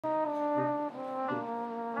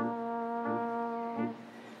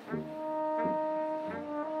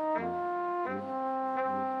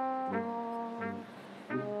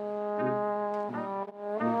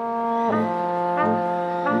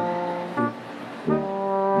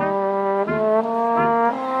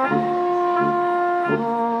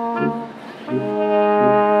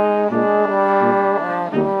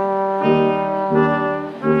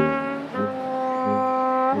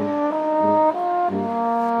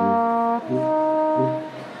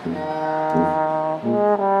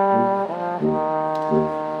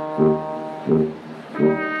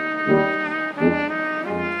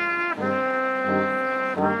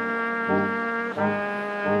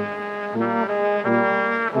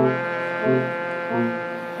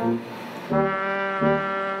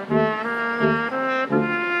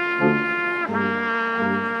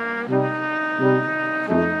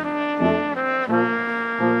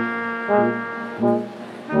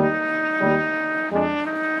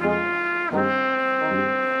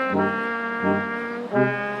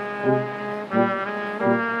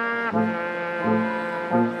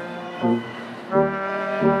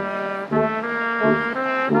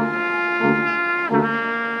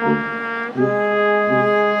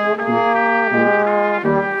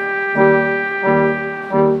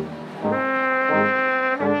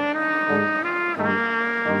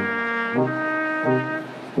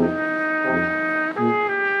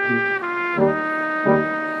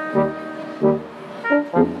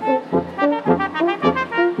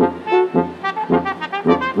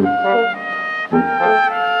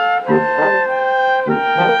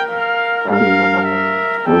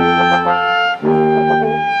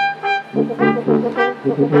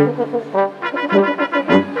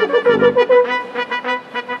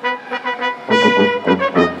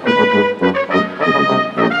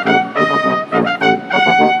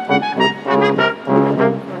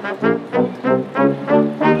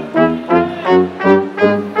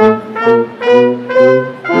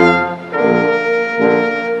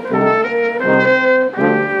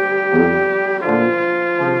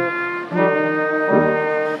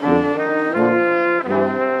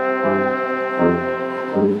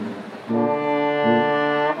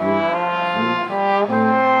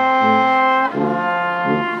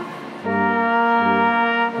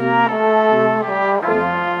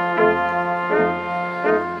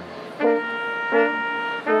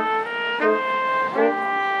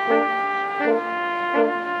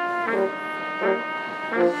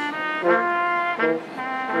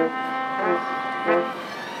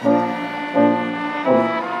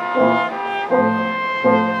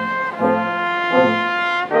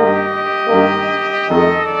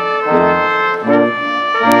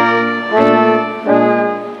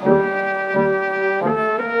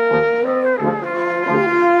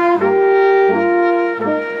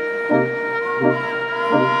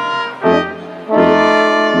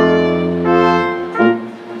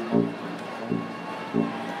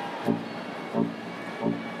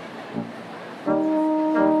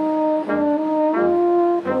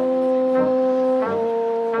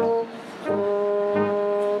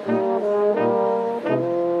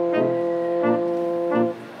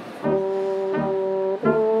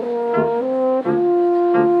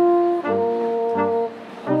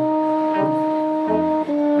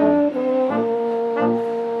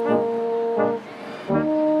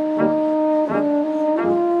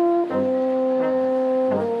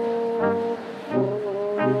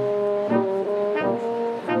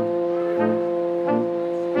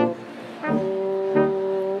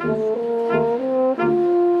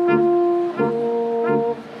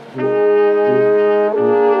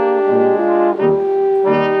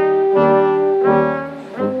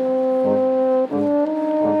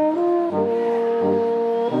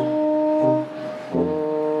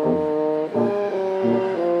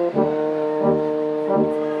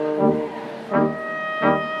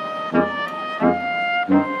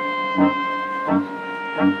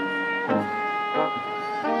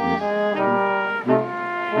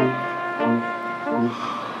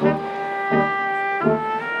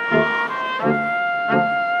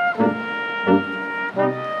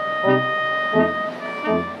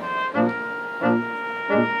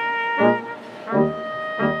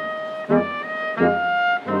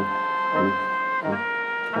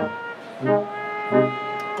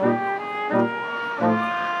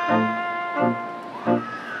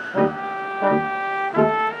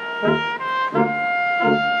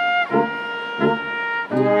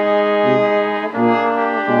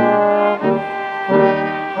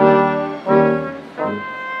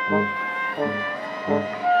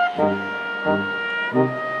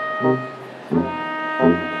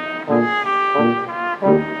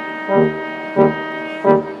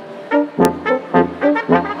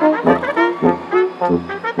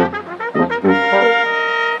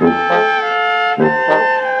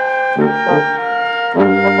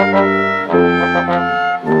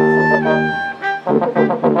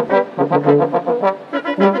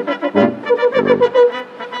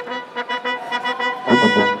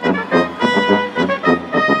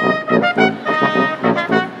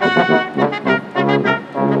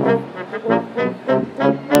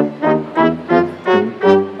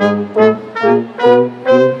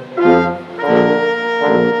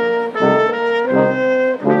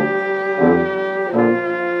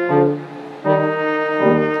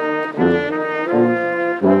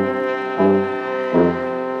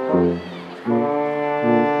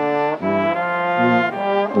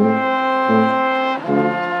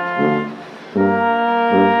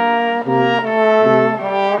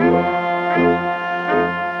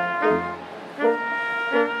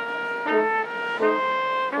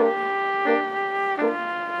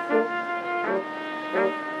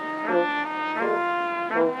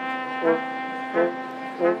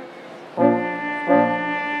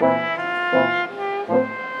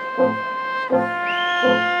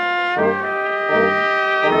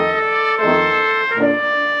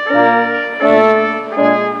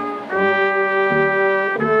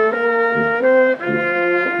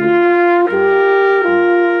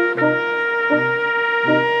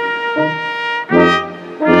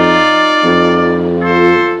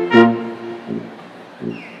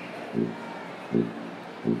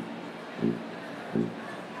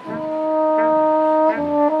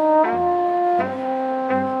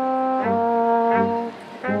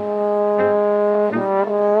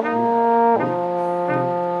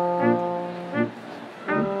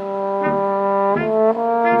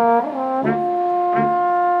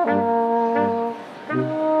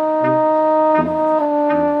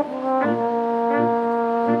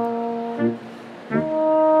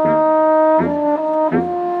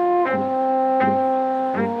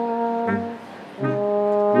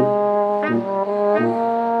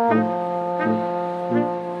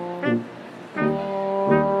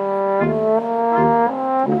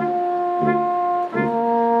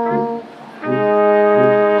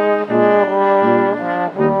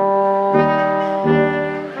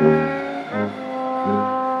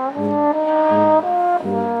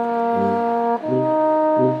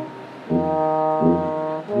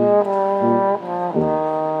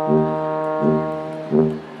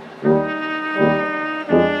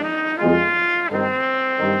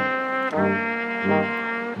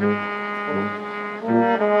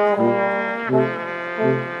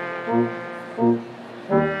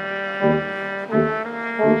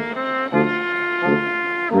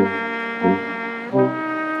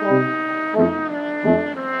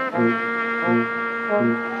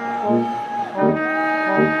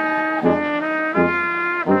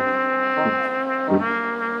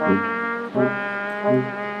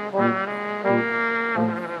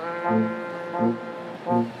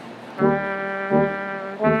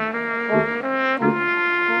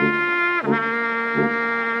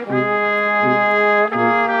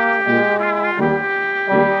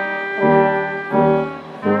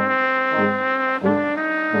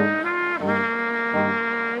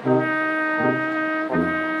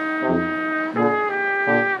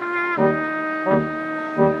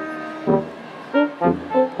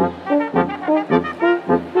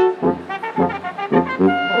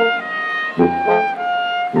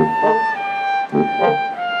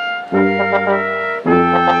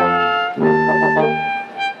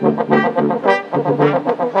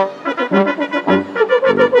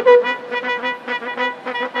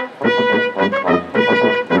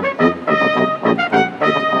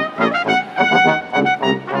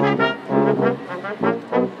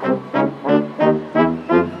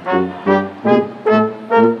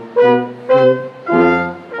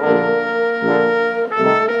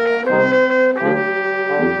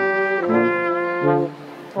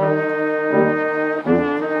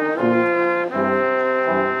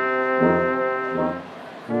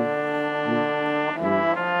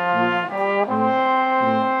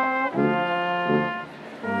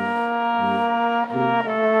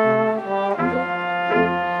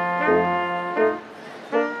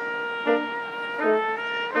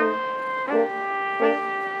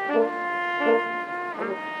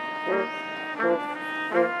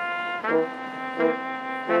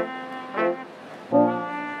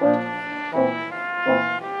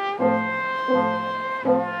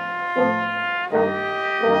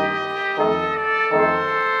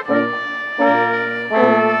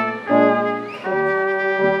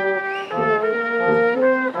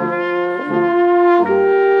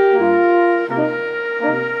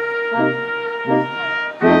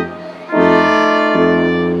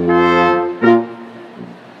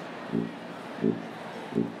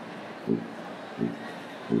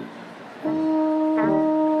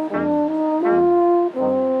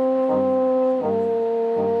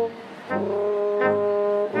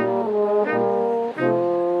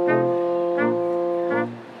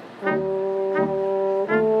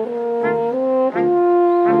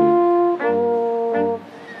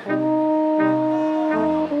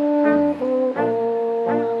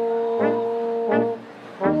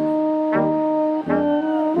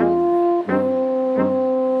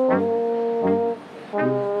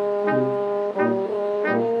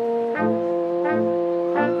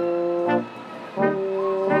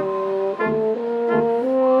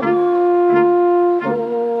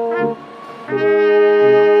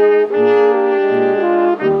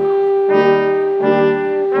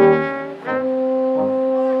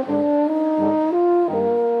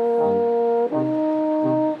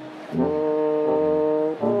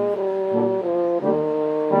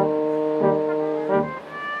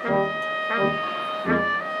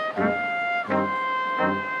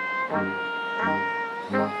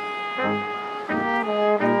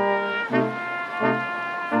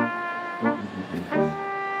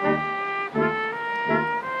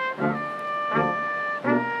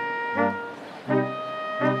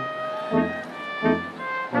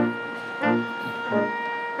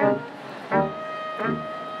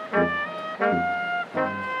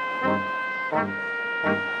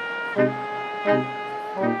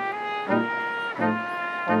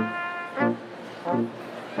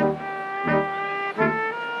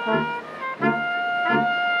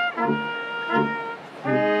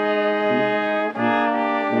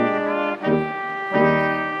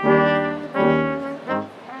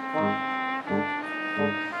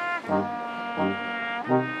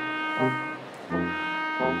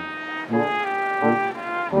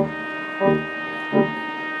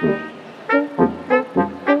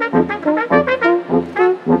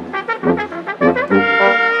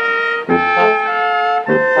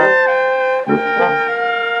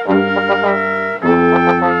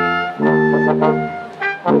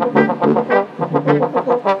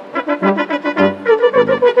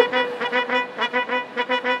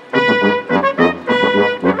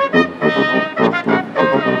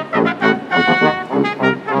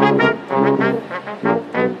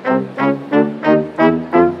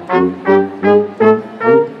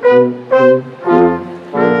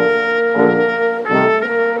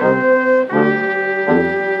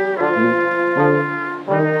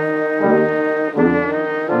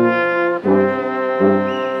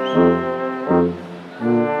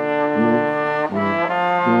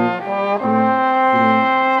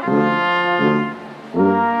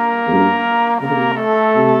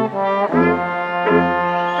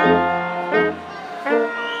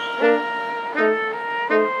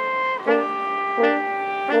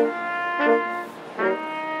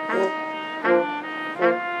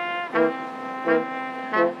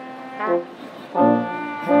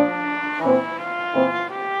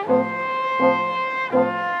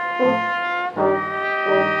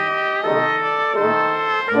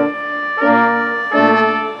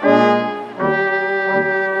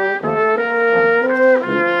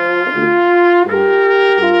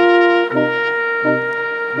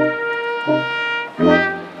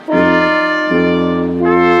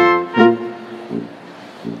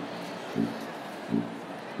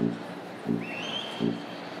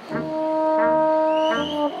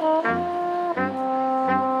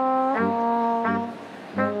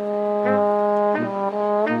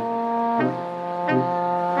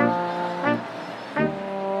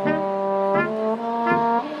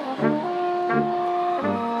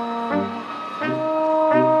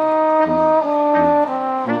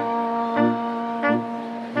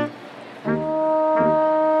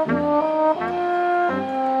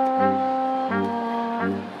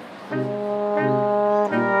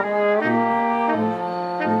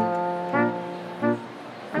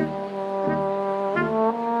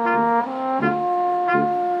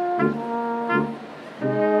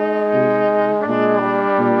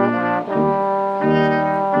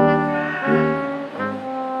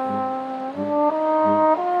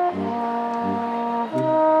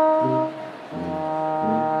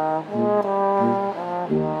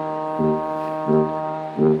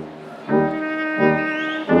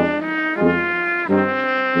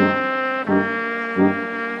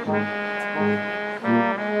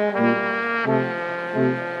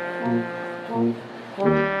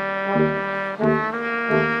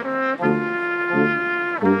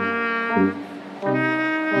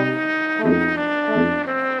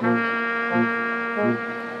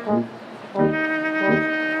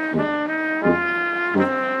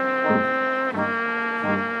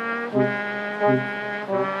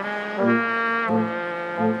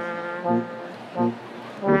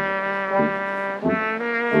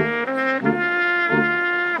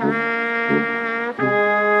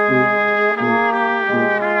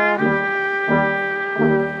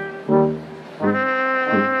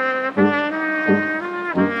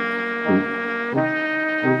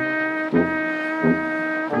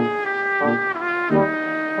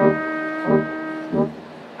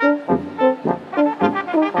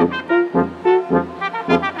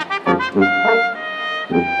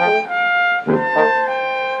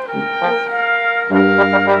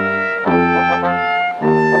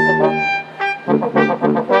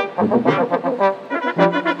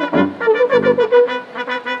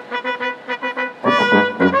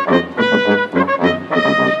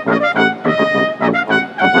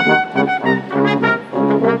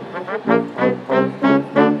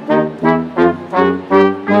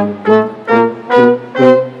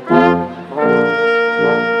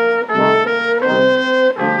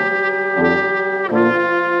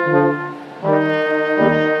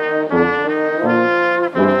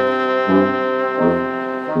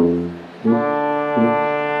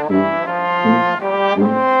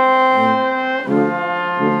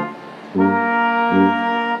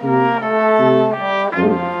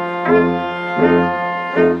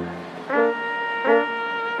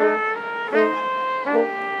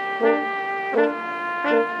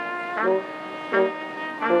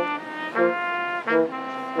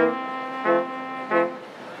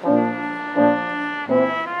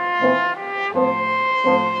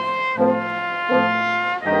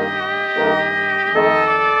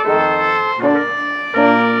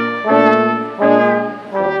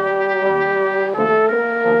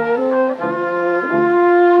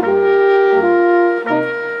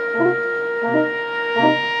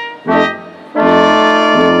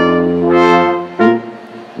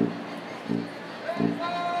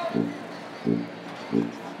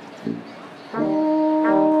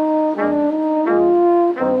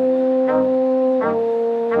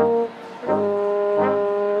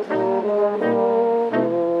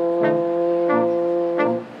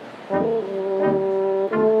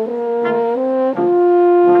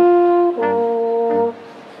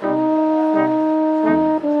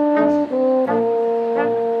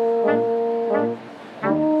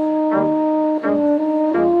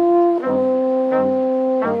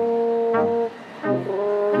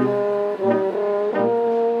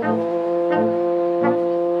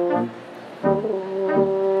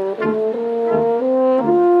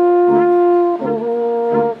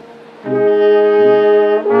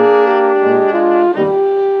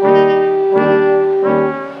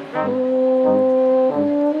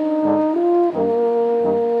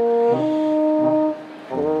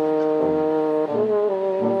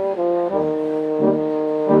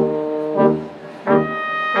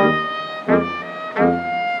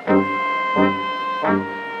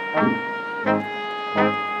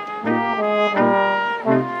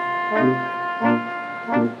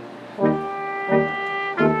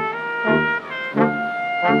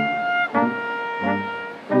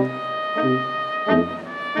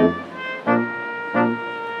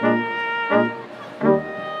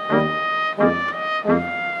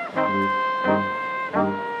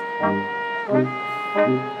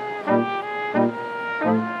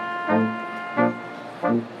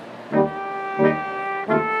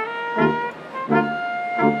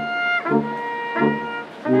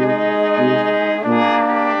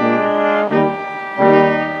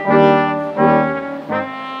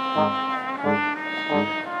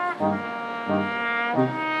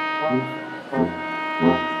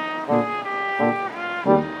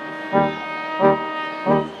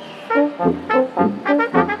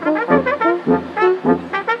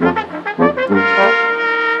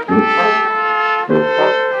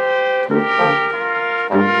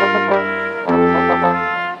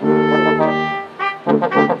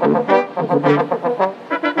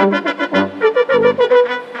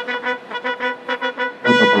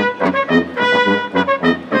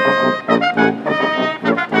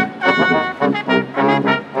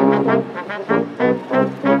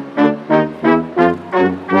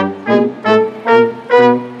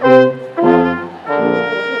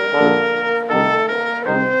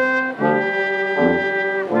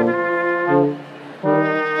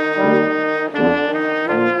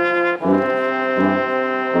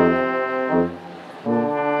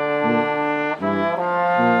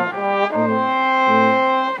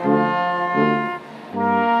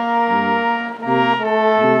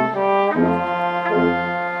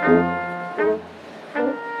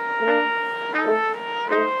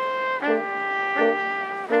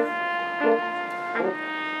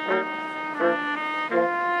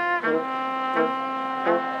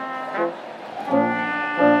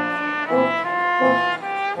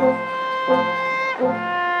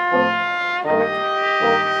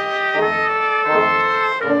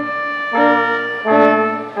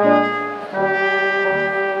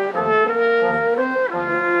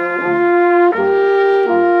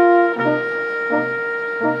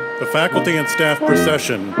Faculty and staff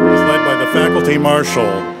procession is led by the Faculty Marshal,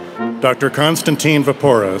 Dr. Konstantin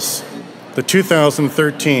Vaporis, the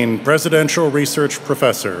 2013 Presidential Research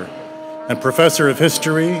Professor and Professor of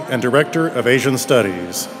History and Director of Asian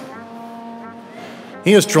Studies.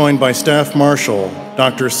 He is joined by Staff Marshal,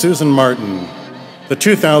 Dr. Susan Martin, the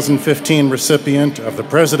 2015 recipient of the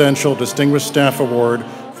Presidential Distinguished Staff Award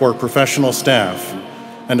for Professional Staff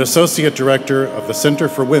and Associate Director of the Center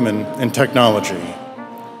for Women in Technology.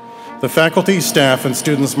 The faculty, staff, and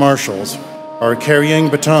students marshals are carrying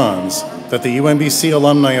batons that the UMBC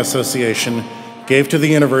Alumni Association gave to the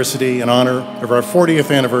university in honor of our 40th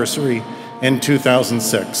anniversary in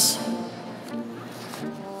 2006.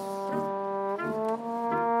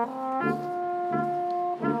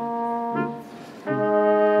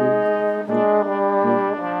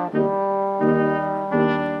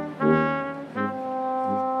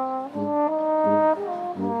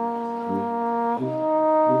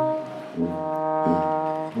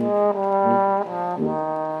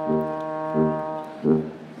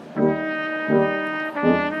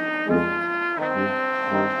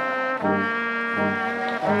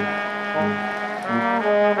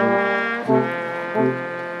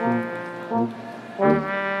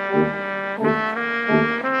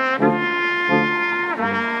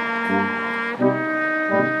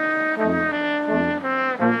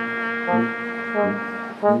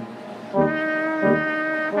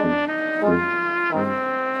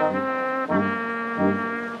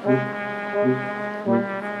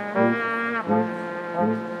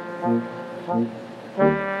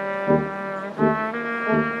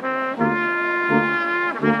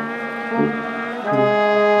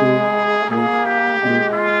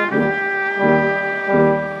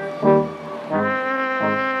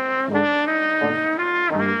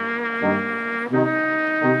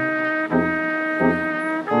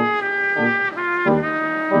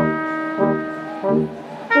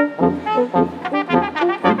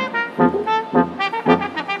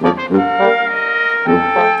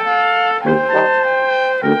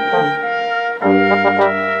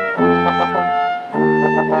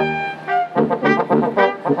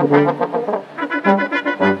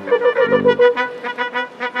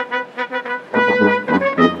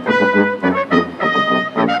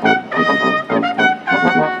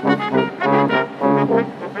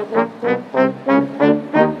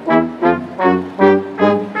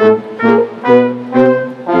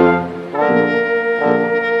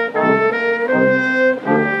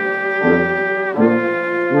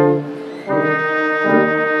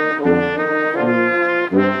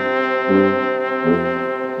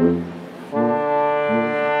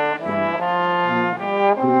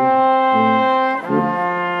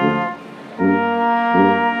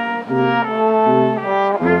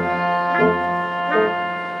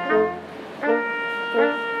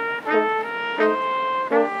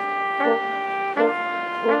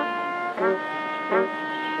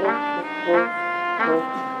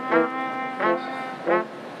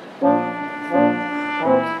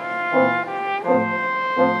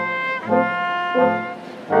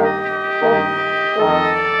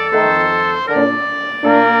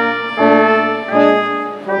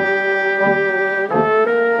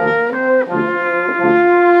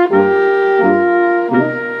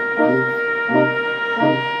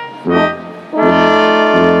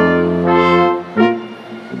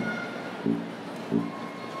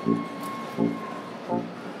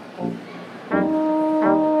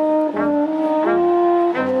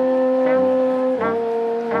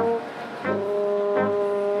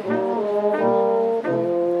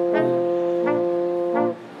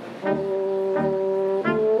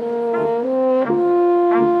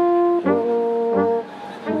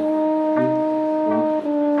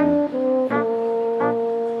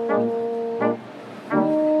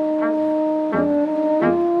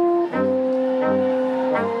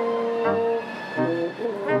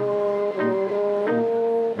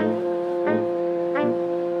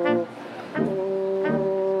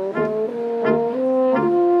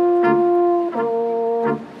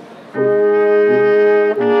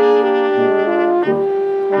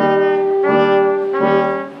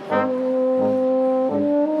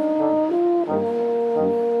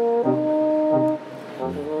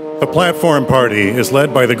 The platform party is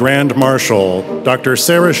led by the Grand Marshal, Dr.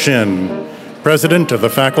 Sarah Shin, President of the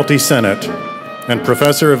Faculty Senate and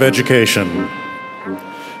Professor of Education.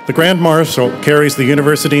 The Grand Marshal carries the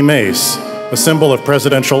University Mace, a symbol of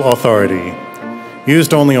presidential authority.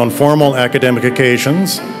 Used only on formal academic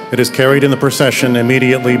occasions, it is carried in the procession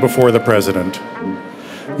immediately before the President.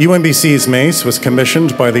 UMBC's Mace was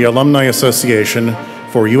commissioned by the Alumni Association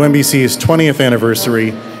for UMBC's 20th anniversary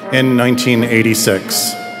in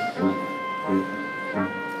 1986.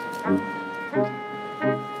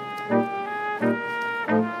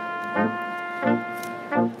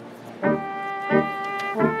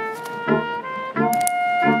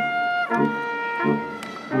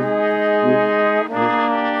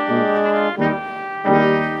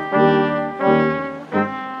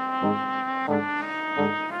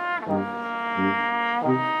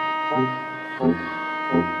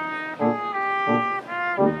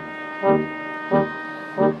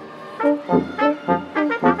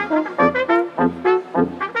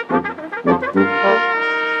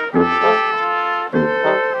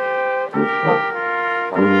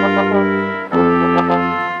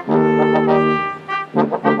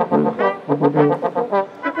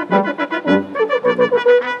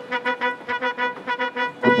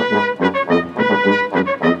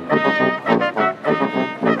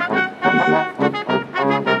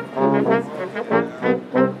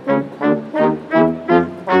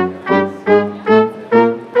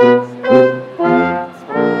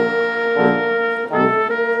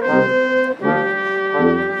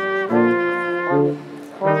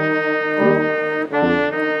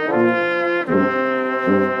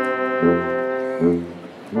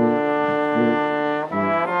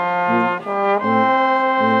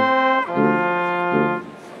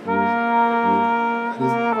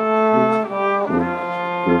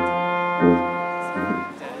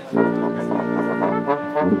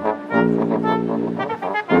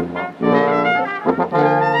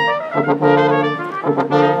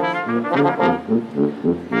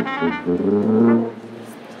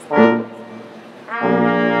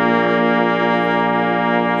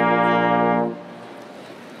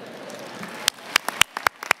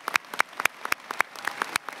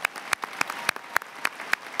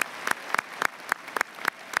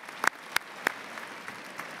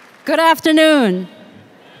 Good afternoon.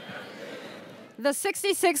 The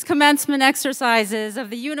 66 commencement exercises of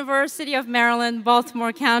the University of Maryland,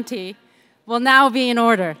 Baltimore County will now be in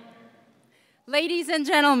order. Ladies and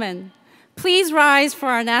gentlemen, please rise for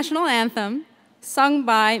our national anthem, sung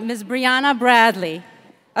by Ms. Brianna Bradley,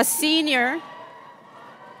 a senior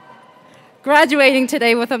graduating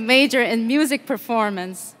today with a major in music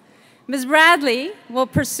performance. Ms. Bradley will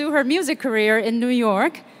pursue her music career in New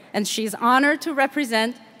York, and she's honored to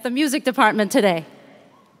represent the music department today.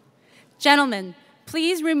 Gentlemen,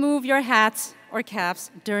 please remove your hats or caps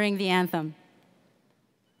during the anthem.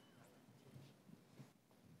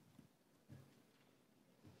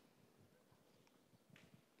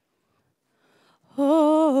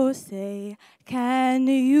 Oh, say, can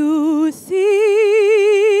you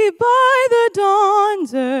see by the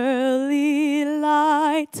dawn's early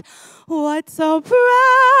light what so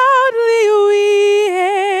proudly we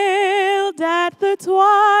hailed at the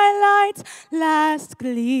twilight's last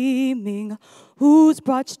gleaming, whose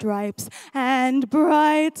broad stripes and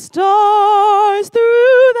bright stars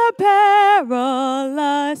through the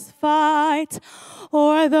perilous fight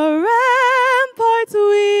o'er the ramparts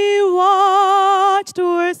we watched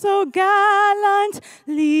were so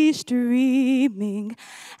gallantly streaming,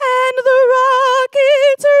 and the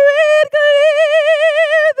rockets red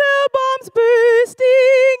glare, the bombs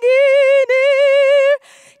bursting in air,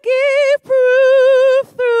 gave proof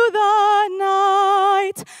through the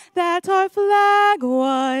night that our flag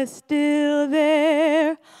was still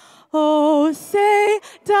there. Oh, say,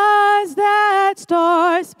 does that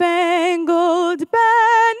star-spangled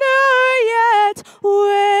banner yet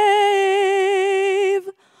wave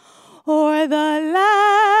o'er the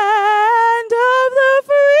land of the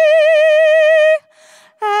free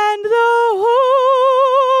and the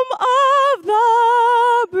home of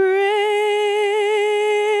the brave?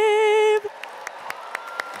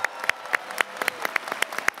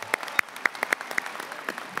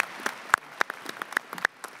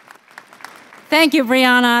 Thank you,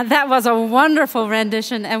 Brianna. That was a wonderful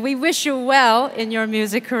rendition, and we wish you well in your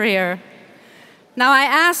music career. Now I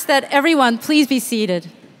ask that everyone please be seated.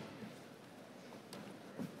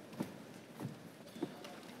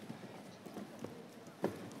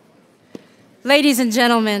 Ladies and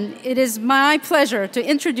gentlemen, it is my pleasure to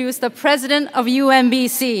introduce the president of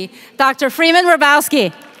UMBC, Dr. Freeman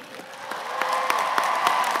Hrabowski.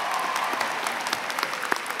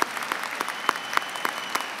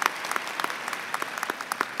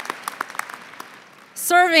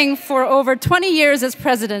 serving for over 20 years as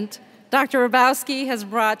president, Dr. Hrabowski has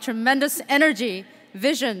brought tremendous energy,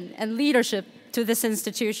 vision, and leadership to this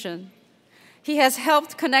institution. He has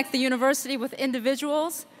helped connect the university with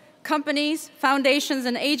individuals, companies, foundations,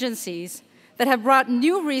 and agencies that have brought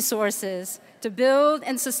new resources to build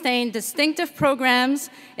and sustain distinctive programs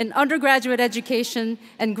in undergraduate education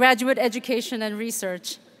and graduate education and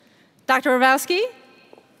research. Dr. Hrabowski?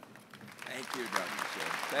 Thank you, Dr.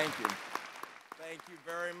 Shen. Thank you. Thank you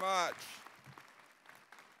very much,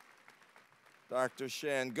 Dr.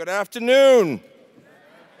 Shen. Good afternoon.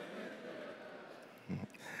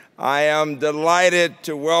 I am delighted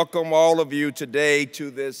to welcome all of you today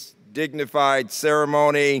to this dignified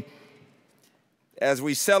ceremony. As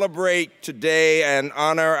we celebrate today and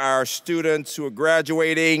honor our students who are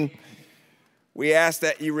graduating, we ask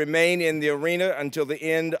that you remain in the arena until the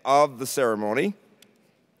end of the ceremony.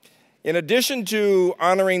 In addition to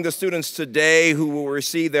honoring the students today who will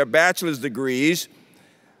receive their bachelor's degrees,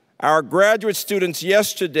 our graduate students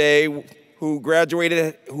yesterday who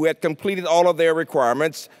graduated, who had completed all of their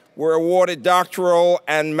requirements, were awarded doctoral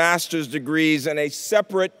and master's degrees in a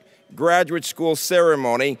separate graduate school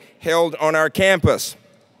ceremony held on our campus.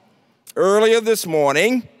 Earlier this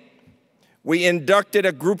morning, we inducted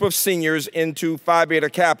a group of seniors into Phi Beta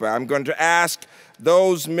Kappa. I'm going to ask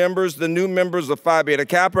those members, the new members of Phi Beta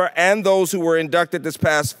Kappa, and those who were inducted this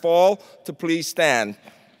past fall to please stand.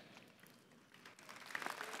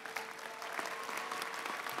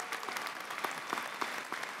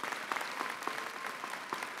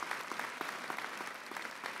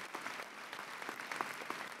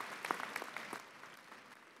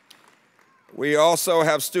 We also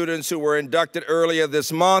have students who were inducted earlier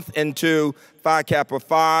this month into Phi Kappa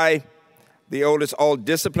Phi, the oldest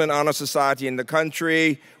all-discipline honor society in the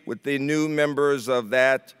country. With the new members of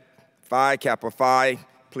that Phi Kappa Phi,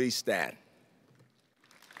 please stand.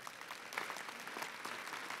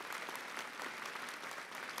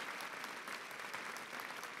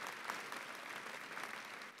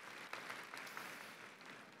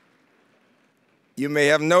 You may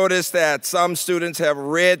have noticed that some students have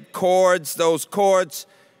red cords. Those cords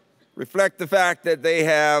reflect the fact that they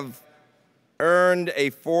have earned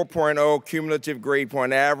a 4.0 cumulative grade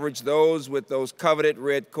point average. Those with those coveted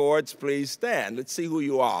red cords, please stand. Let's see who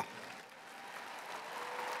you are.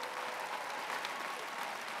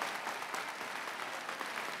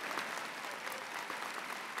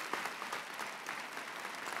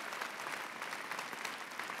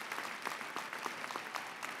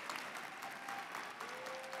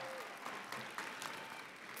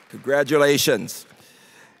 Congratulations.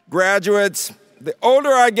 Graduates, the older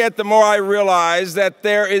I get, the more I realize that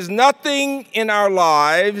there is nothing in our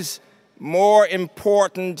lives more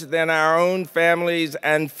important than our own families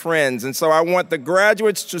and friends. And so I want the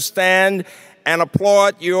graduates to stand and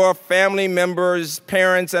applaud your family members,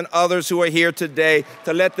 parents, and others who are here today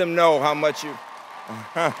to let them know how much you...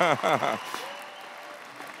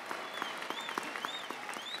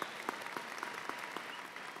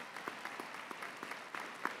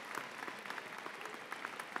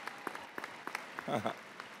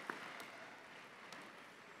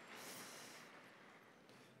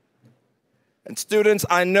 And students,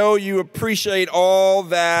 I know you appreciate all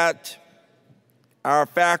that our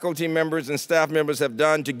faculty members and staff members have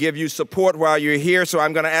done to give you support while you're here, so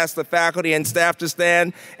I'm going to ask the faculty and staff to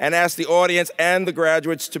stand and ask the audience and the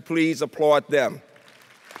graduates to please applaud them.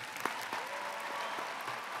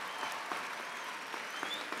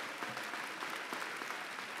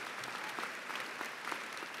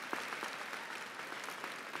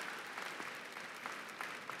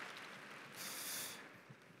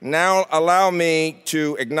 Now allow me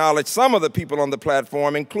to acknowledge some of the people on the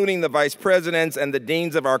platform, including the vice presidents and the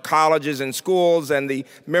deans of our colleges and schools and the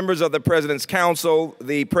members of the President's Council,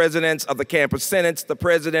 the presidents of the campus senates, the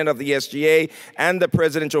president of the SGA, and the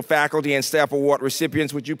Presidential Faculty and Staff Award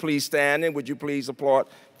recipients. Would you please stand and would you please applaud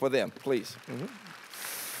for them, please?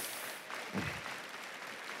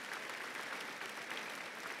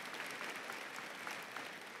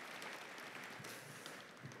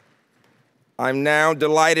 I'm now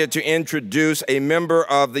delighted to introduce a member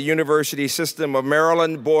of the University System of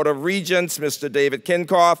Maryland Board of Regents, Mr. David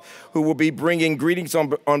Kinkoff, who will be bringing greetings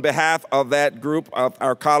on behalf of that group of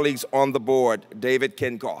our colleagues on the board. David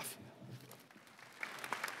Kinkoff.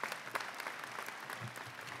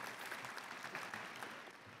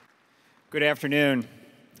 Good afternoon.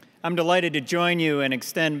 I'm delighted to join you and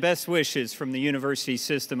extend best wishes from the University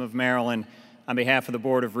System of Maryland on behalf of the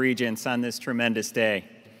Board of Regents on this tremendous day.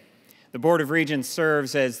 The Board of Regents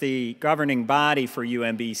serves as the governing body for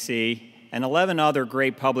UMBC and 11 other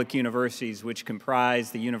great public universities which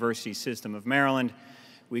comprise the University System of Maryland,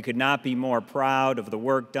 We could not be more proud of the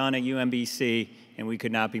work done at UMBC, and we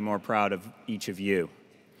could not be more proud of each of you.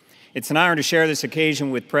 It's an honor to share this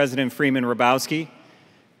occasion with President Freeman Hrabowski.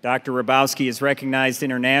 Dr. Hrabowski is recognized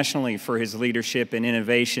internationally for his leadership and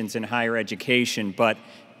innovations in higher education, but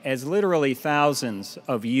as literally thousands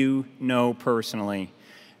of you know personally,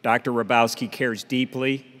 Dr. Hrabowski cares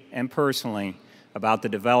deeply and personally about the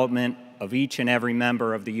development of each and every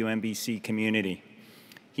member of the UMBC community.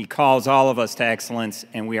 He calls all of us to excellence,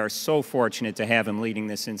 and we are so fortunate to have him leading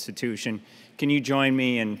this institution. Can you join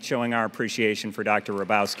me in showing our appreciation for Dr.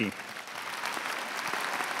 Hrabowski?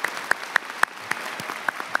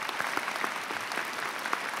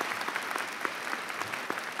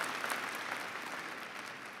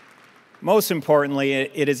 Most importantly,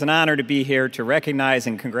 it is an honor to be here to recognize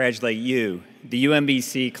and congratulate you, the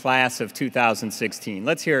UMBC class of 2016.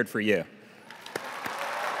 Let's hear it for you.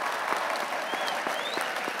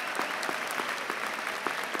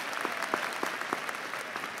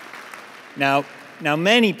 Now,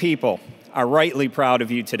 many people are rightly proud of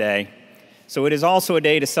you today, so it is also a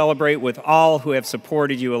day to celebrate with all who have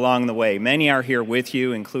supported you along the way. Many are here with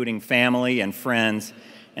you, including family and friends,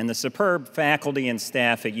 and the superb faculty and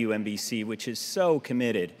staff at UMBC, which is so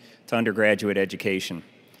committed to undergraduate education.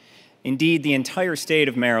 Indeed, the entire state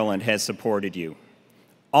of Maryland has supported you.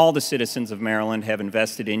 All the citizens of Maryland have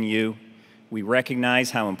invested in you. We recognize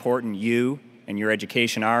how important you and your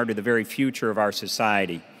education are to the very future of our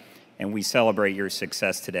society, and we celebrate your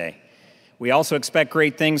success today. We also expect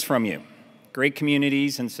great things from you. Great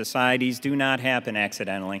communities and societies do not happen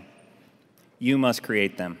accidentally. You must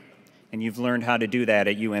create them, and you've learned how to do that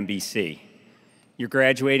at UMBC. You're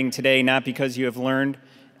graduating today not because you have learned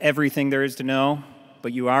everything there is to know,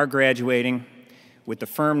 but you are graduating with the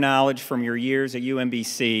firm knowledge from your years at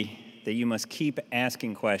UMBC that you must keep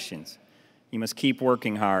asking questions. You must keep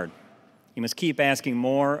working hard. You must keep asking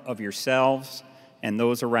more of yourselves and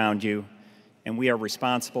those around you, and we are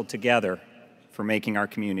responsible together for making our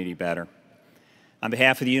community better. On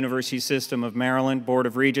behalf of the University System of Maryland Board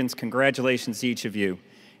of Regents, congratulations to each of you.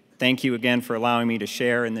 Thank you again for allowing me to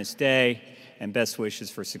share in this day, and best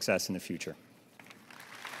wishes for success in the future.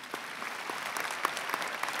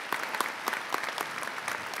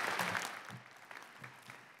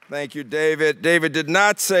 Thank you, David. David did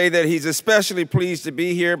not say that he's especially pleased to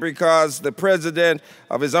be here because the president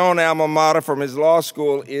of his own alma mater from his law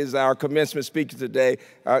school is our commencement speaker today.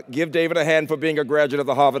 Give David a hand for being a graduate of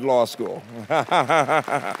the Harvard Law School.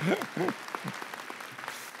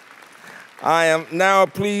 I am now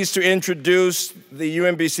pleased to introduce the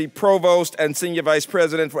UMBC Provost and Senior Vice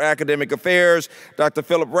President for Academic Affairs, Dr.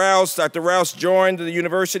 Philip Rouse. Dr. Rouse joined the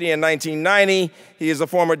university in 1990. He is a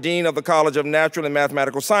former Dean of the College of Natural and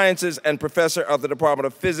Mathematical Sciences and Professor of the Department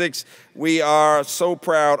of Physics. We are so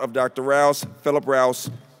proud of Dr. Rouse. Philip Rouse,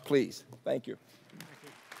 please. Thank you.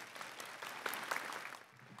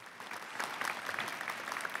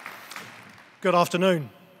 Good afternoon.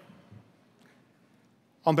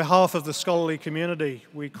 On behalf of the scholarly community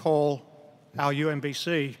we call our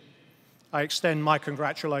UMBC, I extend my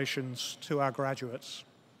congratulations to our graduates.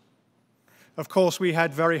 Of course, we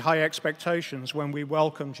had very high expectations when we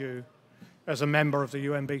welcomed you as a member of the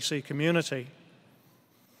UMBC community.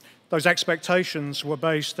 Those expectations were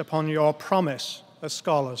based upon your promise as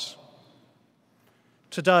scholars.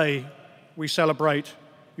 Today, we celebrate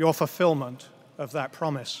your fulfillment of that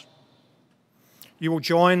promise. You will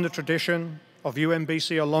join the tradition of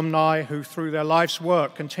UMBC alumni who, through their life's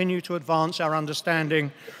work, continue to advance our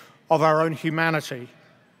understanding of our own humanity,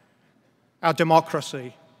 our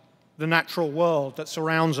democracy, the natural world that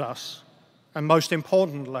surrounds us, and most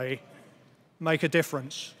importantly, make a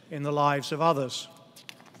difference in the lives of others.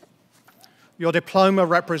 Your diploma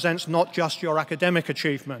represents not just your academic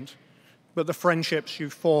achievement, but the friendships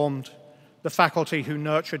you formed, the faculty who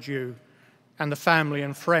nurtured you, and the family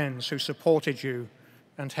and friends who supported you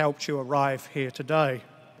and helped you arrive here today.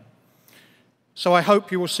 So I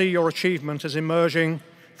hope you will see your achievement as emerging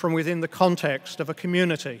from within the context of a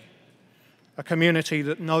community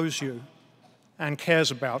that knows you and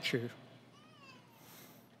cares about you.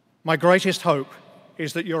 My greatest hope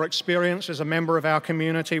is that your experience as a member of our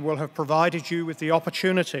community will have provided you with the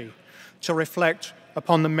opportunity to reflect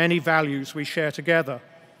upon the many values we share together.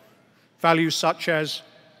 Values such as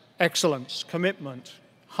excellence, commitment,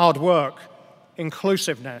 hard work,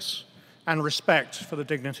 inclusiveness, and respect for the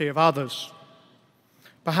dignity of others.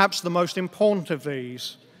 Perhaps the most important of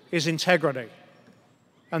these is integrity,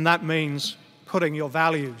 and that means putting your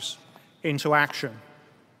values into action.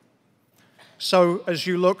 So as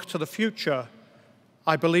you look to the future,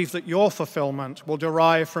 I believe that your fulfillment will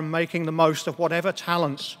derive from making the most of whatever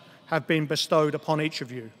talents have been bestowed upon each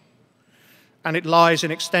of you, and it lies in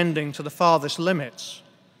extending to the farthest limits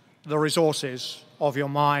the resources of your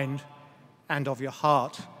mind and of your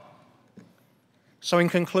heart. So in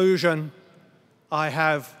conclusion, I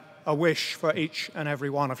have a wish for each and every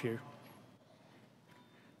one of you.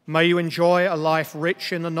 May you enjoy a life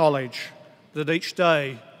rich in the knowledge that each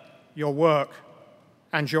day your work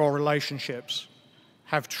and your relationships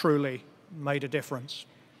have truly made a difference.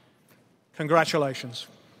 Congratulations.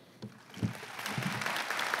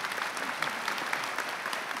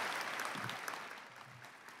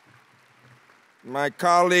 My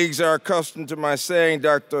colleagues are accustomed to my saying,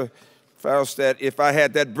 Dr. Faust, that if I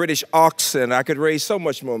had that British accent, I could raise so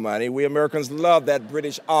much more money. We Americans love that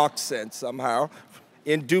British accent somehow,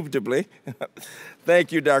 indubitably.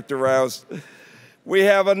 Thank you, Dr. Rouse. We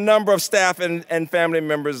have a number of staff and family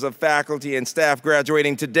members of faculty and staff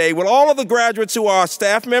graduating today. Will all of the graduates who are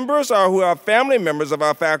staff members or who are family members of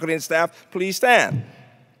our faculty and staff please stand?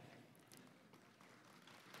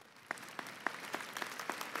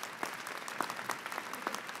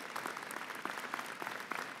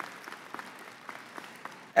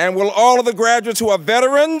 And will all of the graduates who are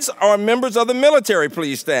veterans or members of the military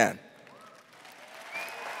please stand?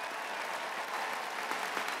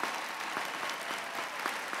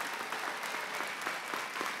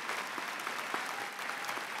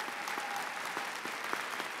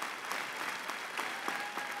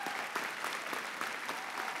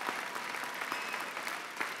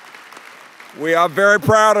 We are very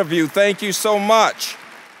proud of you. Thank you so much.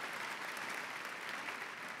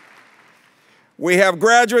 We have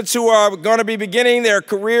graduates who are going to be beginning their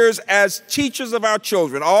careers as teachers of our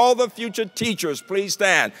children. All the future teachers, please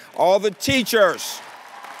stand. All the teachers.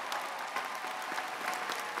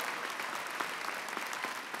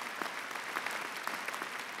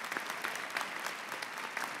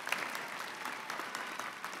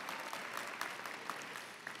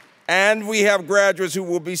 And we have graduates who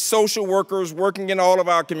will be social workers working in all of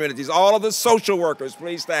our communities. All of the social workers,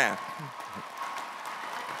 please stand.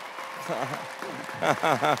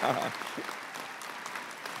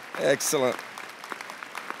 Excellent.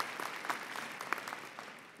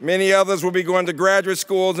 Many others will be going to graduate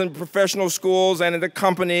schools and professional schools and into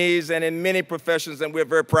companies and in many professions, and we're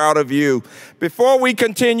very proud of you. Before we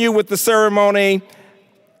continue with the ceremony,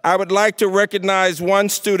 I would like to recognize one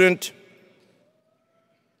student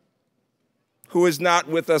who is not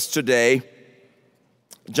with us today,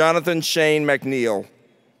 Jonathan Shane McNeil.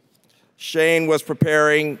 Shane was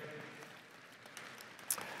preparing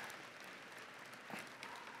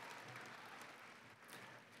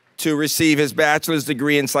to receive his bachelor's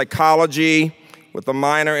degree in psychology with a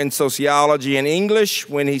minor in sociology and English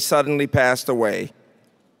when he suddenly passed away.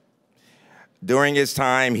 During his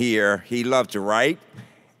time here, he loved to write,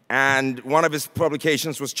 and one of his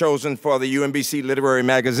publications was chosen for the UMBC Literary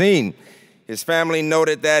Magazine. His family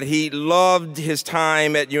noted that he loved his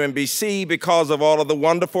time at UMBC because of all of the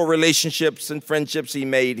wonderful relationships and friendships he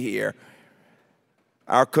made here.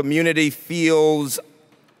 Our community feels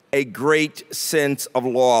a great sense of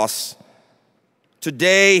loss.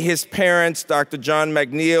 Today, his parents, Dr. John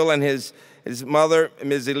McNeil and his mother,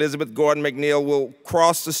 Ms. Elizabeth Gordon McNeil, will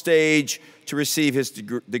cross the stage to receive his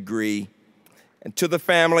degree. And to the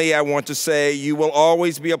family, I want to say, you will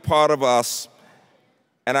always be a part of us.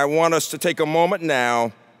 And I want us to take a moment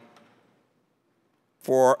now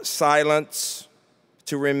for silence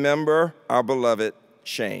to remember our beloved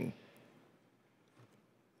Shane.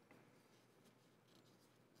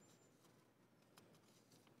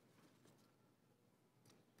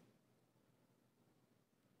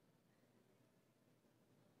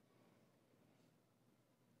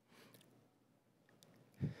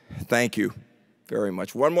 Thank you very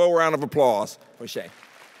much. One more round of applause for Shane.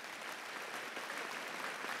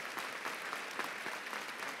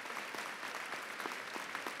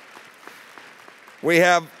 We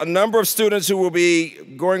have a number of students who will be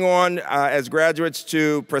going on as graduates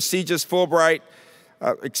to prestigious Fulbright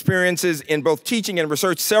experiences in both teaching and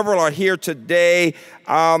research. Several are here today,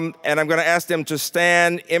 and I'm going to ask them to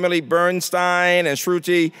stand. Emily Bernstein and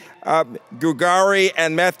Shruti Gugari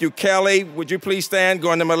and Matthew Kelly, would you please stand?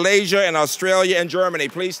 Going to Malaysia and Australia and Germany.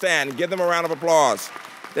 Please stand and give them a round of applause.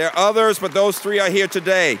 There are others, but those three are here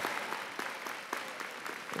today.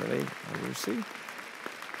 Really? Lucy?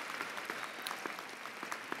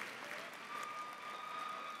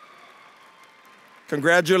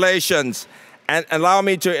 Congratulations. And allow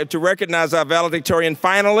me to recognize our valedictorian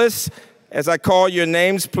finalists. As I call your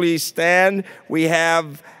names, please stand. We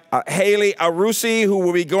have Haley Arusi, who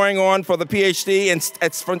will be going on for the PhD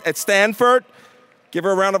at Stanford. Give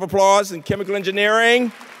her a round of applause in chemical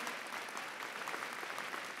engineering.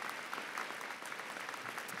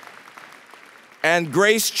 and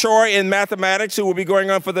Grace Choi in mathematics, who will be going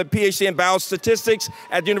on for the PhD in biostatistics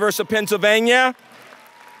at the University of Pennsylvania.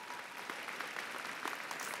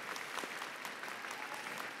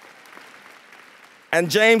 And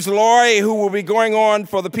James Loy, who will be going on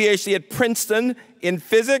for the PhD at Princeton in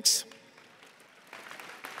physics.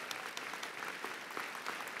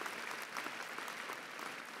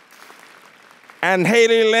 And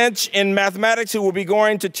Haley Lynch in mathematics, who will be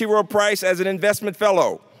going to T. Rowe Price as an investment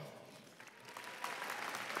fellow.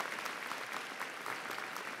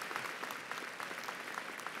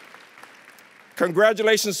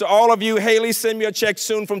 Congratulations to all of you. Haley, send me a check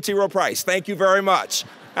soon from T. Rowe Price. Thank you very much.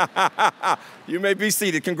 You may be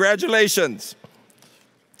seated. Congratulations.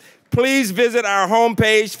 Please visit our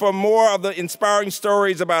homepage for more of the inspiring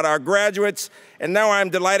stories about our graduates. And now I'm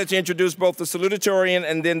delighted to introduce both the salutatorian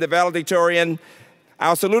and then the valedictorian.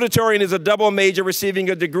 Our salutatorian is a double major receiving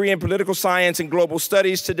a degree in political science and global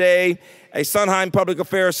studies today, a Sondheim Public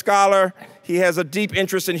Affairs scholar. He has a deep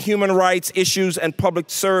interest in human rights issues and public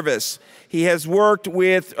service. He has worked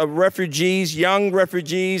with refugees, young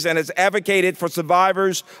refugees, and has advocated for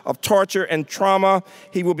survivors of torture and trauma.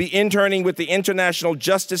 He will be interning with the International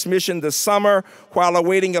Justice Mission this summer while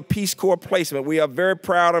awaiting a Peace Corps placement. We are very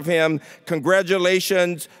proud of him.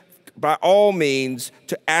 Congratulations, by all means,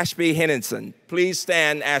 to Ashby Henningsen. Please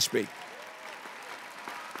stand, Ashby.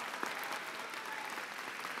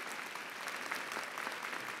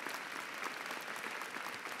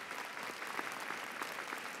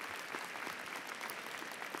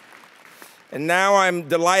 And now I'm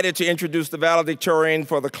delighted to introduce the valedictorian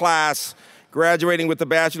for the class, graduating with a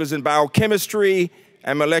bachelor's in biochemistry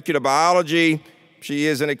and molecular biology. She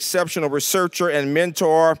is an exceptional researcher and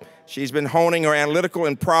mentor. She's been honing her analytical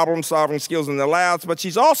and problem-solving skills in the labs, but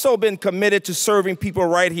she's also been committed to serving people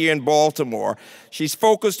right here in Baltimore. She's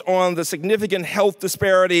focused on the significant health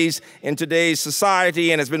disparities in today's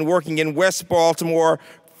society and has been working in West Baltimore,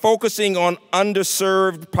 focusing on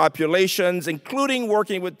underserved populations, including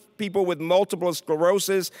working with people with multiple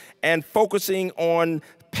sclerosis and focusing on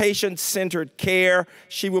patient-centered care.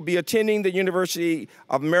 She will be attending the University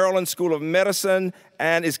of Maryland School of Medicine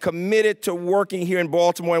and is committed to working here in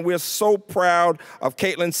Baltimore, and we're so proud of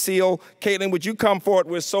Caitlin Seal. Caitlin, would you come forward?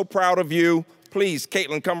 We're so proud of you. Please,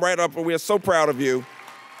 Caitlin, come right up, we're so proud of you.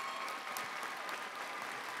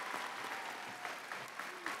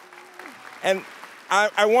 And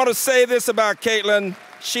I want to say this about Caitlin.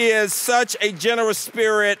 She is such a generous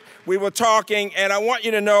spirit. We were talking, and I want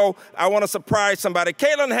you to know, I want to surprise somebody.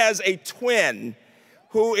 Caitlin has a twin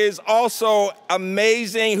who is also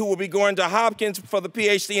amazing, who will be going to Hopkins for the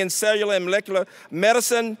PhD in cellular and molecular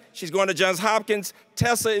medicine. She's going to Johns Hopkins.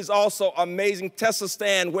 Tessa is also amazing. Tessa,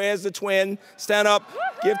 stand. Where's the twin? Stand up.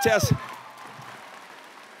 Give Tessa.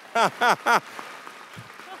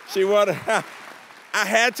 She wanted. I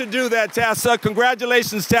had to do that, Tessa.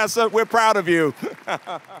 Congratulations, Tessa. We're proud of you.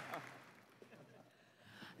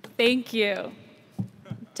 Thank you.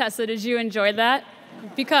 Tessa, did you enjoy that?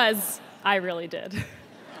 Because I really did.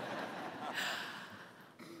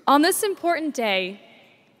 On this important day,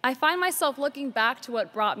 I find myself looking back to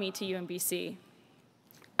what brought me to UMBC.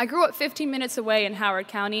 I grew up 15 minutes away in Howard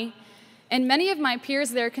County, and many of my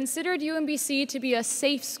peers there considered UMBC to be a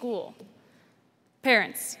safe school.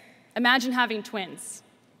 Parents, imagine having twins.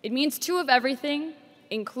 It means two of everything,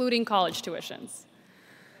 including college tuitions.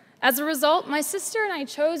 As a result, my sister and I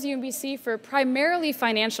chose UMBC for primarily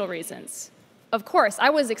financial reasons. Of course, I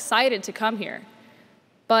was excited to come here,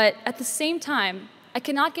 but at the same time, I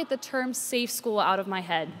could not get the term safe school out of my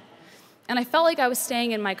head, and I felt like I was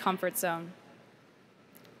staying in my comfort zone.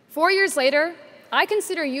 4 years later, I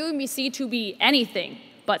consider UMBC to be anything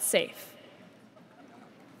but safe.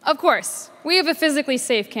 Of course, we have a physically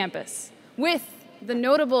safe campus, with the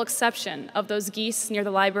notable exception of those geese near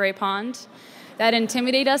the library pond that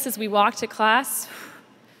intimidate us as we walk to class.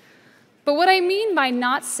 But what I mean by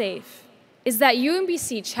not safe is that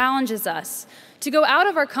UMBC challenges us to go out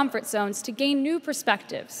of our comfort zones to gain new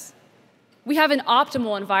perspectives. We have an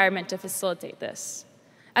optimal environment to facilitate this.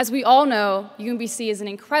 As we all know, UMBC is an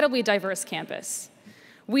incredibly diverse campus.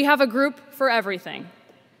 We have a group for everything: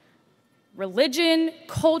 religion,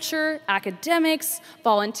 culture, academics,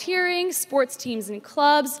 volunteering, sports teams and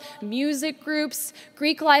clubs, music groups,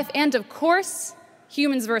 Greek life, and of course,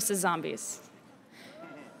 humans versus zombies.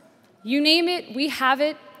 You name it, we have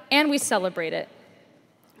it, and we celebrate it.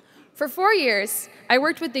 For 4 years, I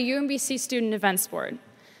worked with the UMBC Student Events Board.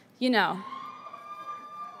 You know,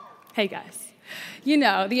 hey guys, you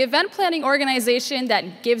know, the event planning organization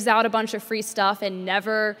that gives out a bunch of free stuff and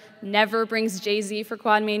never brings Jay-Z for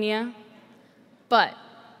Quadmania. But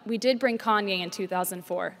we did bring Kanye in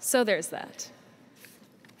 2004, so there's that.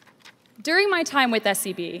 During my time with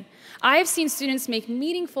SEB, I have seen students make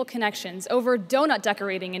meaningful connections over donut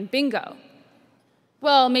decorating and bingo.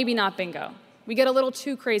 Well, maybe not bingo. We get a little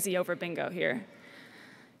too crazy over bingo here.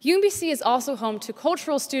 UMBC is also home to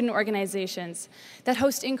cultural student organizations that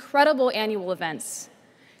host incredible annual events.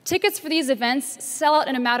 Tickets for these events sell out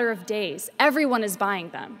in a matter of days. Everyone is buying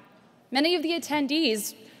them. Many of the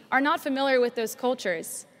attendees are not familiar with those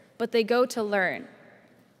cultures, but they go to learn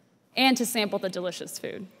and to sample the delicious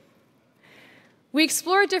food. We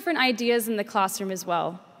explore different ideas in the classroom as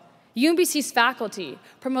well. UMBC's faculty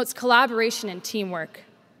promotes collaboration and teamwork.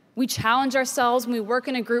 We challenge ourselves when we work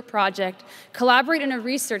in a group project, collaborate in a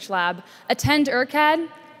research lab, attend ERCAD,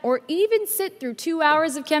 or even sit through 2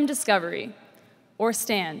 hours of chem discovery, or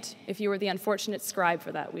stand if you were the unfortunate scribe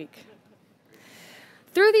for that week.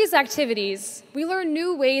 Through these activities, we learn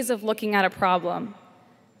new ways of looking at a problem.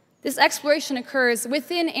 This exploration occurs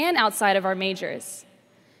within and outside of our majors.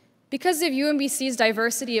 Because of UMBC's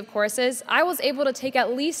diversity of courses, I was able to take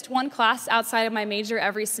at least one class outside of my major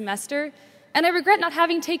every semester, and I regret not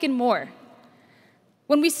having taken more.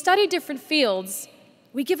 When we study different fields,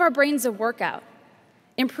 we give our brains a workout,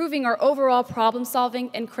 improving our overall problem solving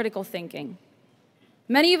and critical thinking.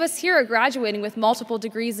 Many of us here are graduating with multiple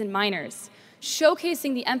degrees and minors,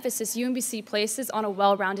 showcasing the emphasis UMBC places on a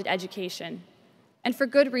well-rounded education. And for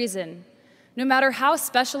good reason. No matter how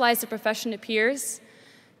specialized a profession appears,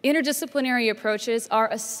 interdisciplinary approaches are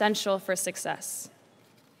essential for success.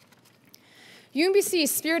 UMBC's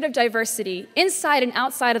spirit of diversity, inside and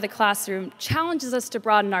outside of the classroom, challenges us to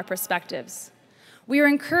broaden our perspectives. We are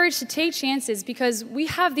encouraged to take chances because we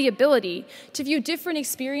have the ability to view different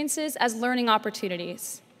experiences as learning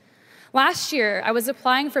opportunities. Last year, I was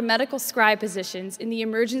applying for medical scribe positions in the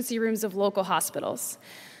emergency rooms of local hospitals.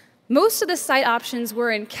 Most of the site options were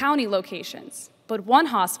in county locations, but one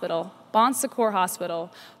hospital, Bon Secours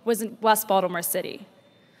Hospital, was in West Baltimore City.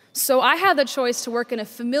 So I had the choice to work in a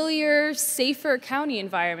familiar, safer county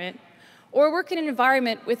environment or work in an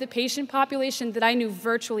environment with a patient population that I knew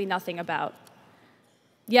virtually nothing about.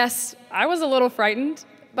 Yes, I was a little frightened,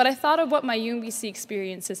 but I thought of what my UMBC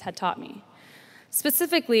experiences had taught me.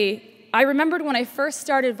 Specifically, I remembered when I first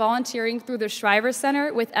started volunteering through the Shriver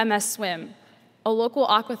Center with MS Swim, a local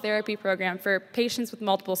aquatherapy program for patients with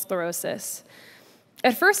multiple sclerosis.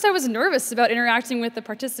 At first, I was nervous about interacting with the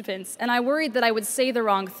participants, and I worried that I would say the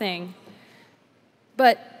wrong thing.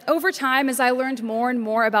 But over time, as I learned more and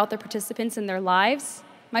more about the participants and their lives,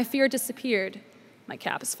 my fear disappeared. My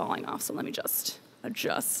cap is falling off, so let me just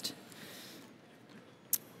adjust.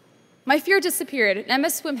 My fear disappeared, and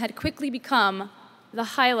MS Swim had quickly become the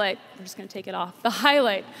highlight, I'm just gonna take it off, the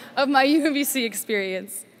highlight of my UMBC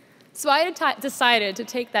experience. So I decided to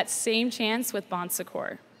take that same chance with Bon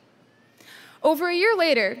Secours. Over a year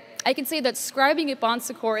later, I can say that scribing at Bon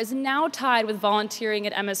Secours is now tied with volunteering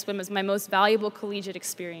at MS Swim as my most valuable collegiate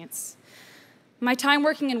experience. My time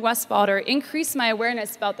working in West Baltimore increased my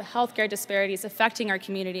awareness about the healthcare disparities affecting our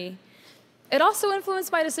community. It also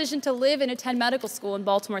influenced my decision to live and attend medical school in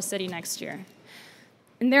Baltimore City next year.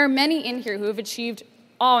 And there are many in here who have achieved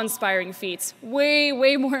awe-inspiring feats, way,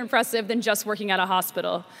 way more impressive than just working at a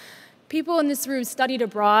hospital. People in this room studied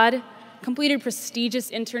abroad, completed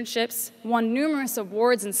prestigious internships, won numerous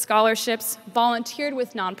awards and scholarships, volunteered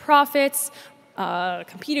with nonprofits,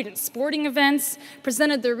 competed in sporting events,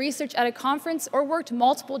 presented their research at a conference, or worked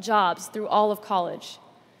multiple jobs through all of college.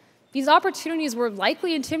 These opportunities were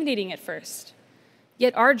likely intimidating at first,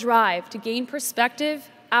 yet our drive to gain perspective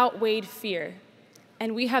outweighed fear,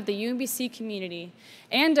 and we have the UMBC community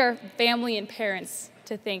and our family and parents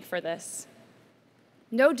to thank for this.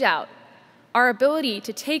 No doubt, our ability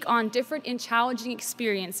to take on different and challenging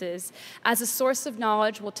experiences as a source of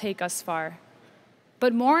knowledge will take us far.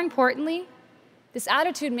 But more importantly, this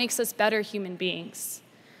attitude makes us better human beings.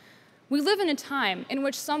 We live in a time in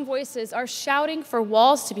which some voices are shouting for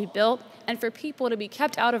walls to be built and for people to be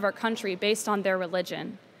kept out of our country based on their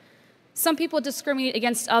religion. Some people discriminate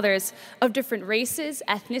against others of different races,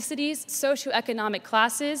 ethnicities, socioeconomic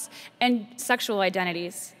classes, and sexual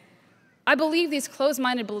identities. I believe these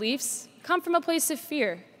closed-minded beliefs come from a place of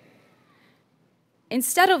fear.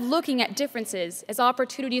 Instead of looking at differences as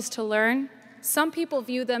opportunities to learn, some people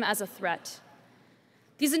view them as a threat.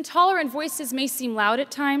 These intolerant voices may seem loud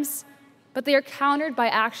at times, but they are countered by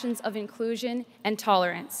actions of inclusion and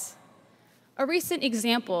tolerance. A recent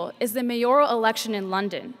example is the mayoral election in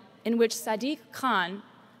London, in which Sadiq Khan,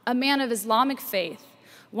 a man of Islamic faith,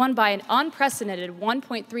 won by an unprecedented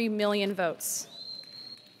 1.3 million votes.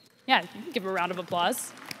 Yeah, give him a round of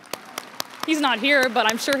applause. He's not here, but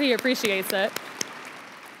I'm sure he appreciates it.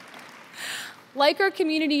 Like our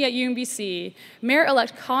community at UMBC,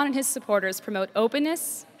 Mayor-elect Khan and his supporters promote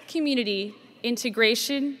openness, community,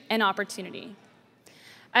 integration, and opportunity.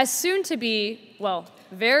 As soon-to-be, well,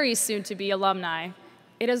 very soon-to-be alumni,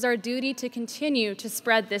 it is our duty to continue to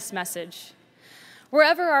spread this message.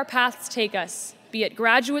 Wherever our paths take us, be it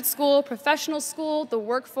graduate school, professional school, the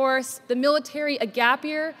workforce, the military, a gap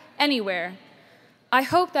year, anywhere, I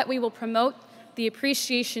hope that we will promote the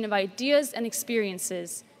appreciation of ideas and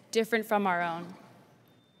experiences different from our own.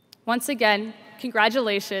 Once again,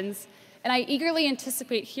 congratulations, and I eagerly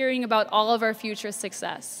anticipate hearing about all of our future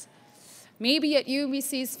success. Maybe at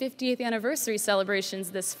UMBC's 50th anniversary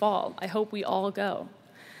celebrations this fall. I hope we all go.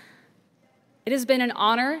 It has been an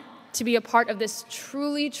honor to be a part of this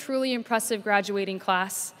truly, truly impressive graduating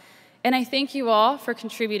class, and I thank you all for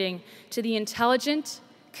contributing to the intelligent,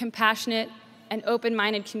 compassionate, and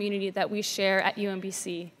open-minded community that we share at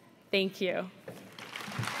UMBC. Thank you.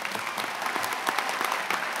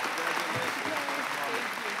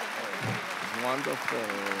 Wonderful.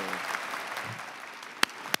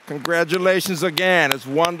 Congratulations again. It's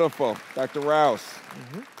wonderful, Dr. Rouse.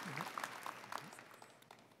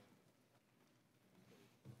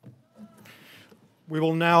 We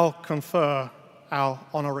will now confer our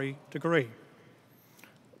honorary degree.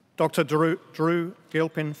 Dr. Drew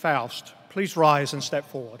Gilpin-Faust, please rise and step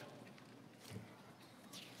forward.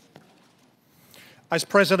 As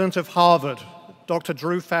president of Harvard, Dr.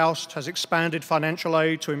 Drew Faust has expanded financial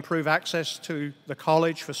aid to improve access to the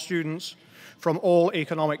college for students from all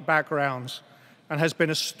economic backgrounds and has been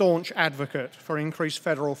a staunch advocate for increased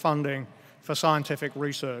federal funding for scientific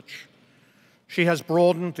research. She has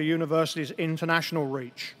broadened the university's international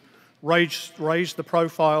reach, raised the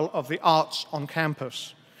profile of the arts on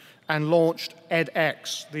campus, and launched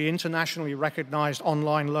edX, the internationally recognized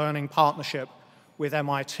online learning partnership with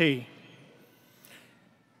MIT.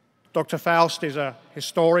 Dr. Faust is a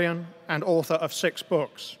historian and author of 6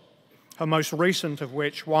 books, her most recent of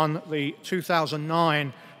which won the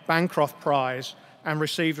 2009 Bancroft Prize and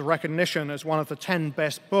received recognition as one of the 10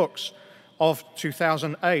 best books of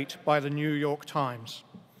 2008 by the New York Times.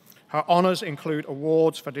 Her honors include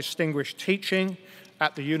awards for distinguished teaching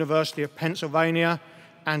at the University of Pennsylvania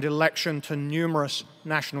and election to numerous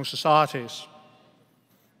national societies.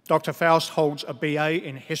 Dr. Faust holds a BA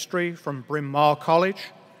in history from Bryn Mawr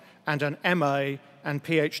College and an MA and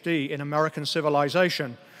PhD in American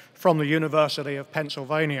civilization from the University of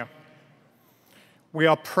Pennsylvania. We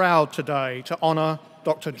are proud today to honor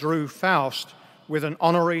Dr. Drew Faust with an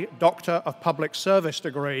honorary Doctor of Public Service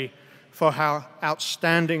degree for her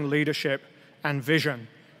outstanding leadership and vision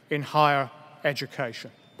in higher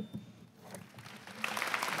education.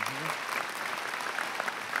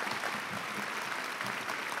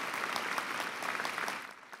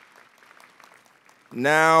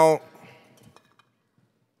 Now,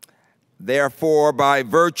 therefore, by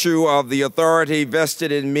virtue of the authority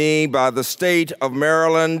vested in me by the state of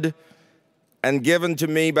Maryland and given to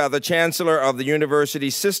me by the Chancellor of the University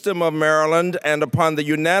System of Maryland, and upon the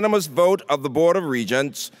unanimous vote of the Board of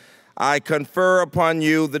Regents, I confer upon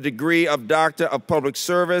you the degree of Doctor of Public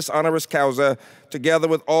Service, honoris causa, together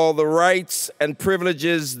with all the rights and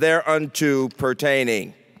privileges thereunto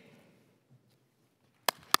pertaining.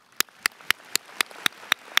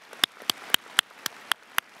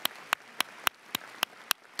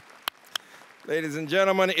 Ladies and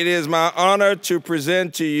gentlemen, it is my honor to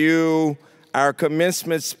present to you our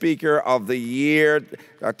commencement speaker of the year.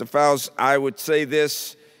 Dr. Faust, I would say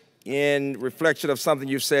this in reflection of something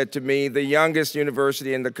you said to me. The youngest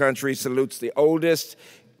university in the country salutes the oldest.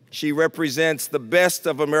 She represents the best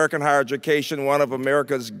of American higher education, one of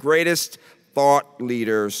America's greatest thought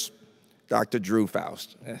leaders, Dr. Drew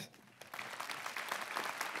Faust.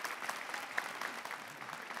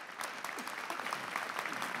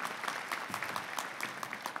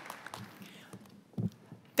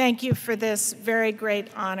 Thank you for this very great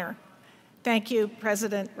honor. Thank you,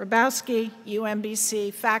 President Hrabowski,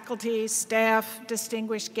 UMBC faculty, staff,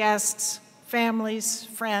 distinguished guests, families,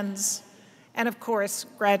 friends, and of course,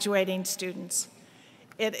 graduating students.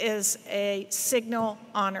 It is a signal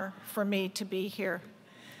honor for me to be here.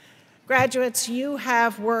 Graduates, you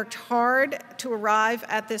have worked hard to arrive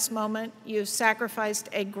at this moment. You've sacrificed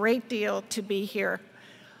a great deal to be here.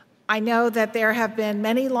 I know that there have been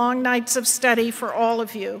many long nights of study for all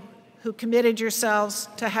of you who committed yourselves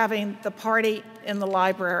to having the party in the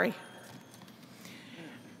library.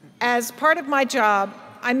 As part of my job,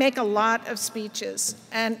 I make a lot of speeches,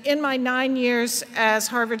 and in my 9 years as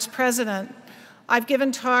Harvard's president, I've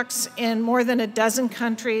given talks in more than a dozen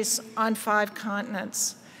countries on 5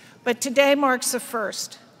 continents. But today marks a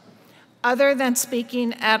first. Other than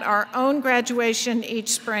speaking at our own graduation each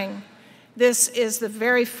spring, this is the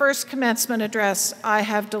very first commencement address I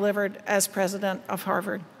have delivered as president of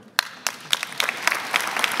Harvard.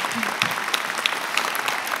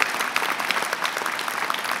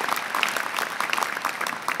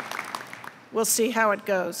 We'll see how it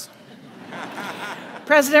goes.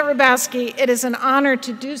 President Hrabowski, it is an honor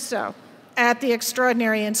to do so at the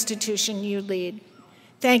extraordinary institution you lead.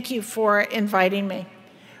 Thank you for inviting me.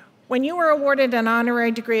 When you were awarded an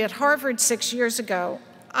honorary degree at Harvard 6 years ago,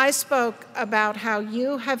 I spoke about how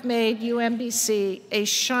you have made UMBC a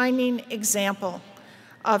shining example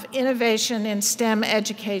of innovation in STEM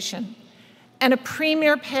education and a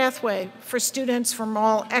premier pathway for students from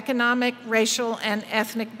all economic, racial, and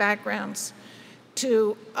ethnic backgrounds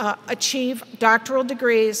to achieve doctoral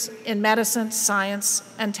degrees in medicine, science,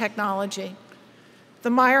 and technology. The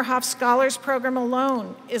Meyerhoff Scholars Program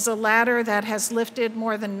alone is a ladder that has lifted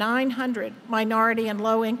more than 900 minority and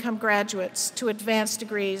low-income graduates to advanced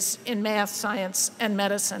degrees in math, science, and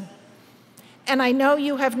medicine. And I know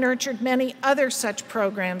you have nurtured many other such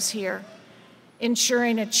programs here,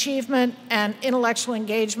 ensuring achievement and intellectual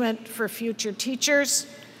engagement for future teachers,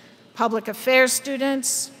 public affairs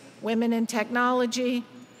students, women in technology,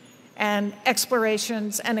 and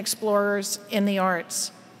explorations and explorers in the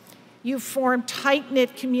arts. You form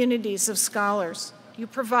tight-knit communities of scholars. You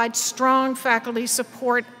provide strong faculty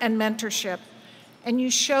support and mentorship, and you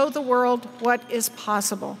show the world what is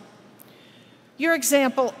possible. Your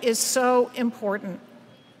example is so important.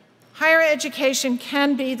 Higher education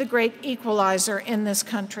can be the great equalizer in this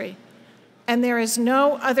country, and there is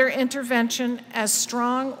no other intervention as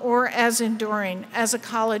strong or as enduring as a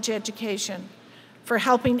college education for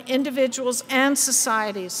helping individuals and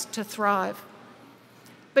societies to thrive.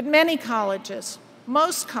 But many colleges,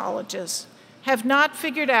 most colleges, have not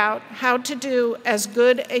figured out how to do as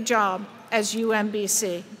good a job as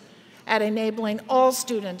UMBC at enabling all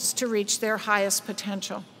students to reach their highest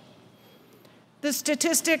potential. The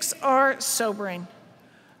statistics are sobering.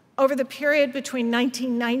 Over the period between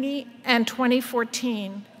 1990 and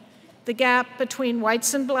 2014, the gap between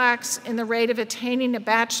whites and blacks in the rate of attaining a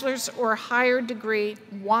bachelor's or higher degree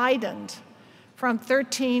widened from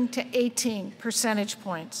 13 to 18 percentage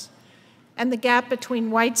points. And the gap between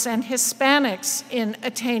whites and Hispanics in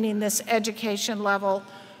attaining this education level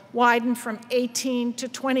widened from 18 to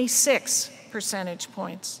 26 percentage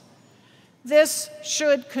points. This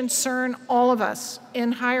should concern all of us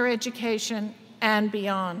in higher education and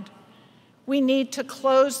beyond. We need to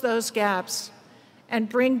close those gaps and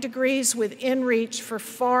bring degrees within reach for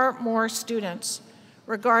far more students,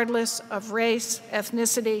 regardless of race,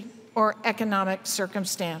 ethnicity, or economic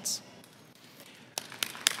circumstance.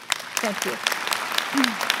 Thank you.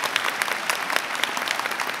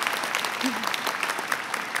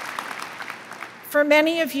 For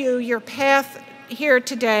many of you, your path here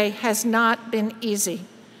today has not been easy.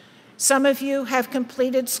 Some of you have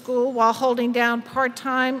completed school while holding down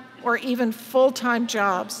part-time or even full-time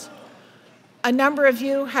jobs. A number of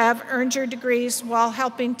you have earned your degrees while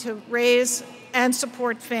helping to raise and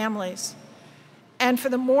support families. And for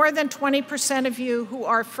the more than 20% of you who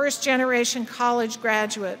are first-generation college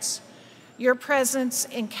graduates, your presence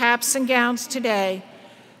in caps and gowns today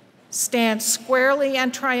stands squarely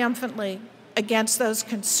and triumphantly against those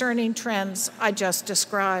concerning trends I just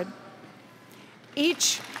described.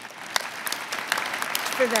 Each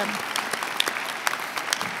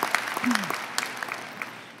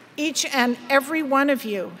and every one of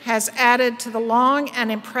you has added to the long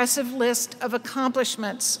and impressive list of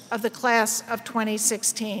accomplishments of the class of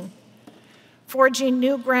 2016, forging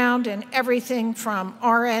new ground in everything from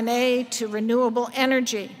RNA to renewable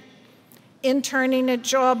energy, interning at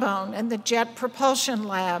Jawbone and the Jet Propulsion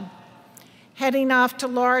Lab, heading off to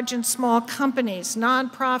large and small companies,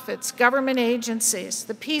 nonprofits, government agencies,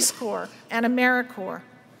 the Peace Corps, and AmeriCorps.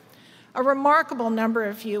 A remarkable number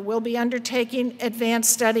of you will be undertaking advanced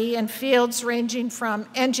study in fields ranging from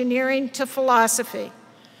engineering to philosophy,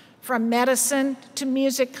 from medicine to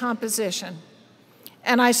music composition.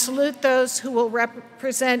 And I salute those who will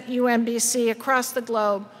represent UMBC across the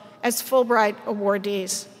globe as Fulbright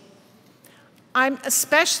awardees. I'm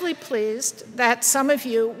especially pleased that some of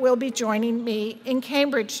you will be joining me in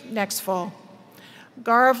Cambridge next fall.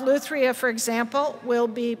 Gaurav Luthria, for example, will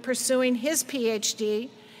be pursuing his PhD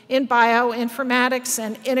in bioinformatics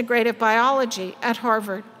and integrative biology at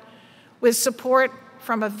Harvard, with support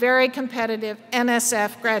from a very competitive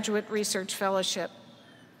NSF Graduate Research Fellowship.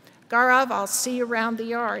 Gaurav, I'll see you around the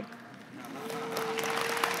yard.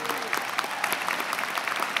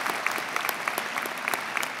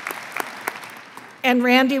 And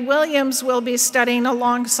Randy Williams will be studying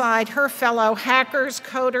alongside her fellow hackers,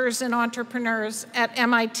 coders, and entrepreneurs at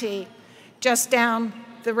MIT, just down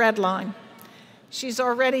the red line. She's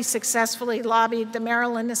already successfully lobbied the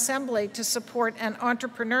Maryland Assembly to support an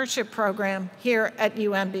entrepreneurship program here at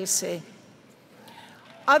UMBC.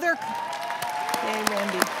 Yay,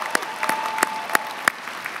 Randy.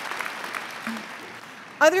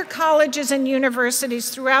 Other colleges and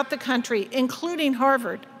universities throughout the country, including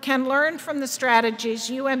Harvard, can learn from the strategies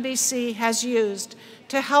UMBC has used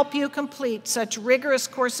to help you complete such rigorous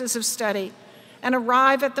courses of study and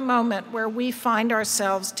arrive at the moment where we find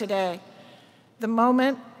ourselves today, the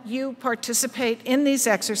moment you participate in these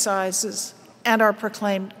exercises and are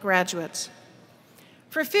proclaimed graduates.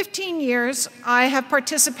 For 15 years, I have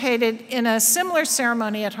participated in a similar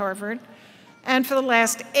ceremony at Harvard, and for the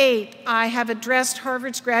last 8, I have addressed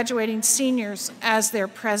Harvard's graduating seniors as their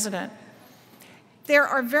president. There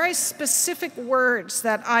are very specific words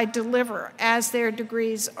that I deliver as their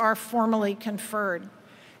degrees are formally conferred.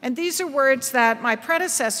 And these are words that my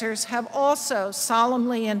predecessors have also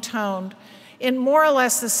solemnly intoned in more or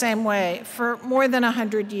less the same way for more than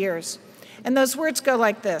 100 years. And those words go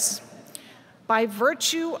like this: by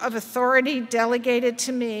virtue of authority delegated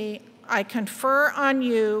to me, I confer on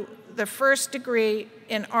you the first degree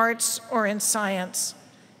in arts or in science,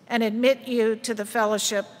 and admit you to the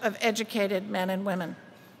fellowship of educated men and women.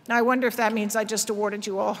 Now, I wonder if that means I just awarded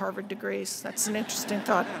you all Harvard degrees. That's an interesting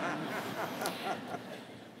thought.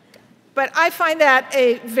 But I find that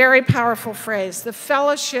a very powerful phrase, the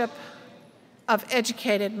fellowship of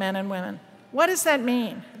educated men and women. What does that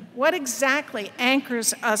mean? What exactly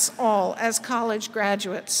anchors us all as college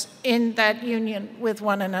graduates in that union with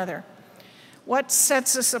one another? What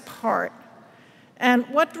sets us apart? And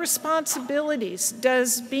what responsibilities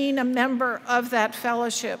does being a member of that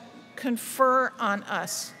fellowship confer on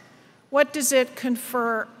us? What does it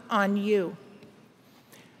confer on you?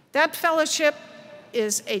 That fellowship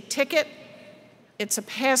is a ticket, it's a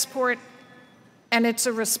passport, and it's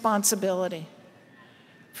a responsibility.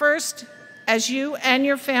 First, as you and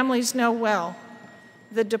your families know well,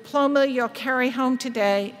 the diploma you'll carry home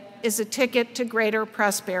today is a ticket to greater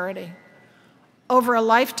prosperity. Over a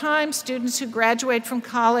lifetime, students who graduate from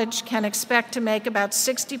college can expect to make about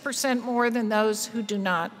 60% more than those who do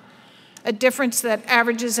not, a difference that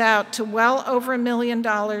averages out to well over $1 million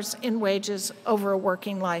in wages over a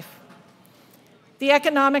working life. The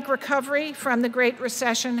economic recovery from the Great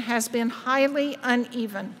Recession has been highly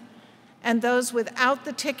uneven, and those without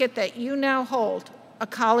the ticket that you now hold, a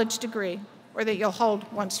college degree, or that you'll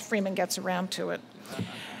hold once Freeman gets around to it,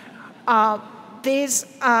 these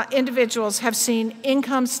individuals have seen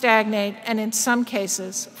income stagnate and in some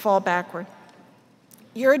cases fall backward.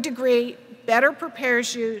 Your degree better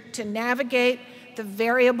prepares you to navigate the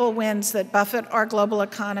variable winds that buffet our global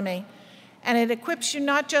economy, and it equips you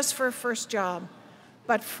not just for a first job,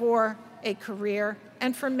 but for a career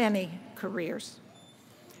and for many careers.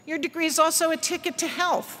 Your degree is also a ticket to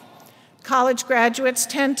health. College graduates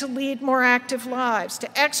tend to lead more active lives,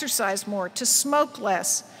 to exercise more, to smoke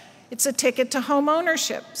less. It's a ticket to home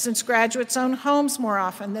ownership, since graduates own homes more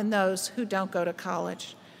often than those who don't go to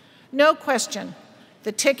college. No question,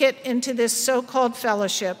 the ticket into this so-called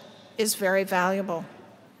fellowship is very valuable.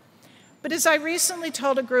 But as I recently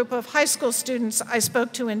told a group of high school students I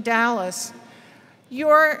spoke to in Dallas,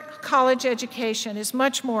 your college education is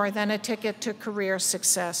much more than a ticket to career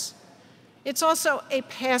success. It's also a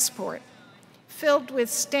passport filled with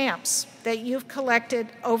stamps that you've collected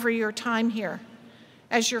over your time here,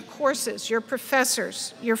 as your courses, your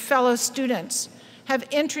professors, your fellow students have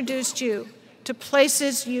introduced you to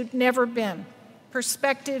places you'd never been,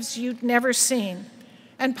 perspectives you'd never seen,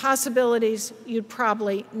 and possibilities you'd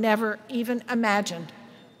probably never even imagined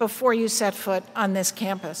before you set foot on this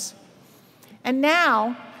campus. And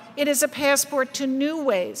now, it is a passport to new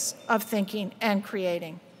ways of thinking and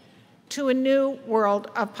creating, to a new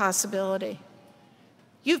world of possibility.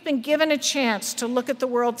 You've been given a chance to look at the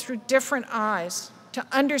world through different eyes, to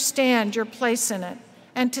understand your place in it,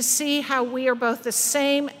 and to see how we are both the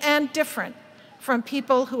same and different from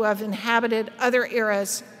people who have inhabited other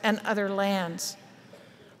eras and other lands.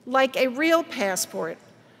 Like a real passport,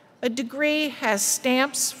 a degree has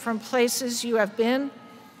stamps from places you have been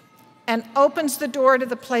and opens the door to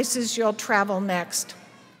the places you'll travel next.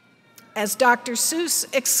 As Dr. Seuss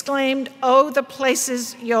exclaimed, "Oh, the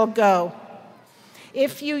places you'll go,"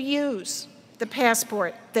 if you use the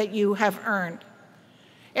passport that you have earned.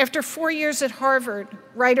 After 4 years at Harvard,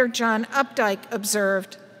 writer John Updike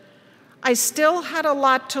observed, "I still had a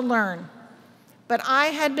lot to learn, but I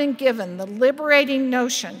had been given the liberating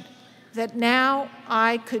notion that now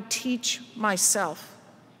I could teach myself.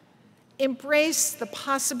 Embrace the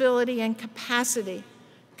possibility and capacity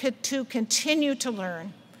to continue to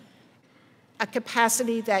learn, a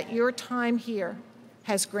capacity that your time here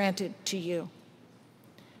has granted to you.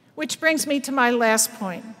 Which brings me to my last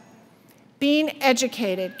point. Being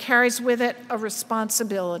educated carries with it a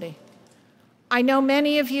responsibility. I know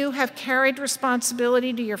many of you have carried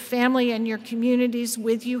responsibility to your family and your communities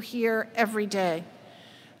with you here every day.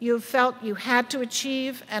 You have felt you had to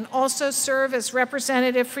achieve and also serve as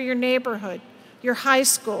representative for your neighborhood, your high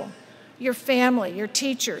school, your family, your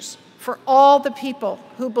teachers, for all the people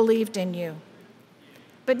who believed in you.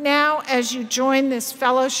 But now, as you join this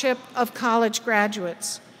fellowship of college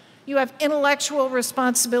graduates, you have intellectual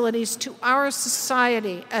responsibilities to our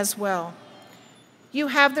society as well. You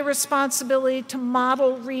have the responsibility to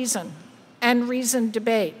model reason and reasoned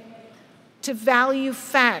debate, to value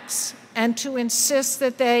facts, and to insist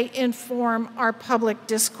that they inform our public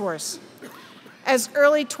discourse. As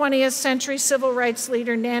early 20th century civil rights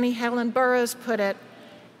leader Nannie Helen Burroughs put it,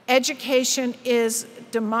 education is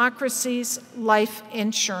democracy's life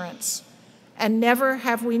insurance, and never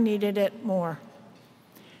have we needed it more.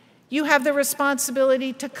 You have the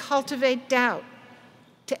responsibility to cultivate doubt,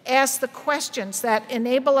 to ask the questions that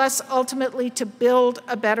enable us ultimately to build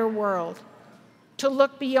a better world, to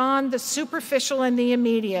look beyond the superficial and the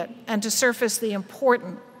immediate, and to surface the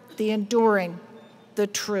important, the enduring, the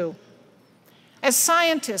true. As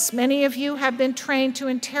scientists, many of you have been trained to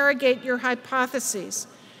interrogate your hypotheses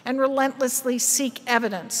and relentlessly seek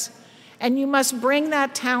evidence, and you must bring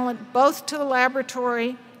that talent both to the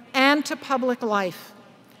laboratory and to public life.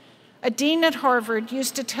 A dean at Harvard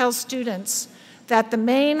used to tell students that the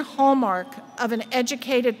main hallmark of an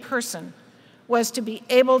educated person was to be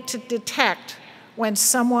able to detect when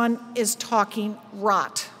someone is talking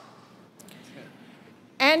rot.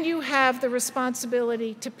 And you have the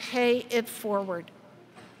responsibility to pay it forward,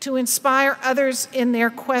 to inspire others in their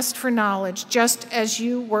quest for knowledge, just as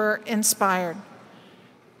you were inspired,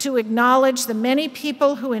 to acknowledge the many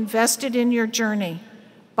people who invested in your journey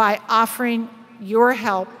by offering your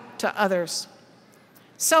help to others.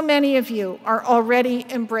 So many of you are already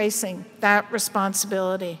embracing that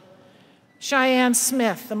responsibility. Cheyenne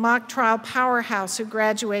Smith, the mock trial powerhouse who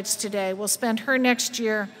graduates today, will spend her next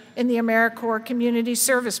year in the AmeriCorps Community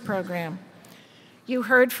Service Program. You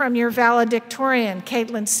heard from your valedictorian,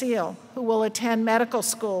 Caitlin Seal, who will attend medical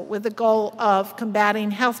school with the goal of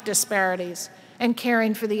combating health disparities and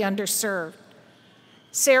caring for the underserved.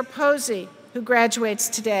 Sarah Posey, who graduates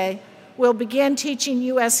today, will begin teaching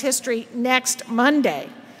U.S. history next Monday,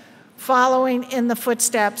 following in the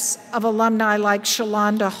footsteps of alumni like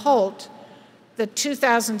Shalonda Holt, the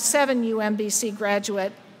 2007 UMBC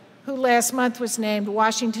graduate who last month was named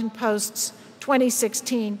Washington Post's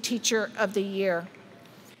 2016 Teacher of the Year.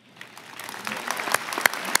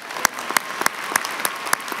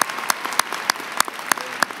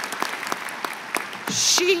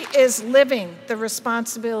 She is living the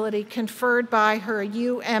responsibility conferred by her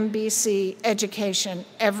UMBC education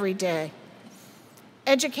every day.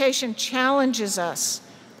 Education challenges us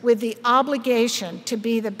with the obligation to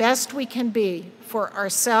be the best we can be for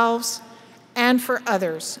ourselves and for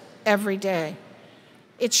others every day.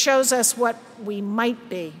 It shows us what we might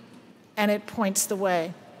be, and it points the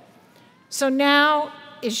way. So now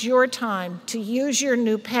is your time to use your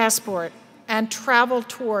new passport and travel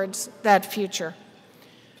towards that future.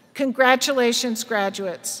 Congratulations,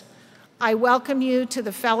 graduates. I welcome you to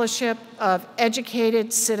the Fellowship of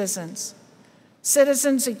Educated Citizens.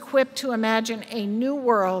 Citizens equipped to imagine a new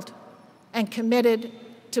world and committed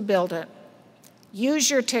to build it. Use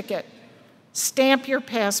your ticket, stamp your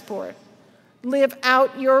passport, live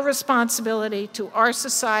out your responsibility to our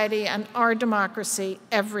society and our democracy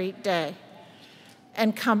every day,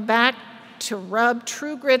 and come back to rub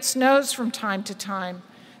True Grit's nose from time to time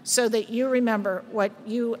so that you remember what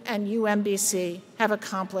you and UMBC have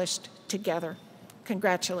accomplished together.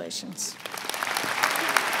 Congratulations.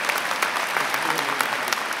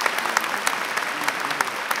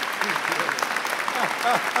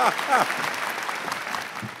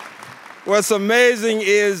 What's amazing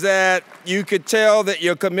is that you could tell that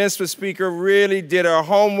your commencement speaker really did her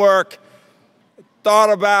homework,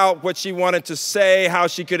 thought about what she wanted to say, how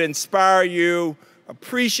she could inspire you,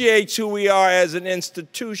 appreciates who we are as an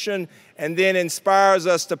institution, and then inspires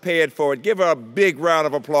us to pay it forward. Give her a big round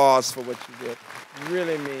of applause for what you did.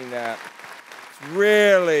 Really mean that. It's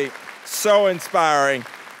really so inspiring.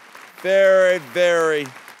 Very, very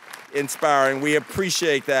inspiring. We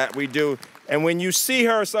appreciate that. We do. And when you see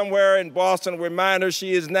her somewhere in Boston, remind her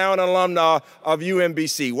she is now an alumna of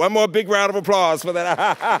UMBC. One more big round of applause for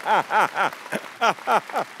that.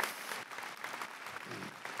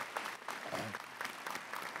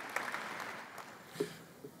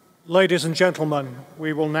 Ladies and gentlemen,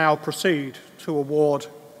 we will now proceed to award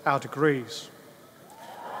our degrees.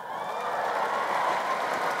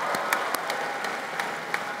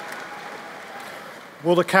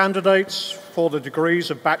 Will the candidates for the degrees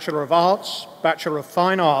of Bachelor of Arts, Bachelor of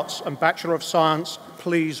Fine Arts, and Bachelor of Science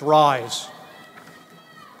please rise?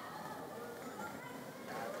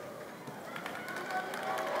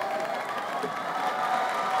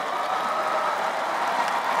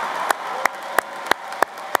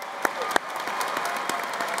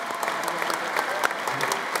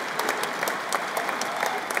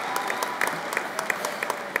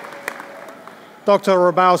 Dr.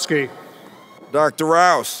 Hrabowski. Dr.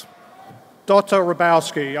 Rouse. Dr.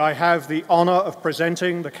 Hrabowski, I have the honor of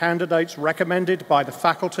presenting the candidates recommended by the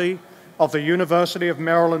faculty of the University of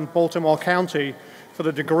Maryland, Baltimore County for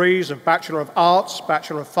the degrees of Bachelor of Arts,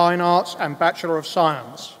 Bachelor of Fine Arts, and Bachelor of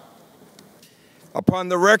Science. Upon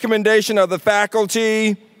the recommendation of the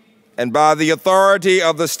faculty and by the authority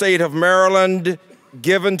of the state of Maryland,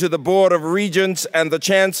 given to the Board of Regents and the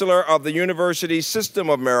Chancellor of the University System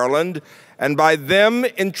of Maryland, and by them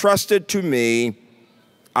entrusted to me,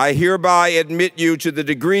 I hereby admit you to the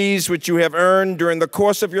degrees which you have earned during the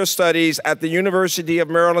course of your studies at the University of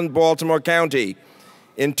Maryland, Baltimore County.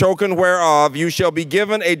 In token whereof, you shall be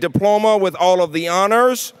given a diploma with all of the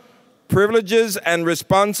honors, privileges, and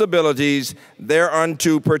responsibilities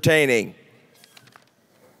thereunto pertaining.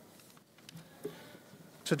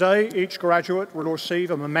 Today, each graduate will receive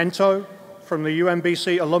a memento from the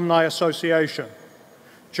UMBC Alumni Association.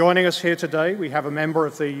 Joining us here today, we have a member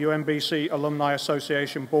of the UMBC Alumni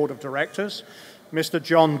Association Board of Directors, Mr.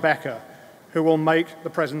 John Becker, who will make the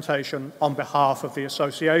presentation on behalf of the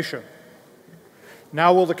association.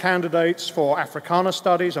 Now will the candidates for Africana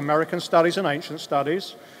Studies, American Studies, and Ancient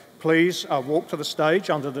Studies please walk to the stage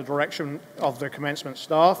under the direction of the commencement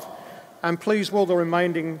staff, and please will the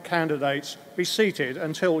remaining candidates be seated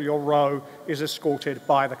until your row is escorted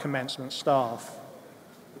by the commencement staff.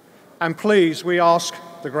 And please, we ask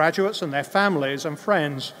the graduates and their families and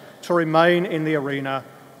friends to remain in the arena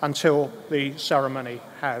until the ceremony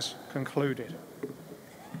has concluded.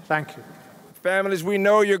 Thank you. Families, we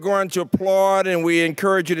know you're going to applaud, and we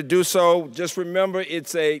encourage you to do so. Just remember,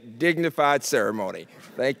 it's a dignified ceremony.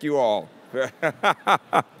 Thank you all. We're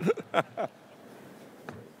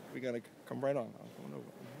going to come right on.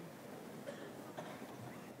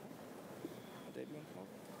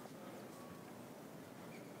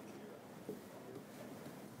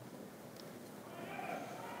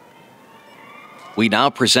 We now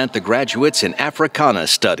present the graduates in Africana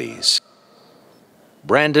Studies.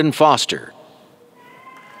 Brandon Foster.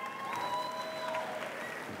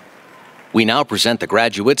 We now present the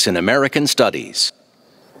graduates in American Studies.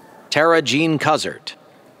 Tara Jean Cuzzert.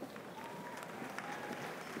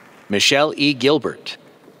 Michelle E. Gilbert.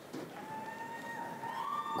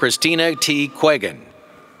 Christina T. Quagan.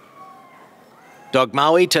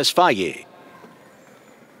 Dogmawi Tesfaye.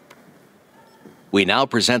 We now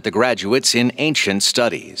present the graduates in Ancient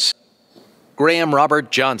Studies. Graham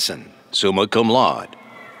Robert Johnson, summa cum laude.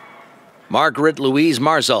 Margaret Louise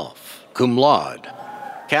Marzolf, cum laude.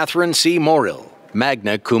 Catherine C. Morrill,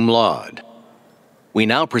 magna cum laude. We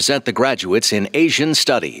now present the graduates in Asian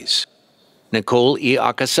Studies. Nicole E.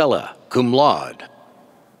 Acasella, cum laude.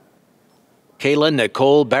 Kayla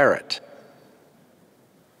Nicole Barrett.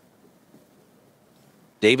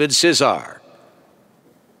 David Cesar.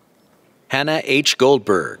 Hannah H.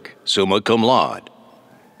 Goldberg, summa cum laude.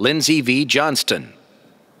 Lindsay V. Johnston.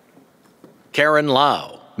 Karen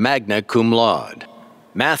Lau, magna cum laude.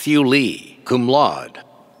 Matthew Lee, cum laude.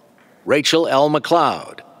 Rachel L.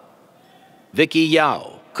 McLeod. Vicky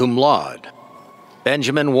Yao, cum laude.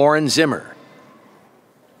 Benjamin Warren Zimmer.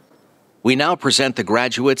 We now present the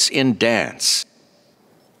graduates in dance.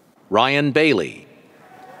 Ryan Bailey.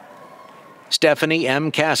 Stephanie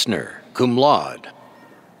M. Kastner, cum laude.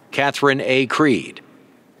 Catherine A. Creed.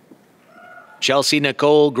 Chelsea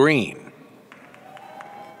Nicole Green.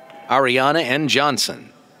 Ariana N.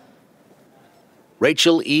 Johnson.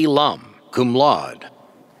 Rachel E. Lum, cum laude.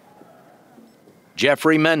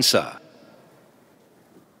 Jeffrey Mensa.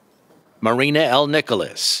 Marina L.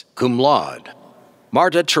 Nicholas, cum laude.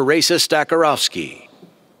 Marta Teresa Stakarowski.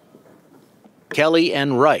 Kelly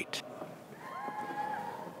N. Wright.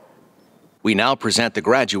 We now present the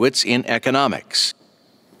graduates in economics.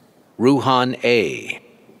 Ruhan A.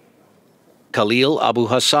 Khalil Abu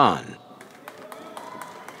Hassan.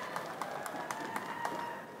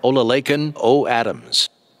 Olalekan O. Adams,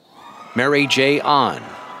 Mary J. Ahn,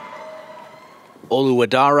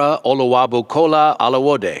 Oluwadara Oluwabukola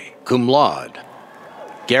Alawode, cum laude,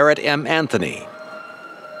 Garrett M. Anthony,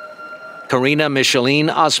 Karina Micheline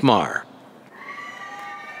Asmar,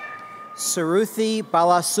 Saruthi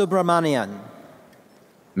Balasubramanian,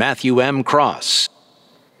 Matthew M. Cross,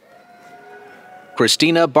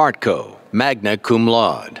 Christina Bartko, magna cum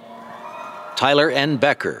laude, Tyler N.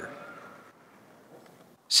 Becker,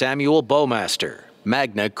 Samuel Bowmaster,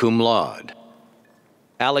 magna cum laude,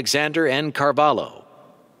 Alexander N. Carvalho,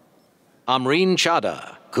 Amreen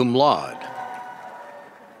Chada, cum laude,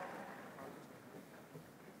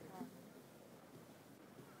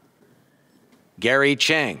 Gary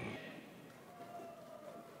Cheng,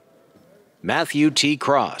 Matthew T.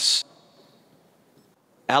 Cross,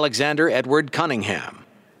 Alexander Edward Cunningham,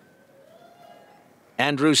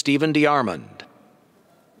 Andrew Stephen DeArmond,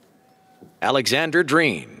 Alexander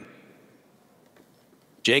Dreen,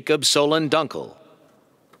 Jacob Solon Dunkel,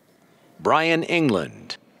 Brian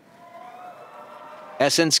England,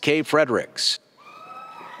 Essence K. Fredericks,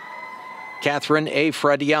 Catherine A.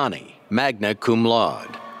 Frediani, magna cum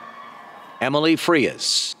laude, Emily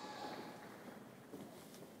Frias,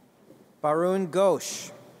 Barun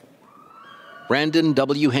Ghosh, Brandon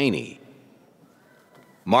W. Haney,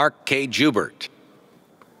 Mark K. Jubert,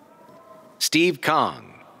 Steve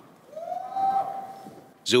Kong,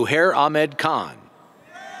 Zuhair Ahmed Khan,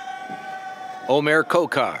 Omer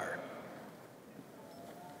Kokar,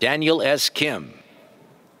 Daniel S. Kim,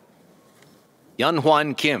 Yun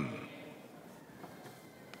Hwan Kim,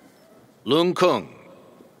 Lung Kung,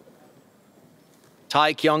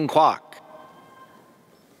 Tai Kyung Kwak,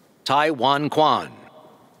 Tai Wan Kwan,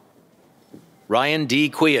 Ryan D.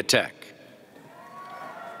 Kwiatek,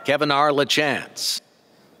 Kevin R. LaChance,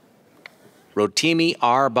 Rotimi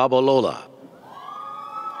R. Babalola,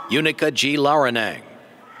 Unica G. Laurenang,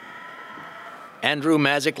 Andrew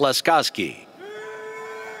Mazik Laskowski,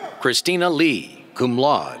 Christina Lee, cum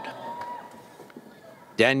laude,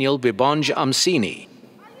 Daniel Bibonj Amsini,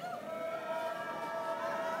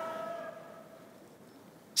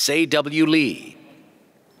 Say W. Lee,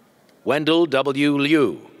 Wendell W.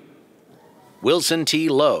 Liu, Wilson T.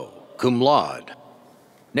 Lowe, cum laude,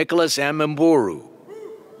 Nicholas M. Mburu,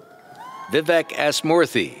 Vivek S.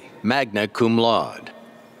 Murthy, magna cum laude,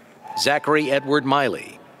 Zachary Edward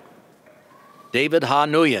Miley, David Ha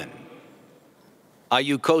Nguyen,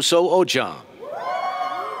 Ayukoso Ojam,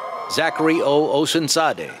 Zachary O.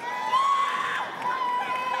 Osunsade,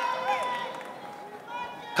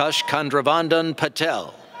 Kush Kandravandan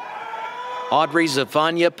Patel, Audrey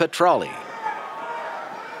Zafanya Petrali,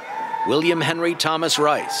 William Henry Thomas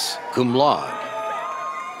Rice, cum laude,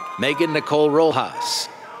 Megan Nicole Rojas,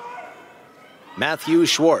 Matthew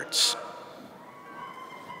Schwartz,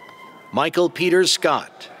 Michael Peter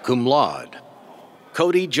Scott, cum laude,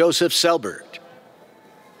 Cody Joseph Selbert,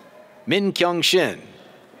 Min Kyung Shin,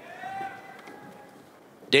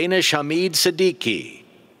 Danish Hamid Siddiqui,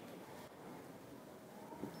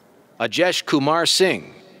 Ajesh Kumar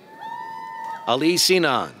Singh, Ali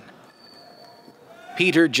Sinan,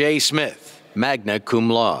 Peter J. Smith, magna cum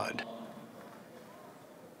laude,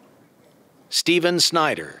 Stephen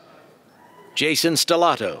Snyder, Jason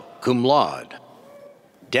Stellato, cum laude,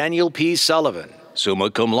 Daniel P. Sullivan, summa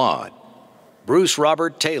cum laude, Bruce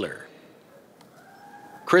Robert Taylor,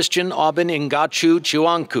 Christian Aubin Ngachu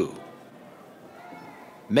Chuanku,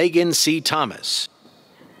 Megan C. Thomas,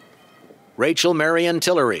 Rachel Marion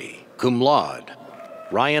Tillery, cum laude,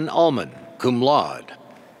 Ryan Ullman, cum laude,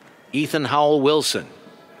 Ethan Howell Wilson,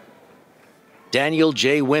 Daniel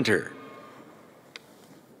J. Winter.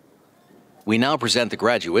 We now present the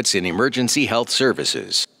graduates in Emergency Health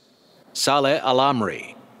Services. Saleh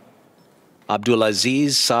Al-Amri,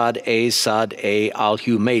 Abdulaziz Saad A.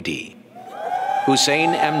 Al-Humaydi,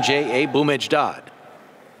 Hussein M.J. A. Boumejdad,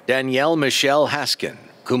 Danielle Michelle Haskin,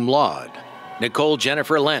 cum laude, Nicole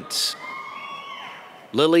Jennifer Lentz,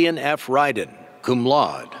 Lillian F. Ryden, cum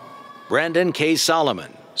laude, Brandon K.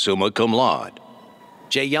 Solomon, summa cum laude,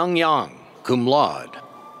 Jae-Young Yang, cum laude.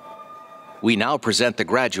 We now present the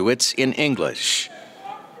graduates in English.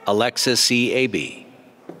 Alexa C. Aby,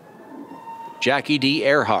 Jackie D.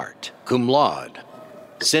 Earhart, cum laude,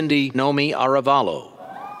 Cindy Nomi Aravalo,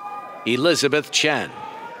 Elizabeth Chen,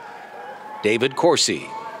 David Corsi,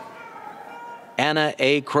 Anna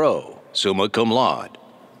A. Crow, summa cum laude,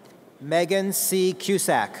 Megan C.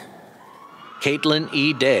 Cusack, Caitlin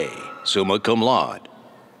E. Day, summa cum laude,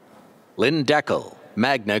 Lynn Deckel,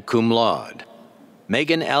 magna cum laude,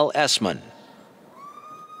 Megan L. Essman,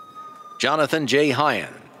 Jonathan J.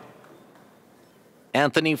 Hyan,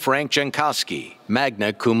 Anthony Frank Jankowski,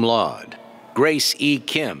 magna cum laude. Grace E.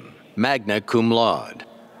 Kim, magna cum laude.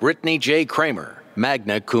 Brittany J. Kramer,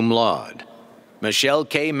 magna cum laude. Michelle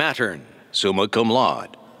K. Mattern, summa cum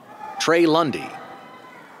laude. Trey Lundy.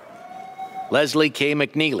 Leslie K.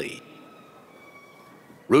 McNeely.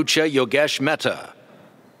 Rucha Yogesh Mehta.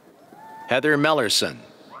 Heather Mellerson.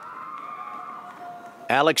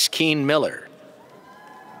 Alex Keen Miller.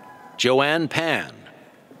 Joanne Pan.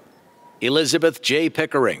 Elizabeth J.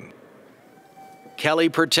 Pickering. Kelly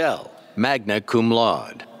Pertell, magna cum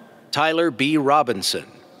laude. Tyler B. Robinson,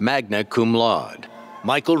 magna cum laude.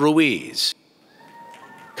 Michael Ruiz.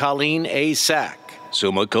 Colleen A. Sack,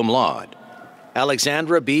 summa cum laude.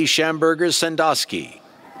 Alexandra B. Schamberger-Sandusky.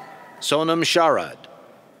 Sonam Sharad.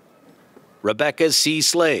 Rebecca C.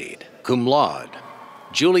 Slade, cum laude.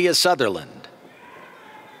 Julia Sutherland.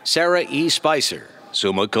 Sarah E. Spicer,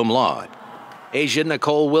 summa cum laude. Asia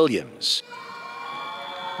Nicole Williams.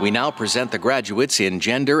 We now present the graduates in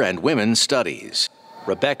Gender and Women's Studies.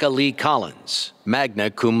 Rebecca Lee Collins, magna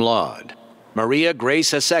cum laude. Maria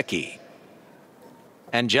Grace Haseki.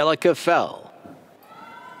 Angelica Fell.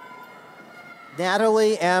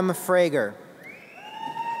 Natalie M. Frager.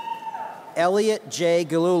 Elliot J.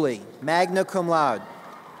 Galuli, magna cum laude.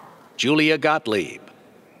 Julia Gottlieb.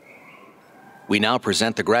 We now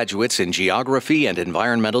present the graduates in Geography and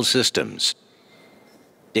Environmental Systems.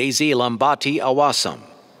 Daisy Lambati Awasam.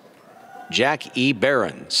 Jack E.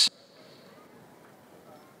 Behrens.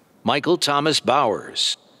 Michael Thomas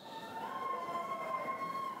Bowers.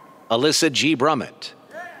 Alyssa G. Brummett.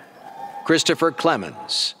 Christopher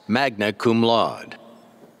Clemens, magna cum laude.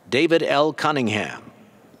 David L. Cunningham.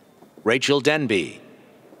 Rachel Denby.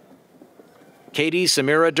 Katie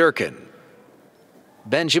Samira Durkin.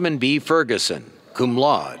 Benjamin B. Ferguson, cum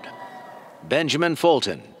laude. Benjamin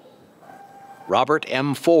Fulton. Robert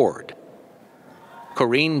M. Ford.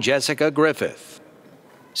 Corrine Jessica Griffith.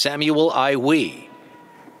 Samuel I. Wee.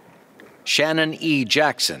 Shannon E.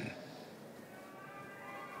 Jackson.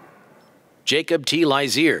 Jacob T.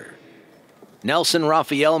 Lizier. Nelson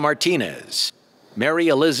Rafael Martinez. Mary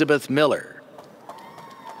Elizabeth Miller.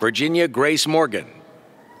 Virginia Grace Morgan.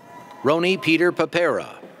 Roni Peter Papera.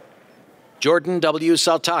 Jordan W.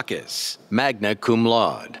 Saltakis, magna cum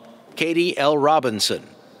laude. Katie L. Robinson.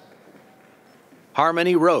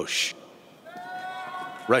 Harmony Roche.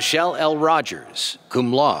 Rochelle L. Rogers,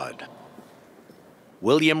 cum laude.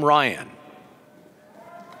 William Ryan.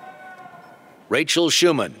 Rachel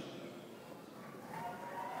Schumann.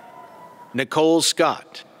 Nicole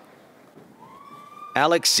Scott.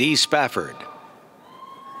 Alex Z. Spafford.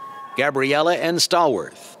 Gabriella N.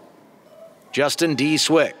 Stallworth. Justin D.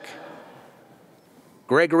 Swick.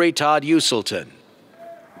 Gregory Todd Uselton.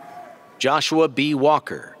 Joshua B.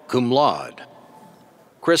 Walker, cum laude.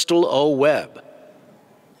 Crystal O. Webb.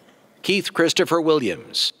 Keith Christopher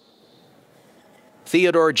Williams.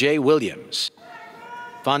 Theodore J. Williams.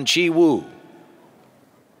 Fan Chi Wu.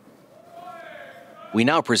 We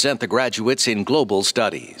now present the graduates in Global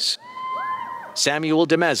Studies. Samuel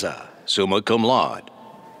DeMeza, summa cum laude.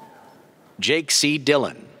 Jake C.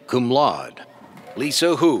 Dillon, cum laude.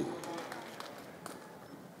 Lisa Hu.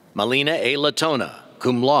 Melina A. Latona,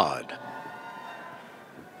 cum laude.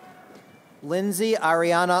 Lindsay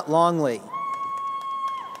Ariana Longley.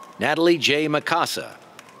 Natalie J. Mikasa.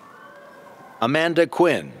 Amanda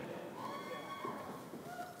Quinn.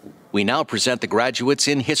 We now present the graduates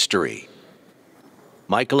in History.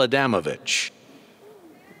 Michael Adamovich.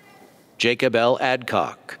 Jacob L.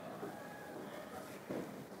 Adcock.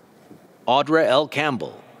 Audra L.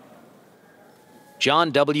 Campbell.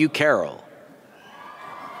 John W. Carroll.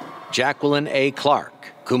 Jacqueline A.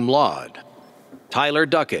 Clark, cum laude. Tyler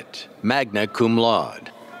Duckett, magna cum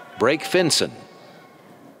laude. Brake Finson.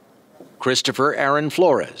 Christopher Aaron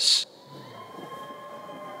Flores.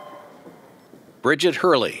 Bridget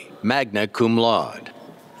Hurley, magna cum laude.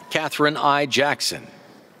 Catherine I. Jackson.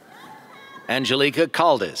 Angelica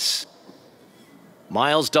Caldas.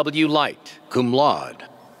 Miles W. Light, cum laude.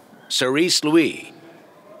 Cerise Louis.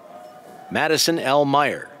 Madison L.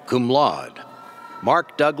 Meyer, cum laude.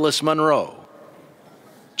 Mark Douglas Monroe.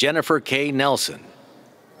 Jennifer K. Nelson.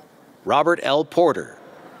 Robert L. Porter.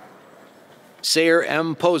 Sayer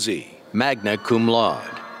M. Posey, magna cum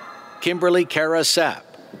laude. Kimberly Kara Sapp.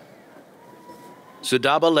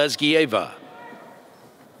 Sudaba Lesgieva.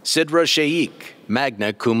 Sidra Sheikh,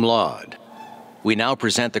 magna cum laude. We now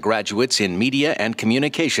present the graduates in Media and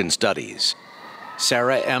Communication Studies.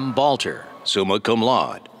 Sarah M. Balter, summa cum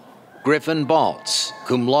laude. Griffin Baltz,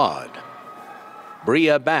 cum laude.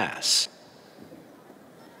 Bria Bass.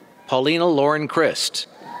 Paulina Lauren Christ.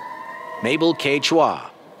 Mabel K. Chua.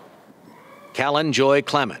 Callan Joy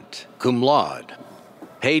Clement, cum laude.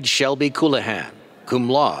 Paige Shelby Coulihan, cum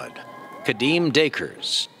laude. Kadeem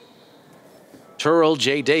Dakers. Turl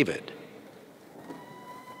J. David.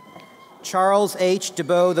 Charles H.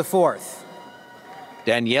 DeBow IV.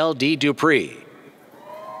 Danielle D. Dupree.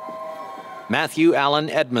 Matthew Allen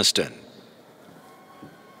Edmiston.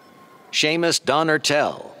 Seamus Don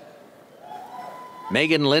Ertel.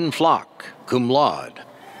 Megan Lynn Flock, cum laude.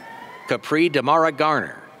 Capri Damara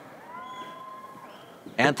Garner.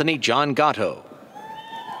 Anthony John Gatto.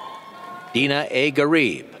 Dina A.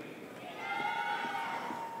 Garib.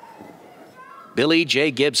 Billy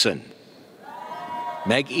J. Gibson.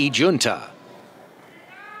 Meg E. Junta.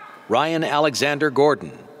 Ryan Alexander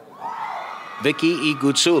Gordon. Vicky E.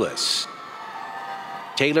 Gutsulis.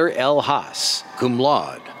 Taylor L. Haas, cum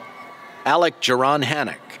laude. Alec Jaron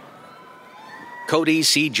Hannock. Cody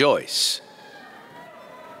C. Joyce.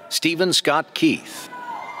 Stephen Scott Keith.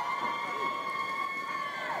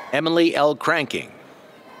 Emily L. Cranking.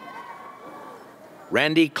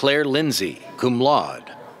 Randy Claire Lindsay, cum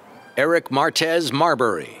laude. Eric Martez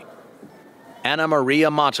Marbury. Anna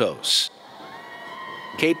Maria Matos.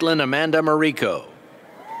 Caitlin Amanda Marico.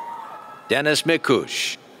 Dennis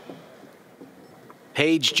Mikush.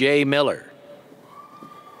 Paige J. Miller.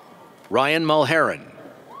 Ryan Mulheron.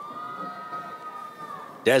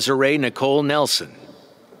 Desiree Nicole Nelson.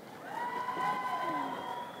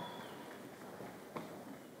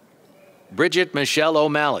 Bridget Michelle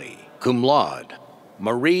O'Malley, cum laude.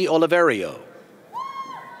 Marie Oliverio.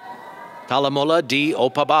 Talamola D.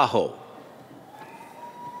 Opabajo.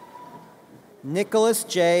 Nicholas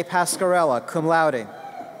J. Pascarella, cum laude.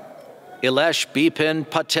 Ilesh Bipin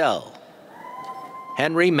Patel.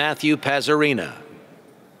 Henry Matthew Pazarina.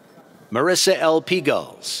 Marissa L.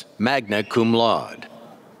 Pigulls, magna cum laude.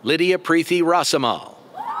 Lydia Preethi Rasamal.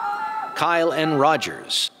 Kyle N.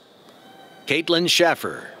 Rogers. Caitlin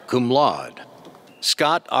Schaffer, cum laude.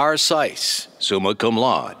 Scott R. Seiss, summa cum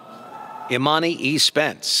laude. Imani E.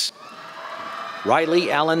 Spence.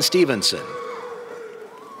 Riley Allen Stevenson.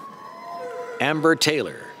 Amber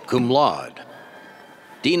Taylor, cum laude.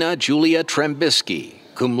 Dina Julia Trembisky,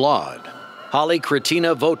 cum laude. Holly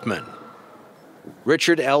Cretina Votman.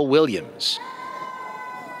 Richard L. Williams.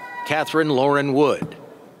 Catherine Lauren Wood.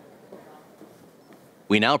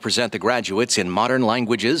 We now present the graduates in Modern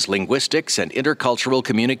Languages, Linguistics, and Intercultural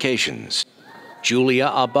Communications.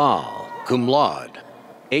 Julia Abal, cum laude.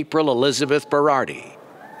 April Elizabeth Berardi.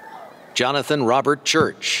 Jonathan Robert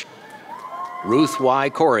Church. Ruth Y.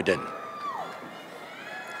 Corridon.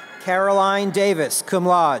 Caroline Davis, cum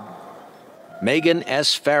laude. Megan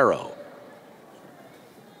S. Farrow.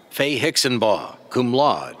 Faye Hicksonbaugh, cum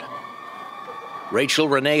laude. Rachel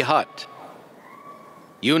Renee Hutt.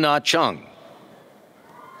 Yuna Chung.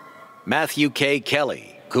 Matthew K.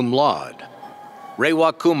 Kelly, cum laude.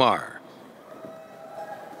 Rewa Kumar.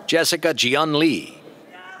 Jessica Jian Lee.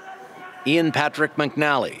 Ian Patrick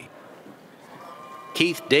McNally.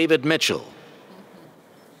 Keith David Mitchell.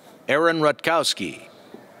 Aaron Rutkowski.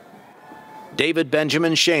 David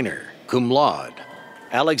Benjamin Shaner, cum laude.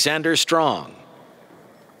 Alexander Strong.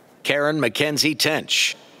 Karen Mackenzie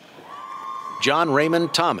Tench. John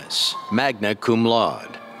Raymond Thomas, magna cum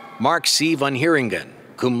laude. Mark C. Van Heeringen,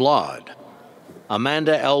 cum laude.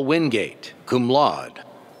 Amanda L. Wingate, cum laude.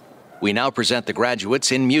 We now present the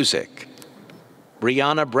graduates in music.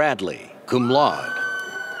 Brianna Bradley, cum laude.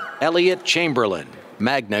 Elliot Chamberlain,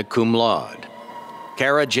 magna cum laude.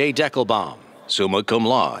 Kara J. Deckelbaum, summa cum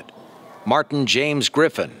laude. Martin James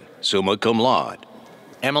Griffin, summa cum laude.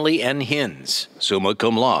 Emily N. Hins, summa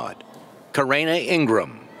cum laude. Karena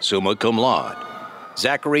Ingram, summa cum laude.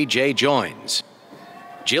 Zachary J. Joins.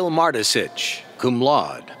 Jill Martisich, cum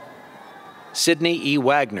laude. Sydney E.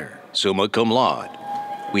 Wagner, summa cum laude.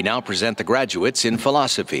 We now present the graduates in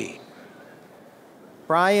philosophy.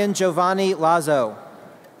 Brian Giovanni Lazo.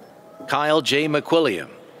 Kyle J. McWilliam.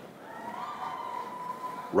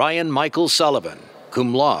 Ryan Michael Sullivan,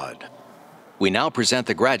 cum laude. We now present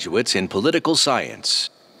the graduates in political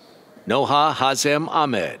science. Noha Hazem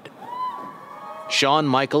Ahmed. Sean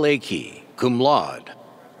Michael Akey, cum laude.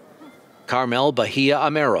 Carmel Bahia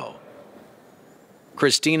Amero.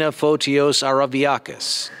 Christina Fotios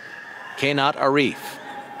Araviakis. Kenat Arif.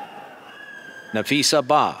 Nafisa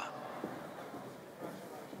Ba.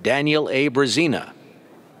 Daniel A. Brazina.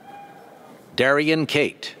 Darian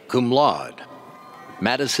Kate, cum laude.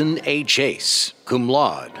 Madison A. Chase, cum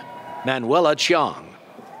laude. Manuela Chiang.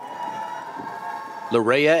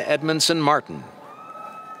 Larea Edmondson Martin.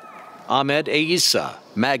 Ahmed Aissa,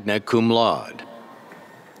 magna cum laude.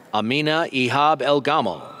 Amina Ihab El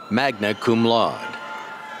Gamal, magna cum laude.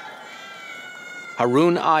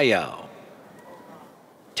 Harun Ayao.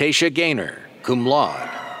 Tasha Gaynor, cum laude.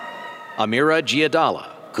 Amira Giadala,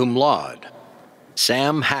 cum laude.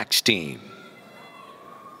 Sam Hackstein.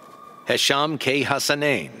 Hesham K.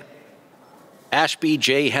 Hassanain. Ashby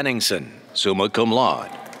J. Henningsen, summa cum laude.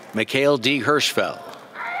 Mikhail D. Hirschfeld.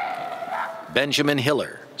 Benjamin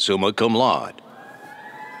Hiller, summa cum laude.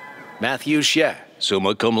 Matthew Sheh,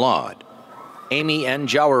 summa cum laude. Amy N.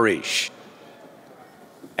 Jawarish.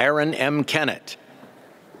 Aaron M. Kennett.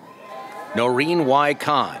 Noreen Y.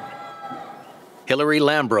 Khan. Hilary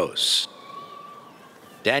Lambros.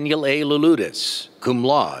 Daniel A. Luludis, cum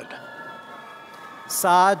laude.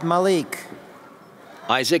 Saad Malik.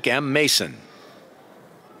 Isaac M. Mason.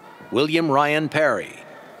 William Ryan Perry.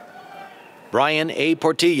 Brian A.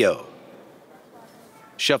 Portillo.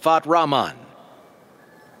 Shafat Rahman.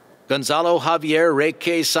 Gonzalo Javier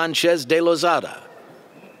Reque Sanchez de Lozada.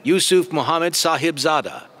 Yusuf Mohammed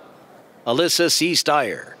Sahibzada. Alyssa C.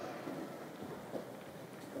 Steyer.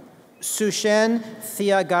 Sushen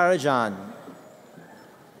Thiagarajan.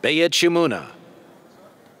 Bayet Shimuna.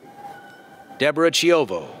 Deborah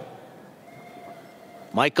Chiovo.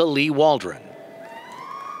 Michael Lee Waldron.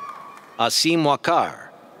 Asim Wakar.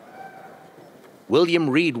 William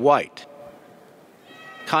Reed White.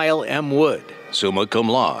 Kyle M. Wood, summa cum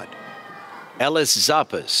laude. Ellis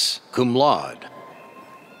Zappas, cum laude.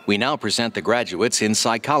 We now present the graduates in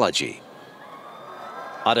psychology.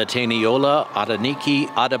 Adeteniola Adeniki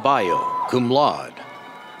Adebayo, cum laude.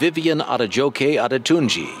 Vivian Adejoke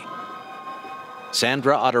Adetunji.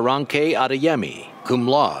 Sandra Aderanke Adeyemi, cum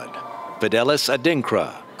laude. Fidelis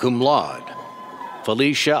Adinkra, cum laude.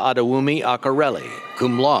 Felicia Adewumi Akareli,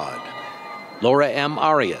 cum laude. Laura M.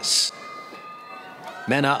 Arias.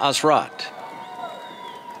 Mena Asrat.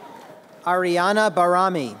 Ariana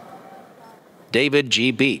Barami. David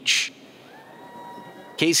G. Beach.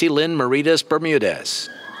 Casey Lynn Maritas Bermudez.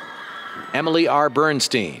 Emily R.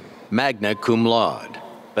 Bernstein, magna cum laude.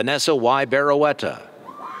 Vanessa Y. Barroeta.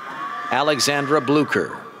 Alexandra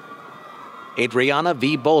Blucher. Adriana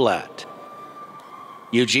V. Bolat.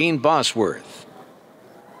 Eugene Bosworth.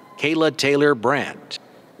 Kayla Taylor Brandt.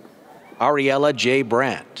 Ariella J.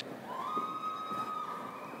 Brandt.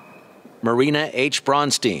 Marina H.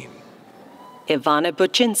 Bronstein. Ivana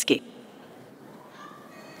Buczynski.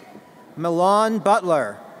 Milan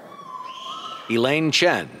Butler. Elaine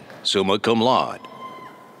Chen, summa cum laude.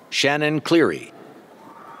 Shannon Cleary.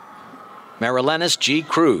 Marilenis G.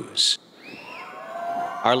 Cruz.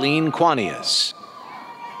 Arlene Quanias.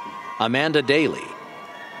 Amanda Daly.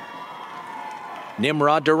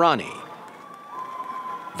 Nimrod Durrani.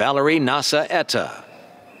 Valerie Nasa Etta.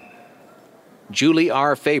 Julie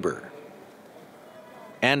R. Faber.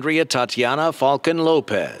 Andrea Tatiana Falcon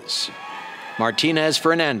Lopez. Martinez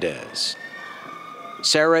Fernandez.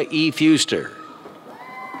 Sarah E. Fuster.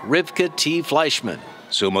 Rivka T. Fleischman,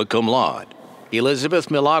 summa cum laude.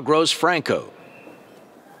 Elizabeth Milagros Franco.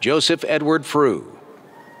 Joseph Edward Frew.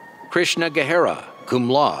 Krishna Gahera, cum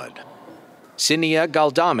laude. Sinia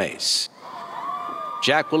Galdames.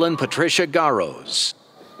 Jacqueline Patricia Garros.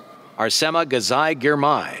 Arsema Gazai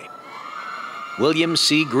Girmay. William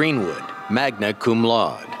C. Greenwood, magna cum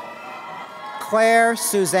laude. Claire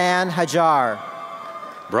Suzanne Hajar.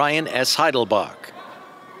 Brian S. Heidelbach.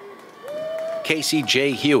 Casey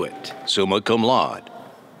J. Hewitt, summa cum laude.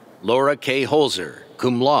 Laura K. Holzer,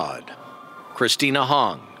 cum laude. Christina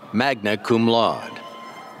Hong, magna cum laude.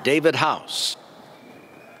 David House.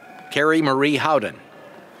 Carrie Marie Howden.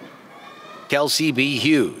 Kelsey B.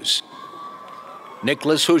 Hughes.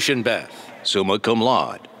 Nicholas Huschenbeth, summa cum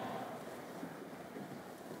laude.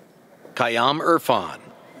 Kayam Irfan.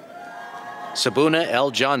 Sabuna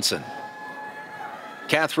L. Johnson.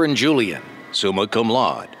 Catherine Julian, summa cum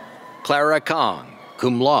laude. Clara Kong,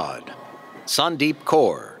 cum laude. Sandeep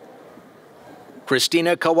Kaur.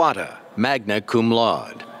 Christina Kawata, magna cum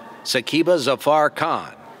laude. Sakiba Zafar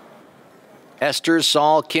Khan. Esther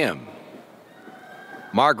Saul Kim.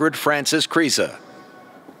 Margaret Francis Kriza.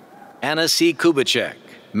 Anna C. Kubicek,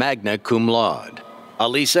 magna cum laude.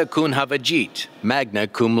 Alisa Kunhavajit, magna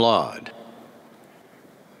cum laude.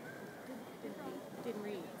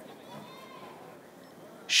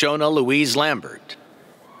 Shona Louise Lambert.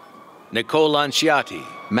 Nicole Lanciati,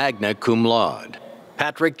 magna cum laude.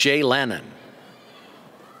 Patrick J. Lannon.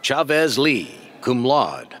 Chavez Lee, cum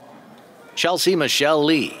laude. Chelsea Michelle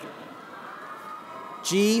Lee.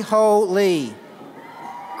 Ji Ho Lee.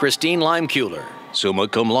 Christine Limeculer, summa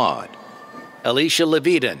cum laude. Alicia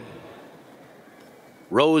Leviden.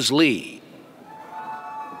 Rose Lee.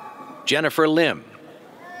 Jennifer Lim.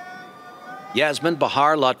 Yasmin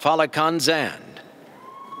Bahar Latfala Khan Zand.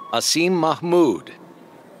 Asim Mahmood.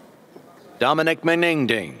 Dominic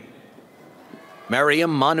Meningding.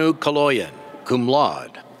 Mariam Manu Kaloyan, cum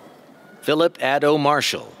laude. Philip Addo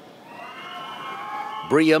Marshall.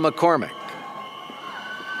 Bria McCormick.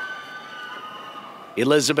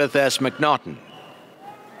 Elizabeth S. McNaughton.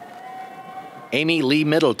 Amy Lee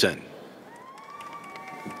Middleton.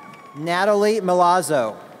 Natalie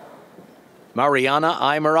Milazzo. Mariana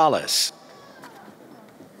I. Morales.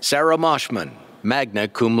 Sarah Moshman, magna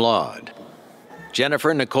cum laude.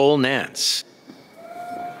 Jennifer Nicole Nance.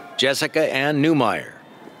 Jessica Ann Newmeyer.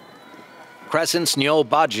 Crescence Nyo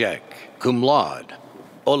Bajek, cum laude.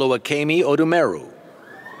 Oluwakemi Odumeru.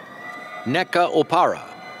 Neka Opara.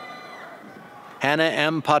 Hannah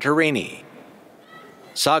M. Patarini.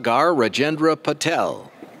 Sagar Rajendra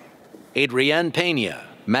Patel. Adrienne Pena,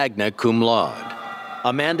 magna cum laude.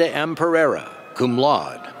 Amanda M. Pereira, cum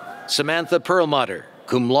laude. Samantha Perlmutter,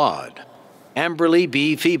 cum laude. Amberly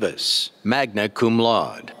B. Phoebus, magna cum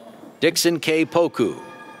laude. Dixon K. Poku.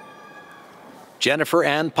 Jennifer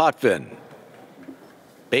Ann Potvin.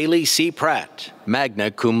 Bailey C. Pratt, magna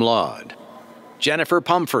cum laude. Jennifer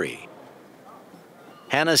Pumphrey.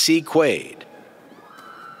 Hannah C. Quaid.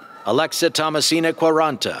 Alexa Thomasina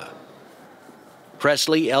Quaranta.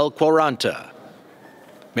 Presley L. Quaranta.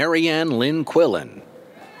 Marianne Lynn Quillen.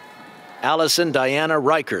 Allison Diana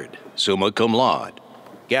Reichard, summa cum laude.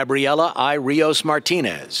 Gabriela I. Rios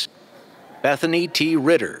Martinez. Bethany T.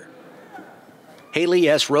 Ritter. Haley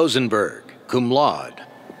S. Rosenberg, cum laude.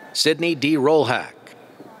 Sydney D. Rolhack.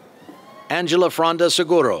 Angela Fronda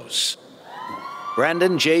Seguros.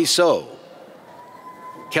 Brandon J. So.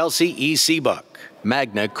 Kelsey E. Seabuck,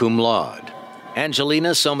 magna cum laude.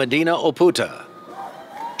 Angelina Somedina Oputa.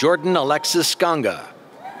 Jordan Alexis Skanga.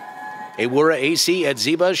 Ewura A.C.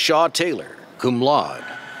 Edziba Shaw Taylor, cum laude.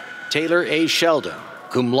 Taylor A. Sheldon,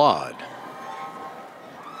 cum laude.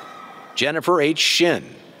 Jennifer H.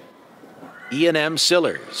 Shin. Ian M.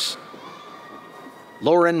 Sillers.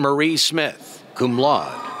 Lauren Marie Smith, cum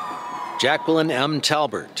laude. Jacqueline M.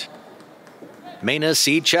 Talbert. Mena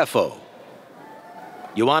C. Cheffo.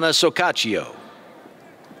 Ioana Socaccio.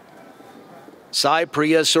 Sai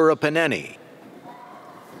Priya Surapaneni.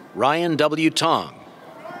 Ryan W. Tong.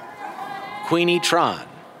 Queenie Tron,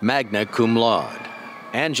 magna cum laude.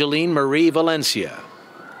 Angeline Marie Valencia.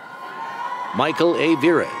 Michael A.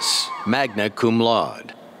 Viras, magna cum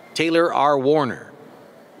laude. Taylor R. Warner.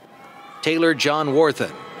 Taylor John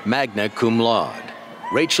Worthen, magna cum laude.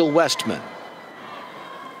 Rachel Westman.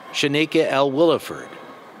 Shanika L. Williford.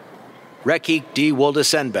 Rekik D.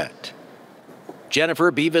 Woldesenbet.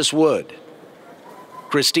 Jennifer Beavis Wood.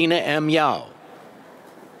 Christina M. Yao.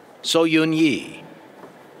 Soyun Yi.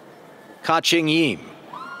 Ka-Ching Yim.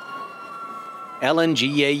 Ellen G.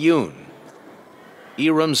 Ye-Yoon.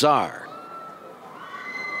 Iram Zar.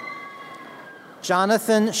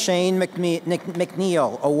 Jonathan Shane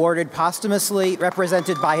McNeil, awarded posthumously,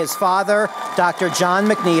 represented by his father, Dr. John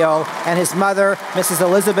McNeil, and his mother, Mrs.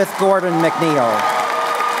 Elizabeth Gordon McNeil.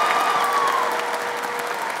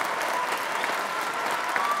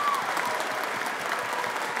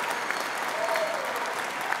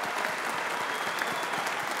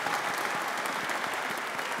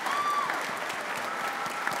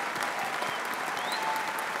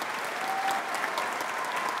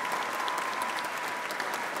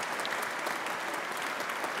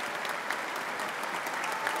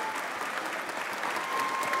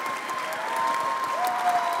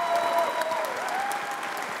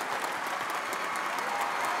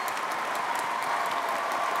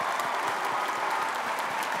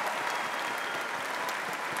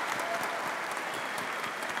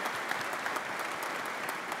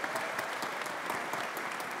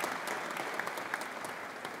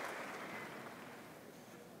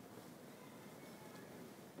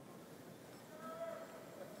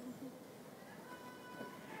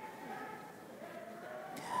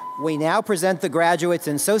 We now present the graduates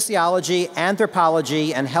in Sociology,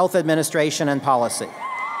 Anthropology, and Health Administration and Policy.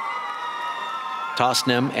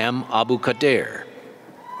 Tasnim M. Abu Kadir.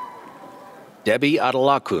 Debbie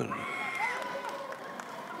Adalakun.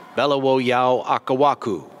 Belawo Yao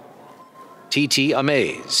Akawaku. Titi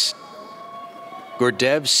Amaze.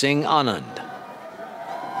 Gurdev Singh Anand.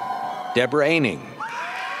 Deborah Aining.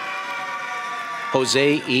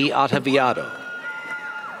 Jose E. Ataviado.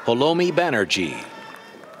 Polomi Banerjee.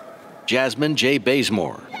 Jasmine J.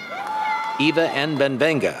 Bazemore. Eva N.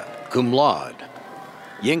 Benvenga, cum laude.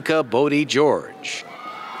 Yinka Bodhi George.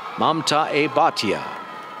 Mamta A. Bhatia.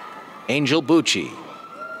 Angel Bucci.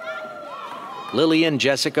 Lillian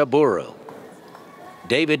Jessica Burrell.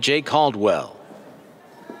 David J. Caldwell.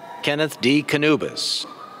 Kenneth D. Canubas.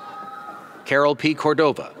 Carol P.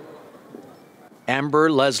 Cordova.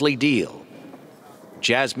 Amber Leslie Deal.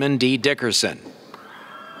 Jasmine D. Dickerson.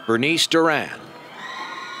 Bernice Duran,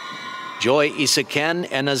 Joy Isaken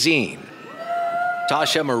Enazine,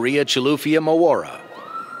 Tasha Maria Chilufia Mawara,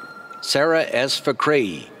 Sarah S.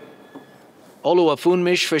 Fakrei,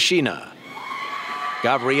 Oluwafunmish Fashina,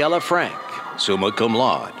 Gabriella Frank, summa cum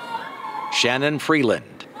laude, Shannon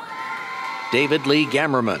Freeland, David Lee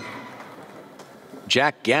Gammerman,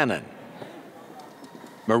 Jack Gannon,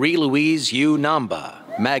 Marie-Louise Yu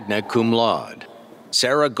Namba, magna cum laude,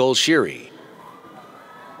 Sarah Golshiri,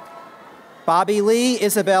 Bobby Lee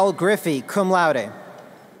Isabel Griffey, cum laude.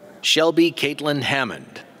 Shelby Caitlin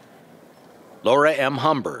Hammond, Laura M.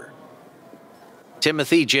 Humber,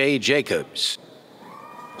 Timothy J. Jacobs,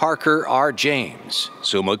 Parker R. James,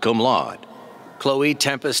 summa cum laude, Chloe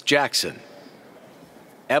Tempest Jackson,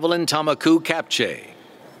 Evelyn Tamaku Kapche,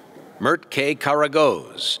 Mert K.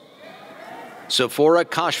 Karagoz, Sephora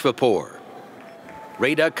Kashvapur,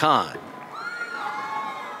 Rada Khan,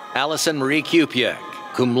 Allison Marie Kupiek,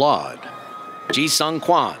 cum laude, Ji Sung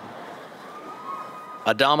Kwan,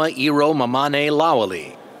 Adama Iro Mamane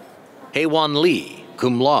Lawali, Heywan Lee,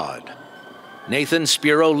 cum laude, Nathan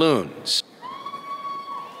Spiro Loons,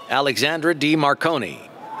 Alexandra D. Marconi,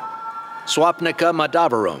 Swapnika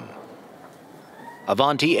Madavaram,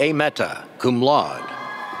 Avanti A. Mehta, cum laude,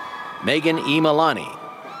 Megan E. Malani,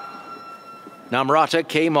 Namrata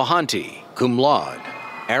K. Mohanty, cum laude,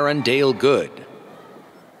 Aaron Dale Good,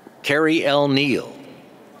 Carrie L. Neal,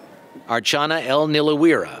 Archana L.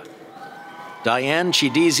 Nilawira, Diane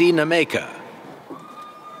Chidizi Nameka,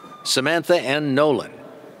 Samantha N. Nolan,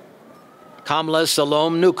 Kamla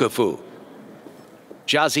Salom Nukafu,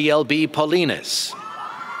 Jaziel B. Paulinas,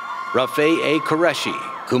 Rafe A.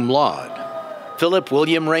 Qureshi, cum laude, Philip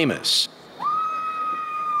William Ramus,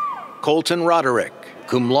 Colton Roderick,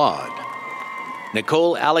 cum laude,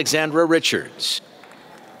 Nicole Alexandra Richards,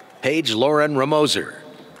 Paige Lauren Ramoser,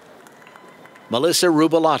 Melissa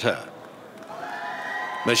Rubalata,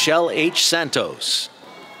 Michelle H. Santos,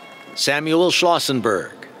 Samuel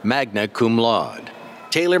Schlossenberg, magna cum laude,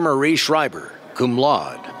 Taylor Marie Schreiber, cum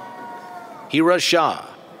laude, Hira Shah,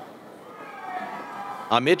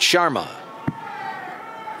 Amit Sharma,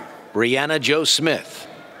 Brianna Jo Smith,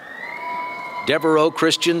 Devereaux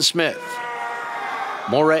Christian Smith,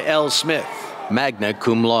 Maura L. Smith, magna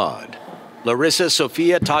cum laude, Larissa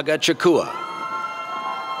Sophia Taga Chakua,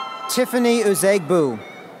 Tiffany Uzegbu,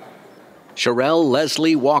 Sherelle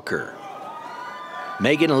Leslie Walker,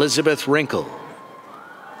 Megan Elizabeth Wrinkle,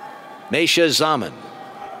 Meisha Zaman.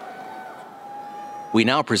 We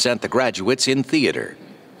now present the graduates in theater.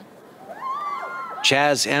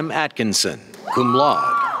 Chaz M. Atkinson, cum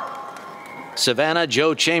laude, Savannah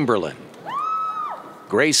Jo Chamberlain,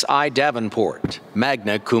 Grace I. Davenport,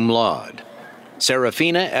 magna cum laude,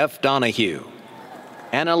 Serafina F. Donahue,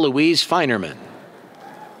 Anna Louise Feinerman,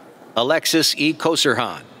 Alexis E.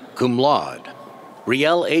 Koserhan, cum laude,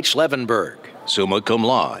 Riel H. Levenberg, summa cum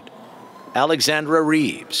laude, Alexandra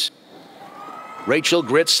Reeves, Rachel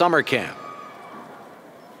Gritz Summercamp.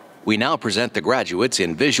 We now present the graduates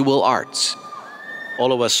in visual arts.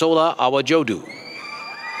 Oluwasola Awajodu,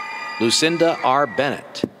 Lucinda R.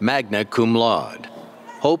 Bennett, magna cum laude,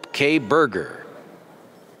 Hope K. Berger,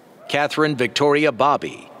 Catherine Victoria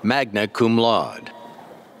Bobby, magna cum laude,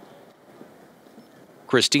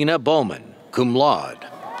 Christina Bowman, cum laude,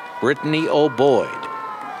 Brittany O. Boyd,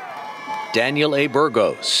 Daniel A.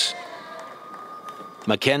 Burgos,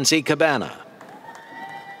 Mackenzie Cabana,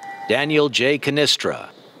 Daniel J. Canistra,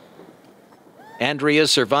 Andrea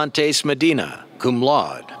Cervantes Medina, cum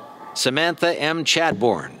laude, Samantha M.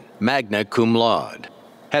 Chadbourne, magna cum laude,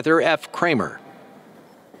 Heather F. Kramer,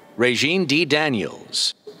 Regine D.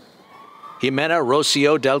 Daniels, Jimena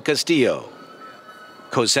Rocio del Castillo,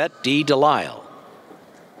 Cosette D. Delisle,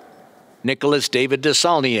 Nicholas David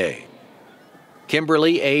DeSaulnier,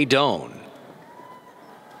 Kimberly A. Doan,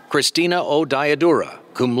 Christina O. Diadura,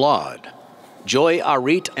 cum laude, Joy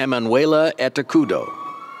Arit Emanuela Etacudo,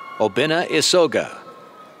 Obina Isoga,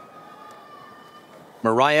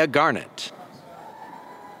 Mariah Garnett,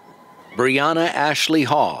 Brianna Ashley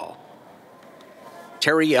Hall,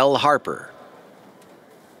 Terry L. Harper,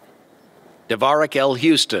 Devarik L.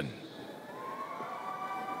 Houston,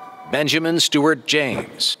 Benjamin Stewart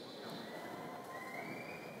James,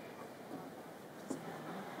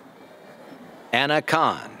 Anna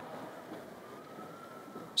Khan,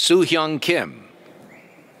 Soo-hyung Kim,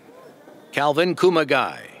 Calvin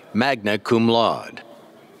Kumagai, magna cum laude,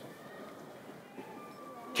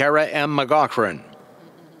 Kara M. McGochran,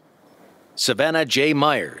 Savannah J.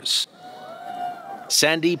 Myers,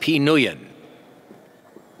 Sandy P. Nguyen,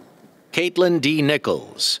 Caitlin D.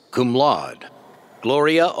 Nichols, cum laude,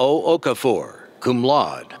 Gloria O. Okafor, cum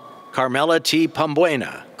laude, Carmela T.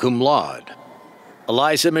 Pambuena, cum laude.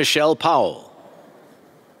 Eliza Michelle Powell.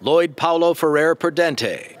 Lloyd Paulo Ferrer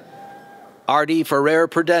Perdente. Artie Ferrer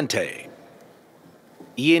Perdente.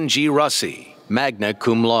 Ian G. Russi, magna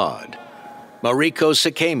cum laude. Mariko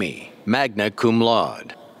Sakemi, magna cum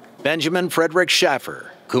laude. Benjamin Frederick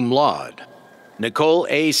Schaffer, cum laude. Nicole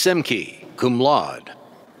A. Simke, cum laude.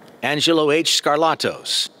 Angelo H.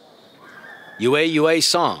 Scarlatos. Yue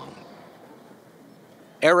Song.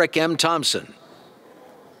 Eric M. Thompson.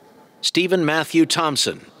 Stephen Matthew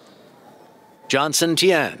Thompson. Johnson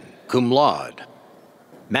Tien, cum laude.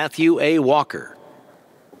 Matthew A. Walker.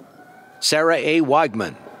 Sarah A.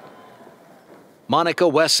 Weigman. Monica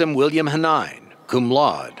Wessam William Hanine, cum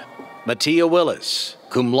laude. Mattia Willis,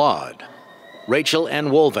 cum laude. Rachel N.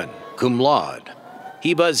 Wolven, cum laude.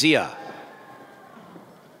 Hiba Zia.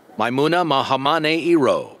 Maimuna Mahamane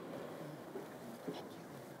Iro.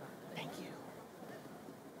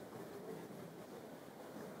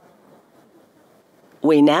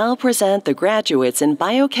 We now present the graduates in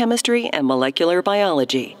biochemistry and molecular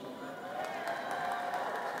biology.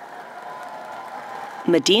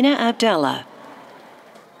 Medina Abdallah.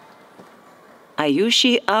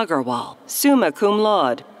 Ayushi Agarwal, summa cum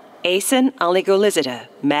laude. Asen Aligolizida,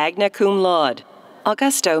 magna cum laude.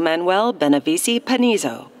 Augusto Manuel Benavici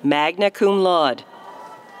Panizo, magna cum laude.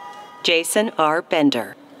 Jason R.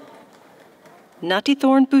 Bender.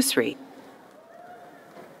 Natithorn Busri.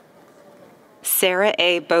 Sarah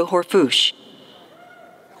A. Bohorfush.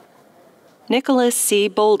 Nicholas C.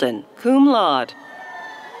 Bolden, cum laude.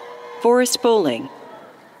 Forrest Bowling.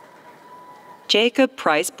 Jacob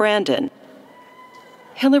Price Brandon.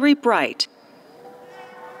 Hillary Bright.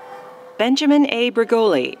 Benjamin A.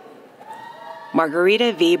 Brigoli.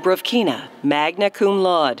 Margarita V. Brovkina, magna cum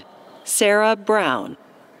laude. Sarah Brown.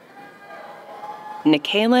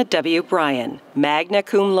 Nikayla W. Bryan, magna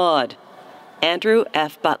cum laude. Andrew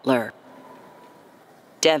F. Butler.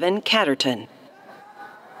 Devin Catterton.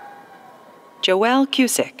 Joelle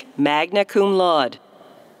Cusick, magna cum laude.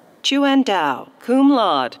 Chuan Dao, cum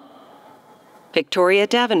laude. Victoria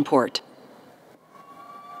Davenport.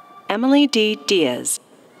 Emily D. Diaz.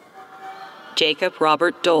 Jacob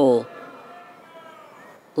Robert Dole.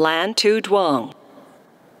 Lan Tu Duong.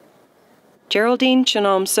 Geraldine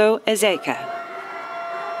Chinomso Ezeka.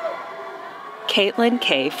 Caitlin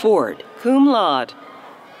K. Ford, cum laude.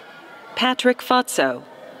 Patrick Fatso.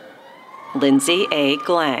 Lindsay A.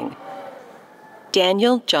 Glang.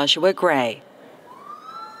 Daniel Joshua Gray.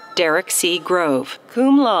 Derek C. Grove,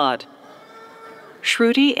 cum laude.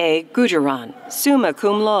 Shruti A. Gujaran, summa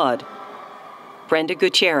cum laude. Brenda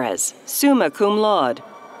Gutierrez, summa cum laude.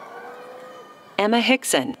 Emma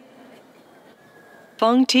Hickson.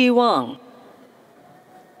 Feng Ti Wang.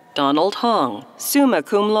 Donald Hong, summa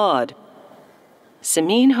cum laude.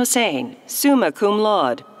 Samin Hossein, summa cum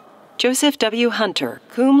laude. Joseph W. Hunter,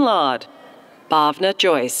 cum laude. Bhavna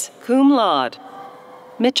Joyce, cum laude.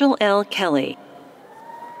 Mitchell L. Kelly.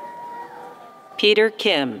 Peter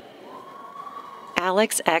Kim.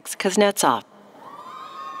 Alex X. Kuznetsov.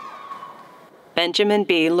 Benjamin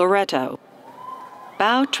B. Loretto.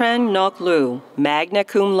 Bao Tran Ngoc Lu, magna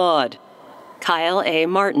cum laude. Kyle A.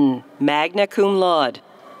 Martin, magna cum laude.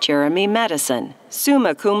 Jeremy Madison,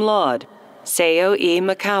 summa cum laude. Seo E.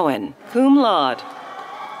 McCowan, cum laude.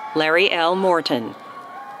 Larry L. Morton.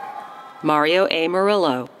 Mario A.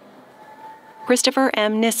 Murillo. Christopher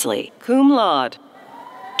M. Nisley, cum laude.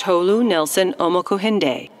 Tolu Nelson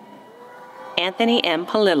Omokuhinde. Anthony M.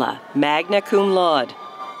 Palilla, magna cum laude.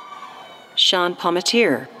 Sean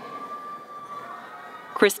Palmatier.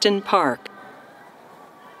 Kristen Park.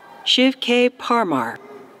 Shiv K. Parmar.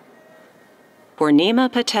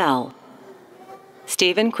 Purnima Patel.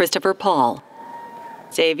 Stephen Christopher Paul.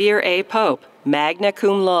 Xavier A. Pope, magna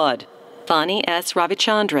cum laude. Fani S.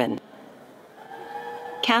 Ravichandran.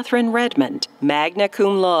 Catherine Redmond, magna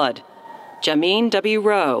cum laude. Jameen W.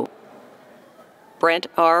 Rowe. Brent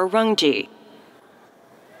R. Rungji.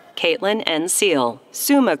 Caitlin N. Seal,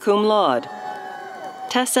 summa cum laude.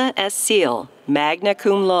 Tessa S. Seal, magna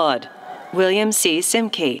cum laude. William C.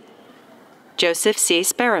 Simke. Joseph C.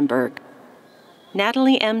 Sparenberg.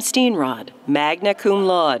 Natalie M. Steenrod, magna cum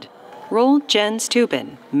laude. Roel Jen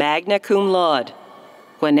Steuben, magna cum laude.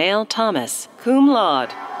 Gwenail Thomas, cum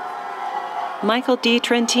laude. Michael D.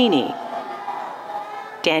 Trentini.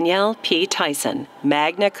 Danielle P. Tyson,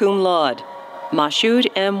 magna cum laude. Mashoud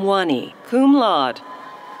M. Wani, cum laude.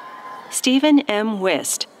 Stephen M.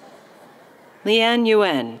 Wist. Lian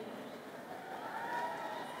Yuen.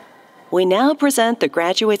 We now present the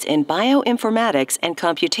graduates in bioinformatics and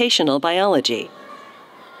computational biology.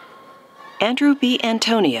 Andrew B.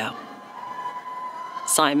 Antonio.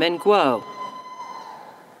 Simon Guo.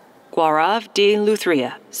 Gaurav D.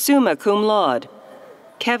 Luthria, summa cum laude.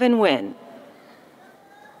 Kevin Nguyen.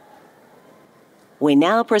 We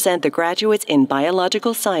now present the graduates in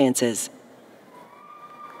Biological Sciences.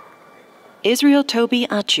 Israel Toby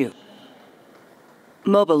Achu.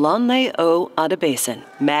 Mobolonle O. Adebason,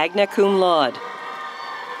 magna cum laude.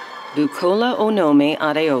 Bukola Onome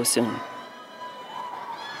Adeosun.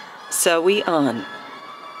 Sawi An.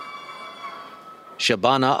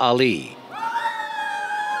 Shabana Ali.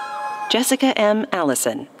 Jessica M.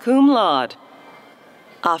 Allison, cum laude.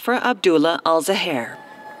 Afra Abdullah Al-Zahair.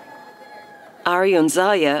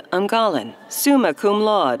 Aryunzaya Umgalan, summa cum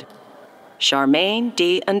laude. Charmaine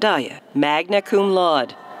D. Andaya, magna cum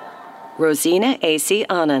laude. Rosina A.C.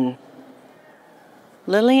 Anand.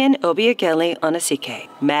 Lillian Obiageli Onasike,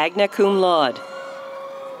 magna cum laude.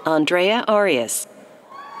 Andrea Arias.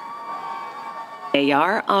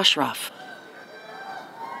 Ayar Ashraf.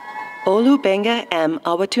 Olubenga M.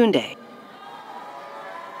 Awatunde.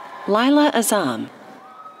 Lila Azam.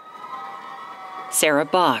 Sarah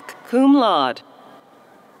Bach, cum laude.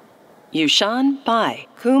 Yushan Bai,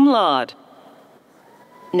 cum laude.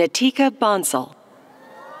 Natika Bansal.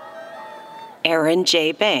 Aaron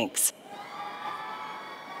J. Banks.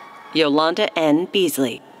 Yolanda N.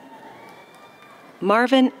 Beasley.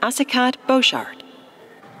 Marvin Asikat Bochart.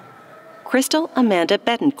 Crystal Amanda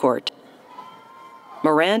Betancourt.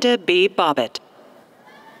 Miranda B. Bobbitt.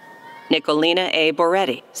 Nicolina A.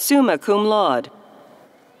 Boretti, summa cum laude.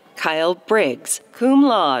 Kyle Briggs, cum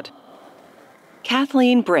laude.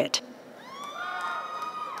 Kathleen Britt.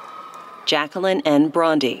 Jacqueline N.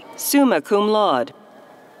 Brondy, summa cum laude.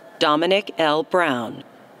 Dominic L. Brown.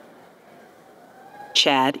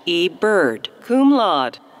 Chad E. Bird, cum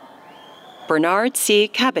laude. Bernard C.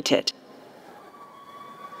 Cabotit.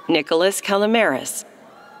 Nicholas Calamaris.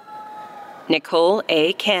 Nicole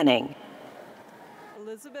A. Canning.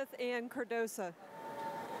 Elizabeth Ann Cardosa.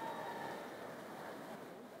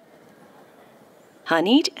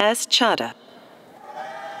 Hanit S. Chadha.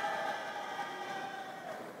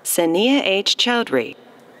 Sania H. Chowdhury.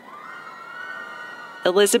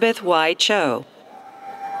 Elizabeth Y. Cho.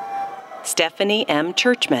 Stephanie M.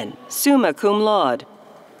 Churchman, summa cum laude.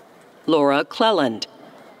 Laura Cleland.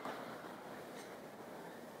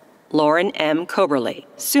 Lauren M. Coberly,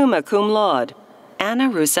 summa cum laude. Anna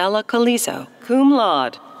Rusella Calizo, cum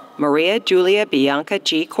laude. Maria Julia Bianca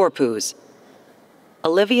G. Corpus.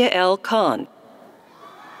 Olivia L. Kahn.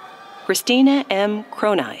 Christina M.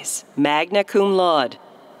 Cronise, magna cum laude.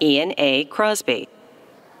 Ian A. Crosby.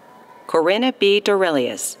 Corinna B.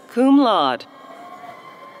 Dorelius, cum laude.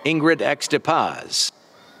 Ingrid X. De Paz.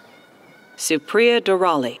 Supriya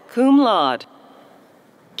Dorali, cum laude.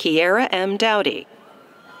 Kiera M. Dowdy.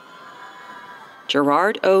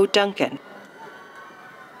 Gerard O. Duncan.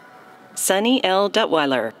 Sunny L.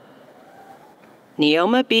 Duttweiler.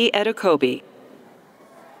 Neoma B. Edokobi.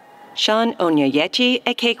 Sean Onyayechi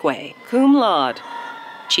Ekekwe, cum laude.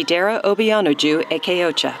 Chidera Obianuju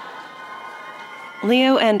Ekeocha.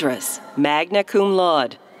 Leo Andrus, magna cum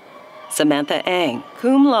laude. Samantha Ang,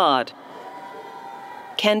 cum laude.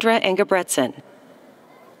 Kendra Engebretson.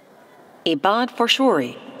 Ibad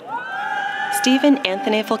Forshuri. Stephen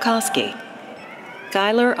Anthony Falkowski.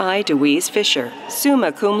 Skylar I. Deweese Fisher,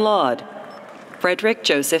 summa cum laude. Frederick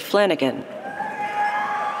Joseph Flanagan.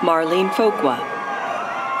 Marlene Fogwa.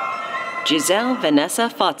 Giselle Vanessa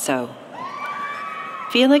Fatso.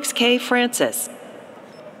 Felix K. Francis.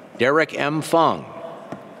 Derek M. Fung.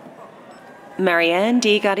 Marianne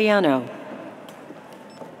D. Gadiano.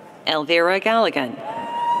 Elvira Galligan.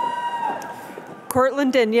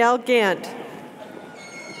 Cortland Danielle Gant.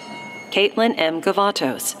 Caitlin M.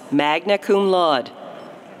 Gavatos, magna cum laude.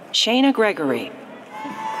 Shayna Gregory.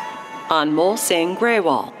 Anmol Singh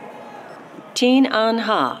Grewal. Teen An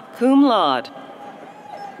Ha, cum laude.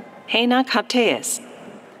 Hainak Hapteas.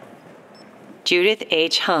 Judith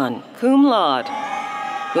H. Han, cum laude.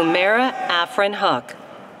 Umera Afrin Huck.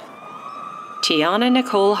 Tiana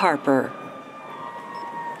Nicole Harper.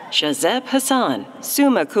 Shazeb Hassan,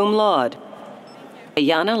 summa cum laude.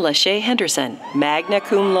 Ayana Lachey Henderson, magna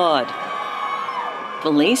cum laude.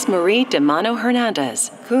 Felice Marie Demano Hernandez,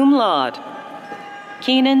 cum laude.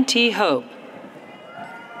 Keenan T. Hope.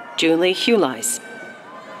 Julie Hulice.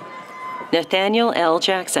 Nathaniel L.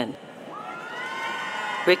 Jackson.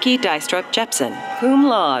 Ricky Dystrup Jepson, cum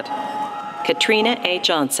laude. Katrina A.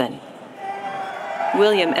 Johnson.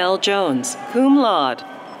 William L. Jones, cum laude.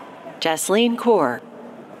 Jasleen Kaur.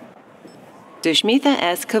 Dushmitha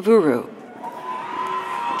S. Kavuru.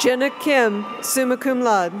 Jenna Kim, summa cum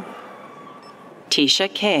laude.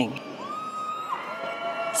 Tisha King.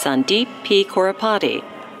 Sandeep P. Korapati,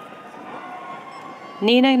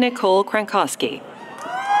 Nina Nicole Krankowski,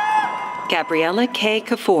 Gabriella K.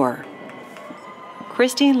 Kafour,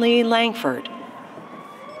 Christine Lee Langford,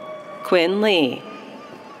 Quinn Lee,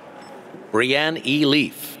 Brianne E.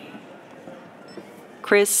 Leaf,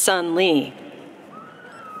 Chris Sun Lee,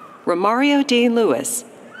 Romario D. Lewis,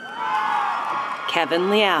 Kevin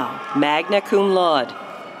Liao, magna cum laude,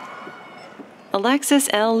 Alexis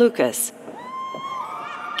L. Lucas,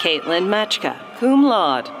 Caitlin Machka, cum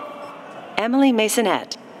laude, Emily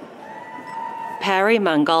Masonette, Parry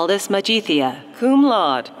Mangaldis Majithia, cum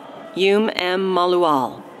laude, Yum M.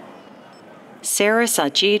 Malual, Sarah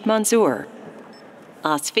Sajid Manzoor,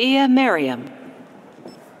 Asfia Mariam,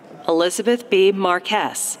 Elizabeth B.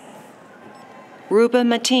 Marquez, Ruba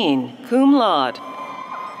Mateen, cum laude,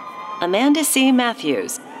 Amanda C.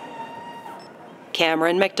 Matthews,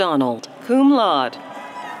 Cameron McDonald, cum laude,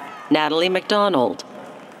 Natalie McDonald,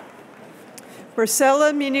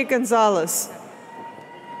 Marcela Mina Gonzalez,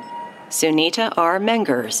 Sunita R.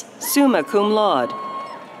 Mengers, summa cum laude,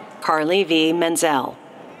 Carly V. Menzel,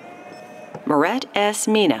 Moret S.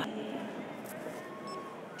 Mina,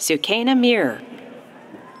 Sukaina Mir,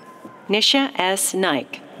 Nisha S.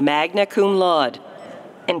 Naik, magna cum laude,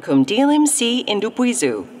 and cum dilim C.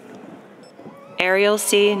 Indupuizu, Ariel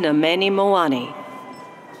C. Nameni Moani,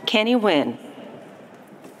 Kenny Wynn,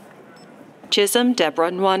 Chisholm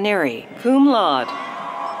Deborah Nwaneri, cum laude,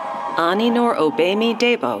 Ani Nor Obemi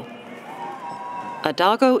Debo,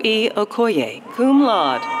 Adago E. Okoye, cum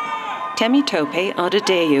laude, Temitope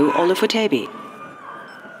Adedeyu Olufotebi,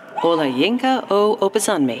 Olayinka O.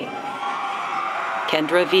 Opazanmi,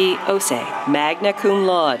 Kendra V. Ose, magna cum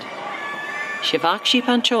laude, Shivakshi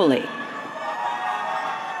Pancholi,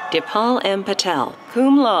 Dipal M. Patel,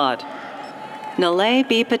 cum laude, Nalay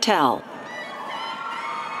B. Patel,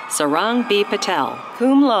 Sarang B. Patel,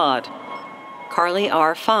 cum laude, Carly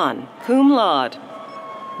R. Fan, cum laude,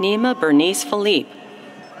 Nima Bernice Philippe,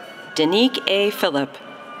 Danique A. Phillip,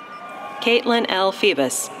 Caitlin L.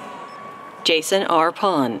 Phoebus, Jason R.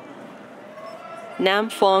 Pon, Nam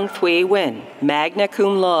Phuong Thuy Nguyen, magna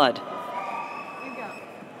cum laude,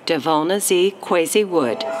 Devona Z. Kwesi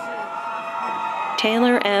Wood,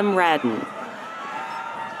 Taylor M. Radden,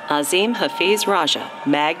 Azim Hafiz Raja,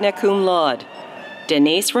 magna cum laude,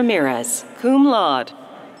 Denise Ramirez, cum laude,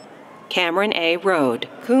 Cameron A. Rode,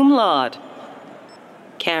 cum laude,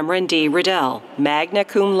 Cameron D. Riddell, magna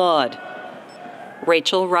cum laude,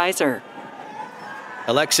 Rachel Reiser,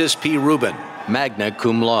 Alexis P. Rubin, magna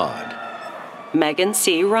cum laude, Megan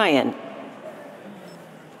C. Ryan,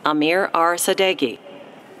 Amir R. Sadeghi,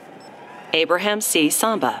 Abraham C.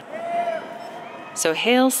 Samba,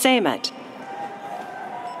 Sohail Samet,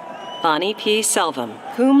 Bonnie P. Selvum,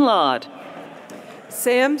 cum laude,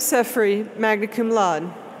 Sam Sefri, magna cum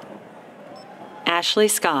laude, Ashley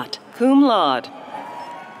Scott, cum laude,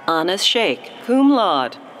 Anas Sheikh, cum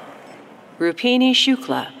laude, Rupini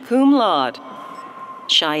Shukla, cum laude,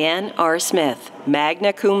 Cheyenne R. Smith,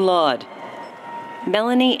 magna cum laude,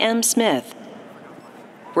 Melanie M. Smith,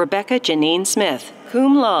 Rebecca Janine Smith,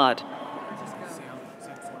 cum laude,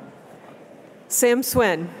 Sam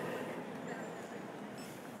Swen,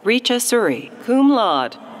 Richa Suri, cum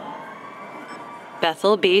laude,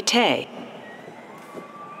 Bethel B. Tay,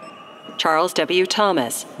 Charles W.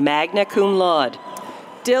 Thomas, magna cum laude,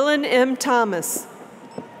 Dylan M. Thomas,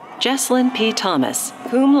 Jesslyn P. Thomas,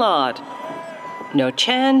 cum laude,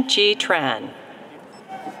 Nochan G. Tran,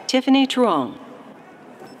 Tiffany Truong,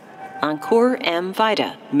 Ankur M.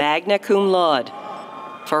 Vida, magna cum laude,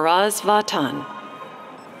 Faraz Vatan,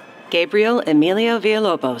 Gabriel Emilio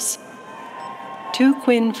Villalobos, Tu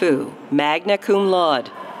Quinn Fu, magna cum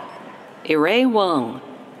laude, Ire Wong,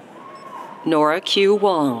 Nora Q.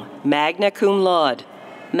 Wong, magna cum laude,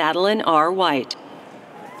 Madeline R. White,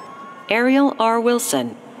 Ariel R.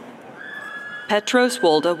 Wilson, Petros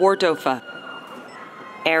Wolda Wardofa,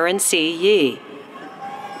 Aaron C. Yee,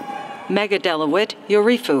 Mega Delawit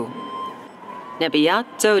Yorifu, Nebiat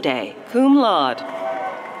Zode, cum laude.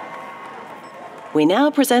 We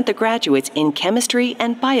now present the graduates in chemistry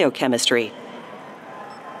and biochemistry.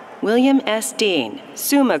 William S. Dean,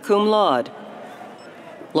 summa cum laude,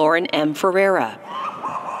 Lauren M. Ferreira,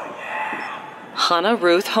 Hannah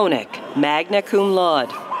Ruth Honig, magna cum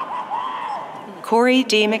laude, Corey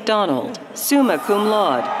D. McDonald, summa cum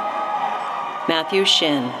laude, Matthew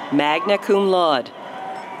Shin, magna cum laude,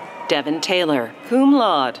 Devin Taylor, cum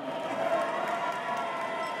laude.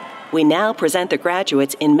 We now present the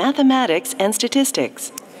graduates in mathematics and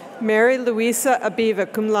statistics. Mary Louisa Abiva,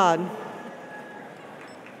 cum laude,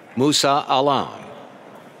 Musa Alam,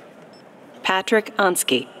 Patrick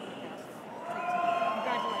Ansky,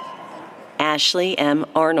 Ashley M.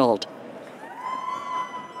 Arnold.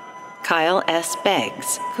 Kyle S.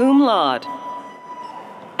 Beggs, cum laude.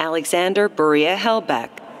 Alexander Berea Helbeck.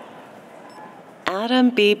 Adam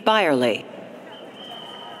B. Byerly.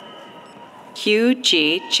 Hugh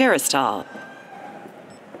G. Cheristal.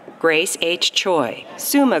 Grace H. Choi,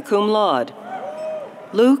 summa cum laude.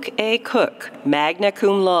 Luke A. Cook, magna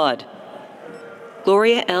cum laude.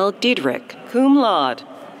 Gloria L. Diedrich, cum laude.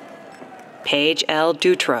 Paige L.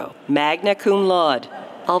 Dutro, magna cum laude.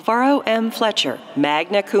 Alvaro M. Fletcher,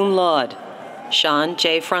 magna cum laude. Sean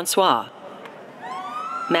J. Francois.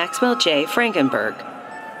 Maxwell J. Frankenberg.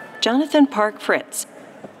 Jonathan Park Fritz.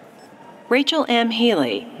 Rachel M.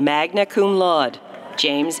 Healy, magna cum laude.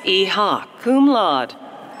 James E. Hawk, cum laude.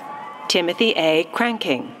 Timothy A.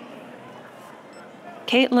 Cranking.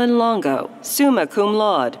 Caitlin Longo, summa cum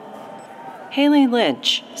laude. Haley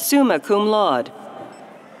Lynch, summa cum laude.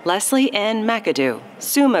 Leslie N. McAdoo,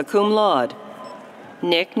 summa cum laude.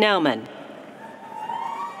 Nick Nauman.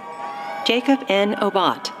 Jacob N.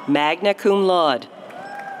 Obat, magna cum laude.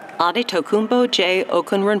 Adetokunbo J.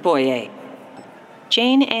 Okunrunboye.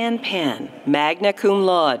 Jane Ann Pan, magna cum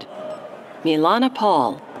laude. Milana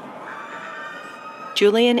Paul.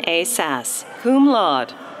 Julian A. Sass, cum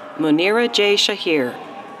laude. Munira J. Shahir.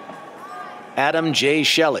 Adam J.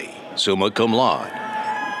 Shelley, summa cum laude.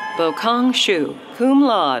 Bokong Shu, cum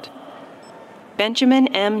laude. Benjamin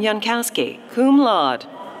M. Yankowski, cum laude.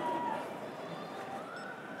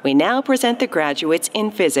 We now present the graduates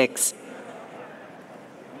in physics.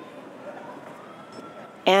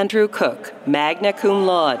 Andrew Cook, magna cum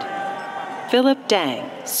laude. Philip Dang,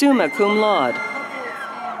 summa cum laude.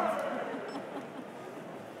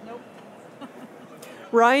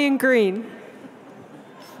 Ryan Green.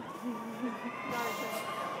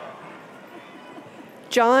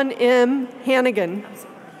 John M. Hannigan.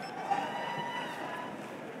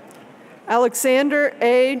 Alexander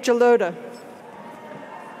A. Jalota.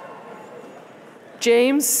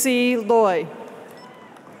 James C. Loy.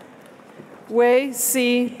 Wei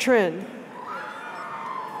C. Trin.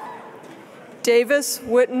 Davis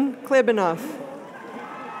Witten Klebanoff.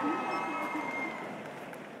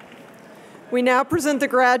 We now present the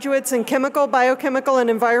graduates in chemical, biochemical, and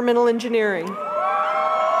environmental engineering.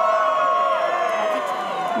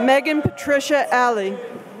 Megan Patricia Alley.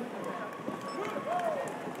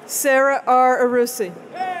 Sarah R. Arusi.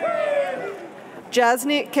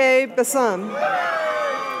 Jasneet K. Bassam.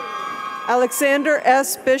 Alexander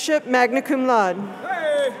S. Bishop, magna cum laude.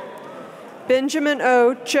 Benjamin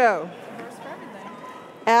O. Cho.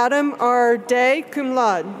 Adam R. Day, cum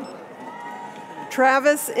laude.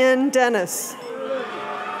 Travis N. Dennis.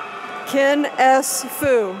 Ken S.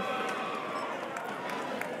 Fu.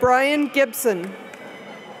 Brian Gibson.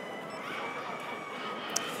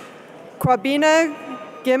 Kwabena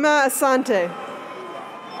Gima Asante.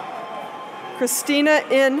 Christina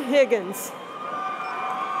N. Higgins.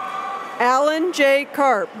 Alan J.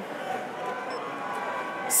 Karp.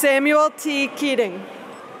 Samuel T. Keating.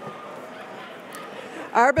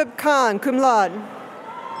 Arbib Khan, cum laude.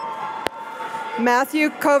 Matthew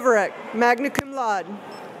Kovarek, magna cum laude.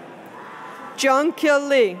 Jung Kil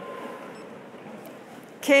Lee.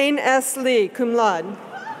 Kane S. Lee, cum laude.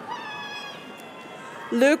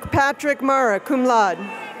 Luke Patrick Mara, cum laude.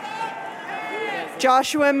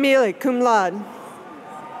 Joshua Mealy, cum laude.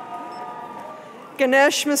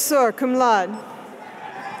 Ganesh Masur, cum laude.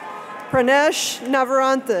 Pranesh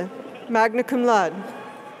Navarantha, magna cum laude.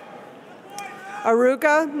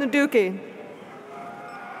 Aruga Naduki.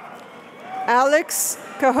 Alex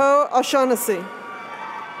Kaho O'Shaughnessy.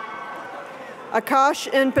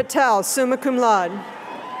 Akash N. Patel, summa cum laude.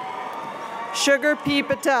 Sugar P.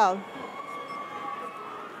 Patel.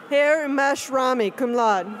 Hare Umesh Rami, cum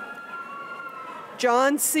laude.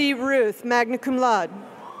 John C. Ruth, magna cum laude.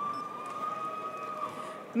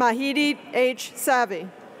 Mahidi H. Savvy.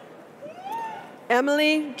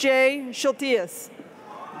 Emily J. Schultius.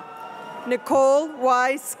 Nicole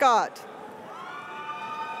Y. Scott.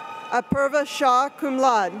 Apurva Shah, cum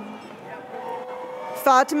laude.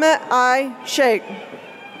 Fatima I. Sheikh.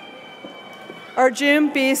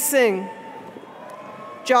 Arjun B. Singh.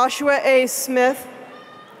 Joshua A. Smith.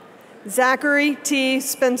 Zachary T.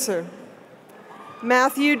 Spencer.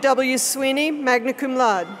 Matthew W. Sweeney, magna cum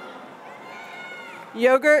laude.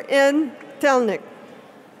 Yoger N. Telnick.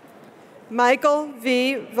 Michael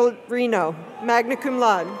V. Reno, magna cum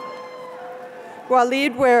laude.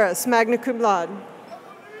 Walid Waris, magna cum laude.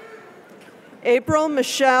 April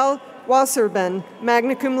Michelle Wasserben,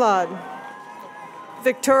 magna cum laude.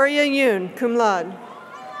 Victoria Yoon, cum laude.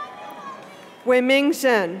 Weiming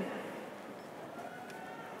Zhen.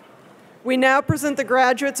 We now present the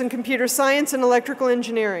graduates in computer science and electrical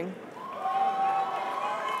engineering.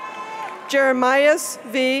 Jeremias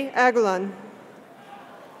V. Aguilan.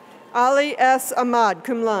 Ali S. Ahmad,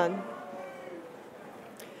 cum laude.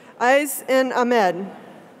 Aiz N. Ahmed.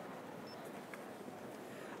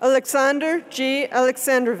 Alexander G.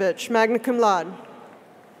 Alexandrovich, magna cum laude.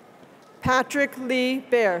 Patrick Lee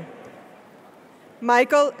Baer.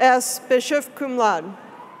 Michael S. Bishop, cum laude.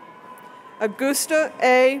 Augusta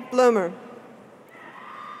A. Blomer.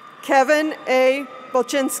 Kevin A.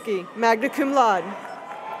 Bolchinski, magna cum laude.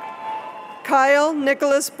 Kyle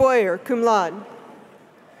Nicholas Boyer, cum laude.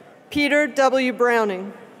 Peter W.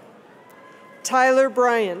 Browning. Tyler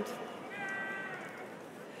Bryant.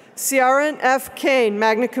 Ciaran F. Kane,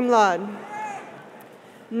 magna cum laude.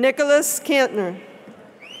 Nicholas Kantner.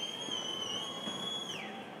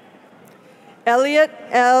 Elliot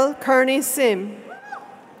L. Carney Sim.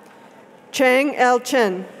 Chang L.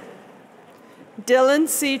 Chen. Dylan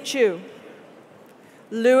C. Chu.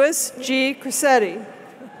 Louis G. Cressetti.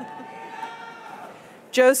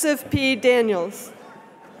 Joseph P. Daniels.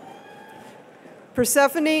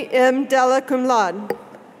 Persephone M. Della, cum laude.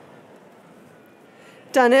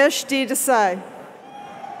 Danesh D. Desai.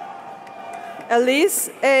 Elise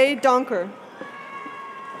A. Donker.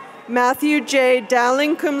 Matthew J.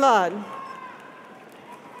 Dowling, cum laude.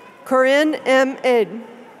 Corinne M. Aid.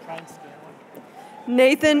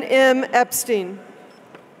 Nathan M. Epstein.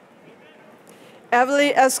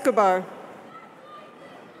 Evely Escobar.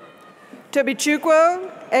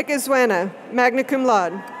 Tobichukwu Ekizwana, magna cum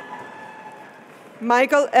laude.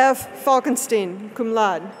 Michael F. Falkenstein, cum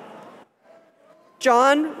laude.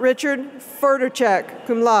 John Richard Furterchek,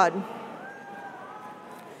 cum laude.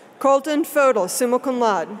 Colton Fodel, summa cum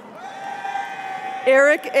laude.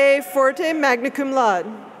 Eric A. Forte, magna cum laude.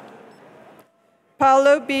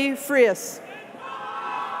 Paulo B. Frias.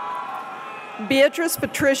 Beatrice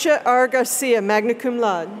Patricia R. Garcia, magna cum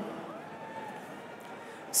laude.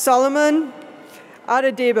 Solomon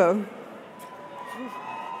Adedebo.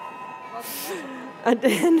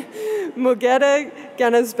 Aden Mugeta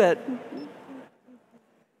Ganasbet.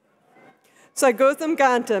 Sagotham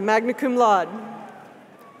Ganta, magna cum laude.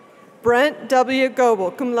 Brent W.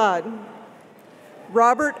 Goebel, cum laude.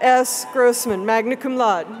 Robert S. Grossman, magna cum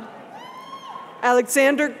laude.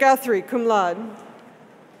 Alexander Guthrie, cum laude.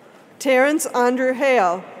 Terrence Andrew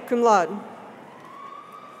Hale, cum laude.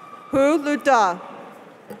 Hu Lu Da.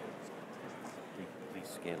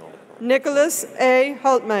 Nicholas A.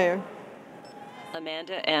 Holtmeyer.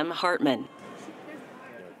 Amanda M. Hartman.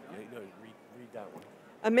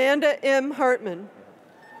 Amanda M. Hartman.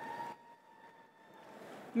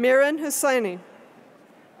 Miran Hussaini.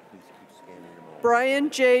 Brian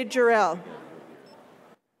J. Jarrell.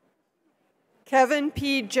 Kevin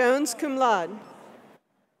P. Jones, cum laude.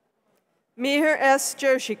 Mihir S.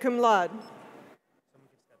 Joshi, cum laude.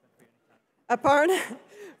 Aparna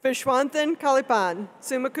Vishwanthan Kalipan,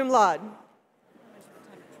 summa cum laude.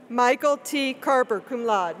 Michael T. Carper, cum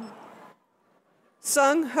laude.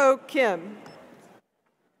 Sung Ho Kim.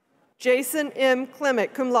 Jason M.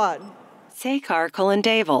 Clement, cum laude. Sekar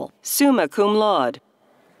Colandavel, summa cum laude.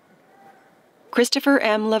 Christopher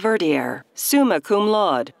M. Laverdiere, summa cum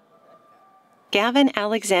laude. Gavin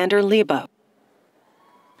Alexander Lebo.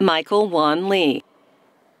 Michael Wan Lee.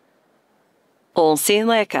 Olsi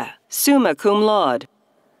Leka, summa cum laude.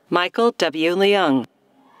 Michael W. Leung.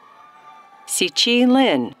 Sichi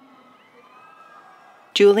Lin.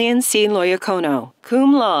 Julian C. Loyacono,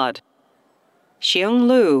 cum laude. Xiong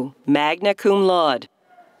Lu, magna cum laude.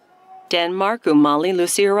 Denmark Umali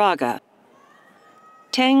Luciaraga.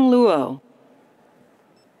 Tang Luo.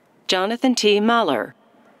 Jonathan T. Mahler.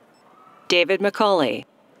 David McCauley.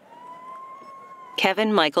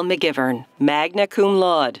 Kevin Michael McGivern, magna cum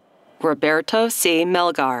laude. Roberto C.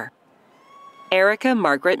 Melgar. Erica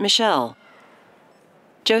Margaret Michelle.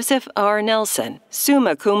 Joseph R. Nelson,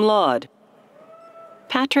 summa cum laude.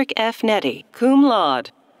 Patrick F. Nettie, cum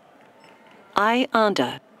laude. I.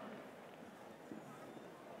 Anda.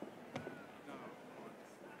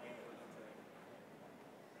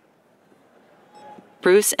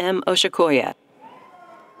 Bruce M. Oshikoya.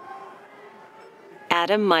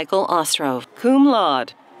 Adam Michael Ostrov, cum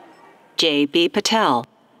laude. J. B. Patel.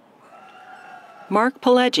 Mark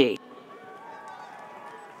Pileggi.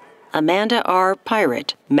 Amanda R.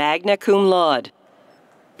 Pirate, magna cum laude.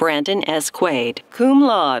 Brandon S. Quaid, cum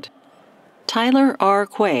laude. Tyler R.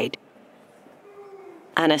 Quaid.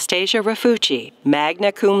 Anastasia Rafucci,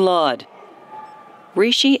 magna cum laude.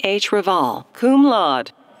 Rishi H. Raval, cum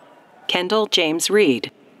laude. Kendall James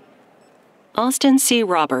Reed. Austin C.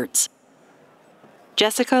 Roberts.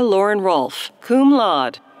 Jessica Lauren Rolfe, cum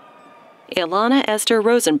laude. Ilana Esther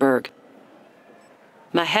Rosenberg,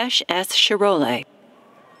 Mahesh S. Shirole,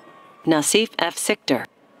 Nasif F. Sichter,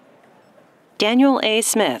 Daniel A.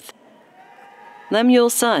 Smith, Lemuel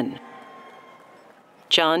Sun,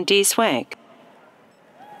 John D. Swank,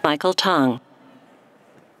 Michael Tong,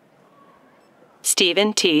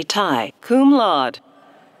 Stephen T. Tai, cum laude,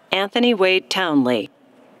 Anthony Wade Townley,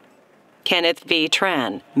 Kenneth V.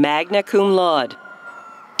 Tran, magna cum laude,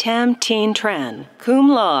 Tam Teen Tran, cum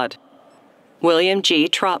laude, William G.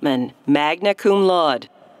 Trotman, magna cum laude,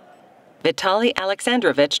 Vitaly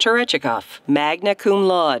Alexandrovich Terechikov, magna cum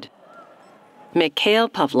laude, Mikhail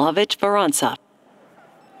Pavlovich Vorontsov,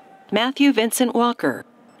 Matthew Vincent Walker,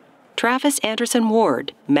 Travis Anderson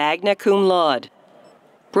Ward, magna cum laude,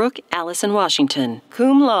 Brooke Allison Washington,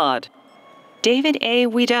 cum laude, David A.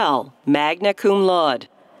 Weedell, magna cum laude,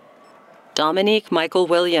 Dominique Michael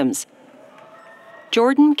Williams,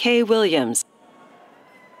 Jordan K. Williams,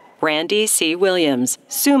 Randy C. Williams,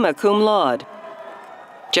 summa cum laude,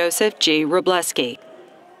 Joseph G. Robleski,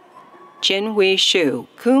 Jin Wei Shu,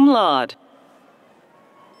 cum laude,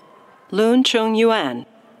 Lun Chung Yuan,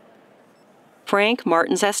 Frank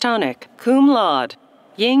Martin Zastonik, cum laude,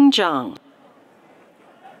 Ying Zhang.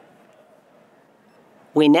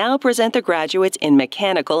 We now present the graduates in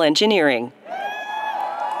mechanical engineering.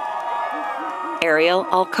 Ariel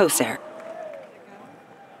Alcocer,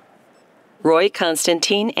 Roy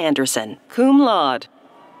Constantine Anderson, cum laude,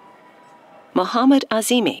 Mohammed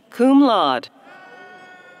Azimi, cum laude,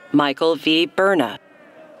 Michael V. Berna,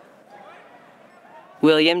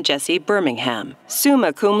 William Jesse Birmingham,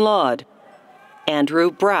 summa cum laude, Andrew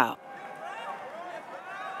Brow,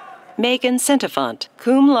 Megan Centifont,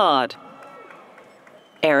 cum laude,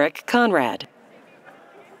 Eric Conrad,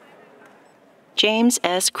 James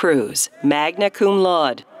S. Cruz, magna cum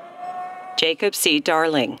laude, Jacob C.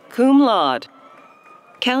 Darling, cum laude,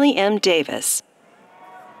 Kelly M. Davis,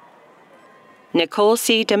 Nicole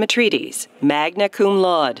C. Demetrides, magna cum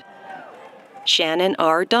laude, Shannon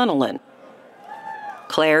R. Donnellan,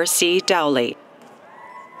 Claire C. Dowley,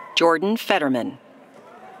 Jordan Fetterman,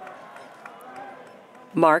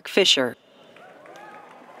 Mark Fisher,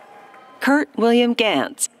 Kurt William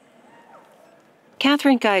Gantz,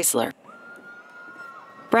 Catherine Geisler,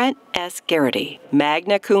 Brent S. Garrity,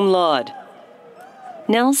 magna cum laude,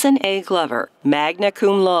 Nelson A. Glover, magna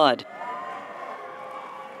cum laude,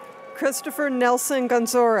 Christopher Nelson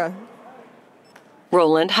Gonzora,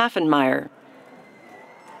 Roland Haffenmeyer,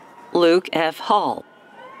 Luke F. Hall,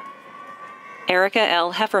 Erica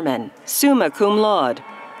L. Hefferman, summa cum laude,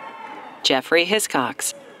 Jeffrey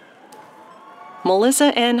Hiscox,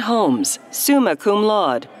 Melissa N. Holmes, summa cum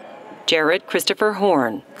laude, Jared Christopher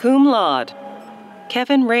Horn, cum laude,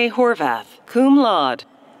 Kevin Ray Horvath, cum laude,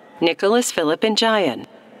 Nicholas Philip Njayan,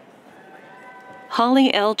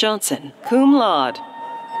 Holly L. Johnson, cum laude,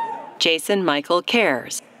 Jason Michael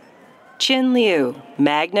Cares, Chin Liu,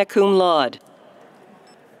 magna cum laude,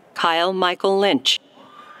 Kyle Michael Lynch,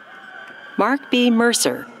 Mark B.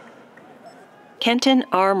 Mercer, Kenton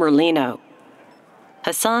R. Merlino,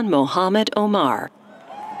 Hassan Mohammed Omar,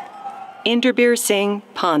 Inderbir Singh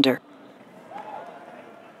Ponder,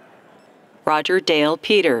 Roger Dale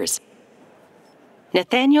Peters,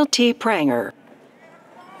 Nathaniel T. Pranger,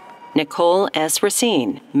 Nicole S.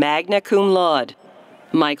 Racine, magna cum laude,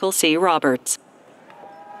 Michael C. Roberts,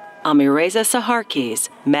 Amireza Saharkis,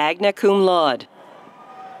 magna cum laude,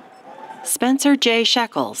 Spencer J.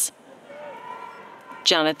 Shekels,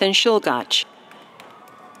 Jonathan Shulgach,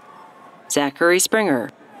 Zachary Springer,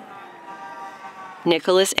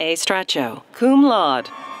 Nicholas A. Stracho, cum laude,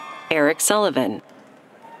 Eric Sullivan,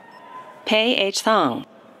 Pei H. Thong,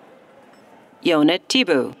 Yonat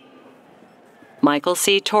Tibu, Michael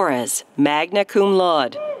C. Torres, magna cum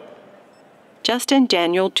laude, Justin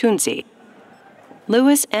Daniel Tunzi,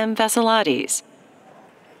 Louis M. Vasilades,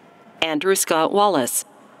 Andrew Scott Wallace,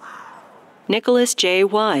 Nicholas J.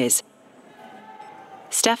 Wise,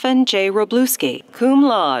 Stefan J. Robluski, cum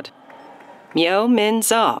laude, Myo Min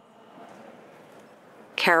Zha,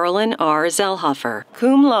 Carolyn R. Zellhofer,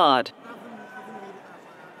 cum laude,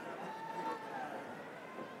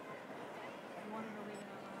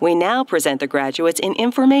 We now present the graduates in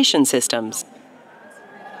Information Systems.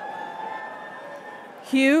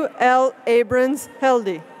 Hugh L. Abrams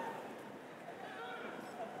Heldy,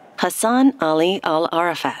 Hassan Ali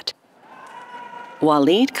Al-Arafat,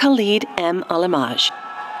 Walid Khalid M. Alamaj,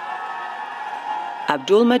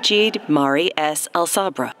 Abdul Majid Mari S.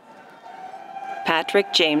 Al-Sabra,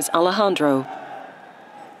 Patrick James Alejandro,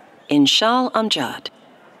 Inshal Amjad,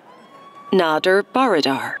 Nader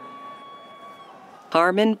Baradar,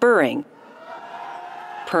 Armin Burring,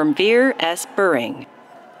 Permveer S. Burring,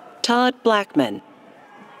 Todd Blackman,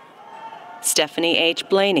 Stephanie H.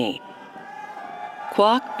 Blaney,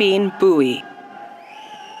 Kwok Bean Bowie,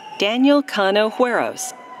 Daniel Cano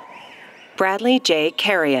Hueros, Bradley J.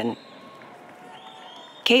 Carrion,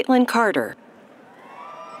 Caitlin Carter,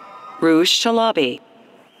 Rouge Shalabi,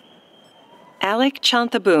 Alec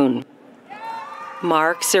Chanthaboon,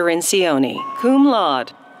 Mark Cirincione, cum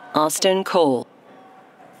laude, Austin Cole,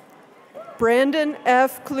 Brandon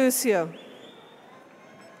F. Clucio,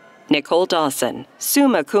 Nicole Dawson,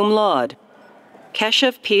 summa cum laude,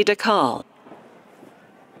 Keshav P. Dakal,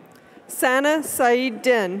 Sana Saeed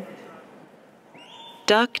Din,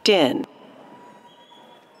 Duck Din,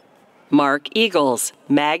 Mark Eagles,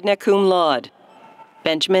 magna cum laude,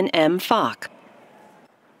 Benjamin M. Falk,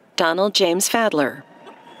 Donald James Fadler,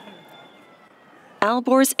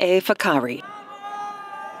 Alborz A. Fakari,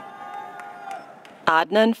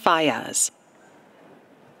 Adnan Fayaz,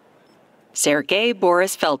 Sergei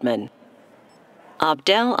Boris Feldman,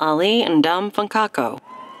 Abdel Ali Ndam Funkako,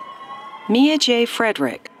 Mia J.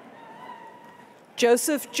 Frederick,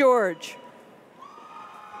 Joseph George,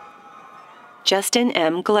 Justin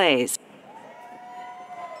M. Glaze,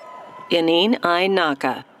 Yanine I.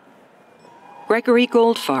 Naka, Gregory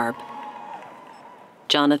Goldfarb,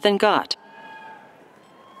 Jonathan Gott,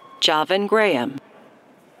 Javan Graham,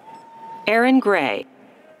 Aaron Gray,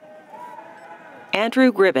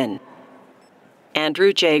 Andrew Gribben,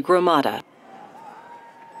 Andrew J. Gromada,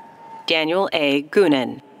 Daniel A.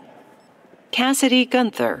 Goonan, Cassidy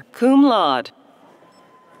Gunther, cum laude,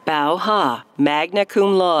 Bao Ha, magna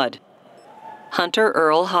cum laude, Hunter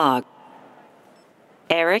Earl Hogg,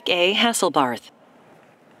 Eric A. Hasselbarth,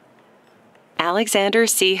 Alexander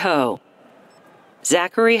C. Ho,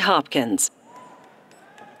 Zachary Hopkins,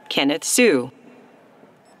 Kenneth Sue,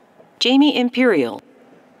 Jamie Imperial,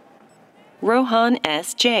 Rohan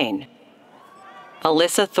S. Jane,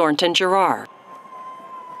 Alyssa Thornton Gerard,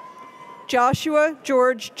 Joshua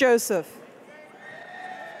George Joseph,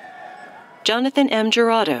 Jonathan M.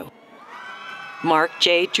 Gerardo, Mark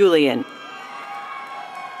J. Julian,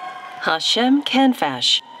 Hashem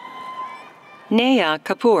Kanfash, Neha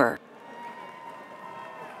Kapoor,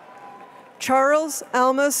 Charles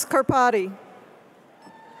Almus Karpati,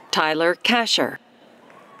 Tyler Kasher,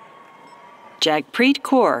 Jagpreet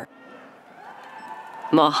Kaur,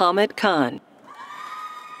 Mohammed Khan,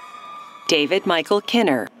 David Michael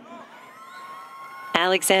Kinner,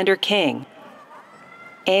 Alexander King,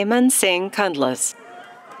 Aman Singh Kundlas,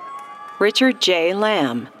 Richard J.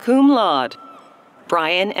 Lamb, cum laude,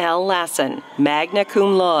 Brian L. Lassen, magna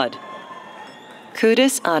cum laude,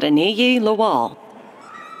 Kudus Adeniyi Lawal,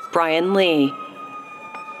 Brian Lee,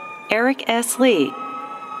 Eric S. Lee,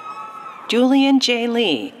 Julian J.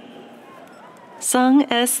 Lee, Sung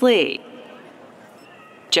S. Lee,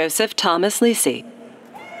 Joseph Thomas Lisi,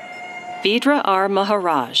 Vidra R.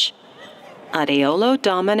 Maharaj, Adeolo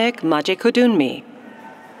Dominic Majikodunmi,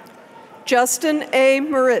 Justin A.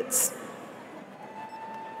 Moritz,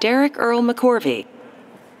 Derek Earl McCorvey,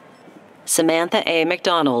 Samantha A.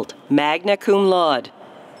 McDonald, magna cum laude,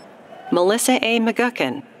 Melissa A.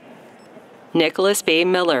 McGuckin, Nicholas B.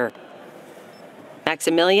 Miller,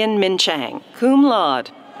 Maximilian Min Chang, cum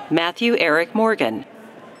laude, Matthew Eric Morgan,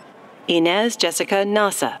 Inez Jessica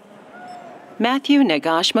Nasa, Matthew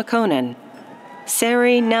Nagash Makonnen,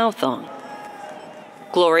 Sari Nauthong,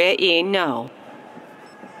 Gloria E. No,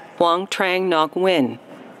 Wang Trang Nok Win,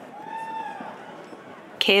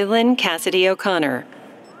 Kaylin Cassidy O'Connor,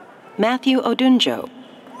 Matthew Odunjo,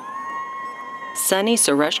 Sunny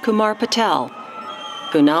Suresh Kumar Patel,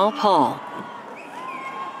 Kunal Paul,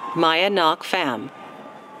 Maya Nok Pham,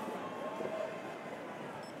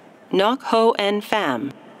 Nok Ho En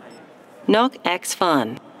Pham, Nok X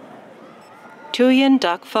Fan, Tuyen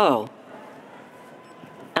Duc Pho,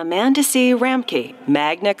 Amanda C. Ramke,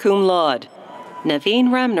 magna cum laude, Naveen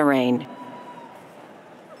Ramnarain,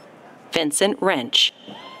 Vincent Wrench,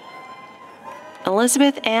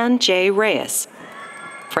 Elizabeth Ann J. Reyes,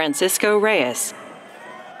 Francisco Reyes,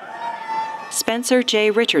 Spencer J.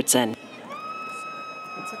 Richardson,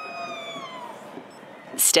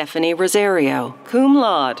 Stephanie Rosario, cum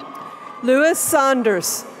laude, Louis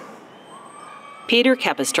Saunders, Peter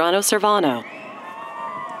Capistrano Servano,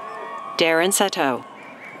 Darren Seto,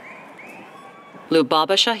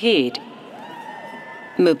 Lubaba Shahid,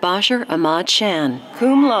 Mubashir Ahmad Shan,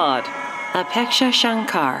 cum laude, Apeksha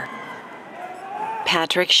Shankar,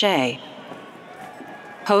 Patrick Shea,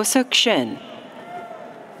 Hosuk Shin,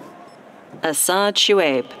 Asad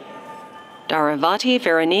Shuaib, Daravati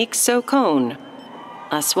Veronique Sokone,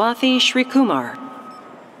 Aswathi Shrikumar,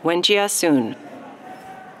 Wenjia Soon,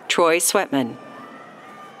 Troy Sweatman,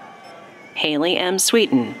 Haley M.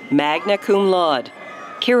 Sweeten, magna cum laude.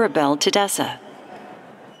 Kirabel Tedessa.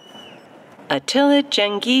 Attila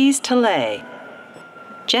Jengiz Talay.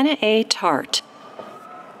 Jenna A. Tart.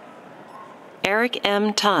 Eric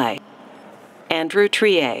M. Tai. Andrew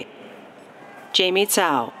Trier. Jamie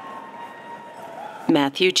Tsao.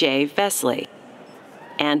 Matthew J. Vesley.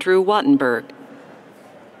 Andrew Wattenberg.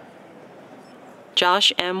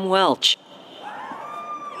 Josh M. Welch.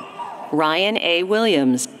 Ryan A.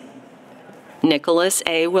 Williams. Nicholas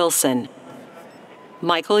A. Wilson.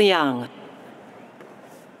 Michael Young.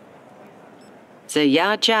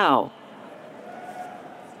 Ziya Zhao.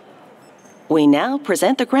 We now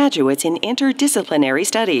present the graduates in interdisciplinary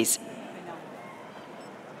studies.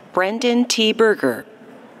 Brendan T. Berger.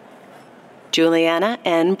 Juliana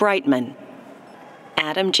N. Brightman.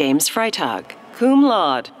 Adam James Freitag, cum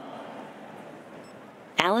laude.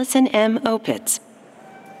 Allison M. Opitz.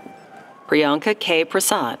 Priyanka K.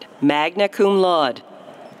 Prasad, magna cum laude.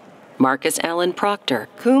 Marcus Allen Proctor,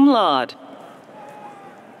 cum laude.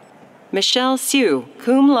 Michelle Sue,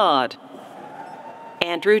 cum laude.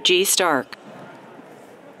 Andrew G. Stark.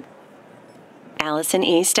 Allison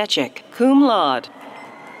E. Stechik, cum laude.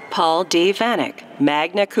 Paul D. Vanek,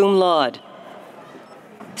 magna cum laude.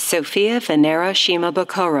 Sophia Venera Shima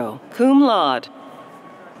Bokoro, cum laude.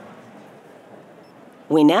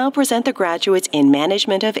 We now present the graduates in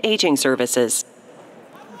Management of Aging Services.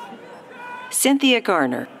 Cynthia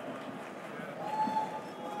Garner.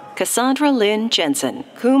 Cassandra Lynn Jensen,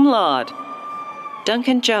 cum laude.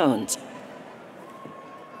 Duncan Jones.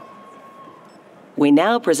 We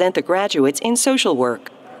now present the graduates in Social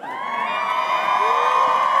Work.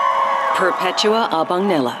 Perpetua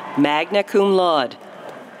Abangnila, magna cum laude.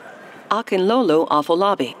 Akinlolo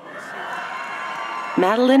Afolabi.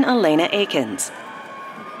 Madeline Elena Akins.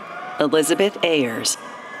 Elizabeth Ayers.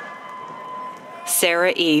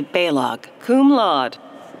 Sarah E. Baylog, cum laude.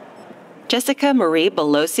 Jessica Marie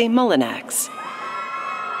Belosi Mullinax.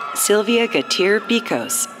 Sylvia Gatir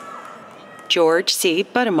Bikos. George C.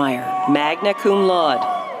 Buttermeyer, magna cum laude.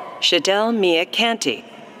 Shadell Mia Canty.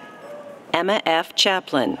 Emma F.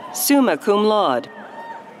 Chaplin, summa cum laude.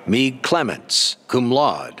 Meeg Clements, cum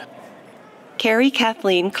laude. Carrie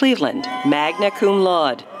Kathleen Cleveland, magna cum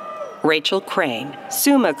laude. Rachel Crane,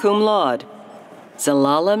 summa cum laude.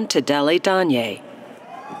 Zalalam Tadeli Danye.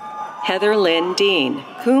 Heather Lynn Dean,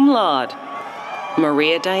 cum laude.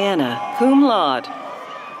 Maria Diana, cum laude.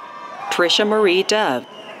 Trisha Marie Dove.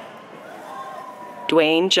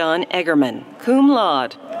 Dwayne John Eggerman, cum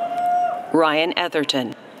laude. Ryan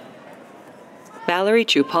Etherton. Valerie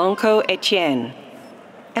Chuponco Etienne.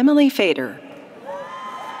 Emily Fader.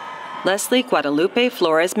 Leslie Guadalupe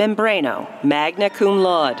Flores Membrano, magna cum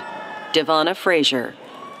laude. Devonna Frazier.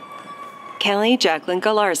 Kelly Jacqueline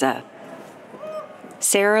Galarza.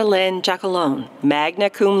 Sarah Lynn Jacalone, magna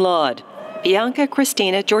cum laude. Bianca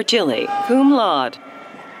Christina Giorgilli, cum laude.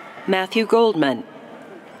 Matthew Goldman.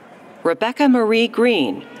 Rebecca Marie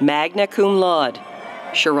Green, magna cum laude.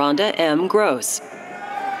 Sharonda M. Gross.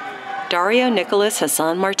 Dario Nicholas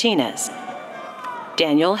Hassan Martinez.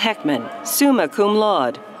 Daniel Heckman, summa cum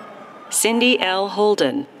laude. Cindy L.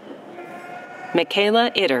 Holden.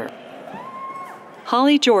 Michaela Itter.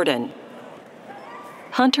 Holly Jordan.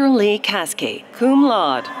 Hunter Lee Caskey, cum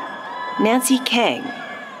laude. Nancy Kang.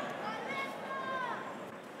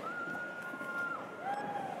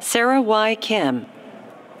 Sarah Y. Kim.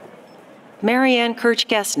 Marianne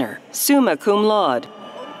Kirch-Gessner, summa cum laude.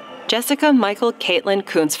 Jessica Michael Caitlin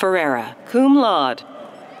Kuntz-Ferreira, cum laude.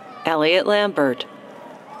 Elliot Lambert.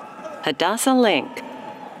 Hadassah Link.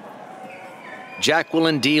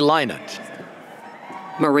 Jacqueline D. Lynott.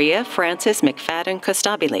 Maria Frances McFadden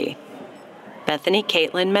Costabile. Bethany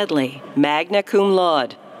Caitlin Medley, magna cum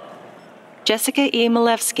laude. Jessica E.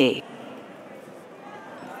 Malevsky.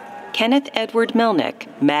 Kenneth Edward Melnick,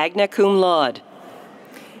 magna cum laude.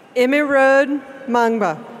 Imirod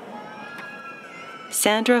Mangba.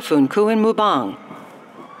 Sandra Funkuan Mubang.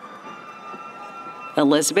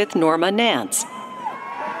 Elizabeth Norma Nance.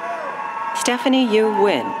 Stephanie Yu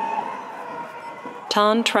Win.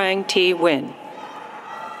 Ton Trang T. Win.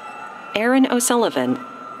 Aaron O'Sullivan.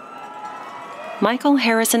 Michael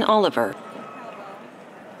Harrison Oliver.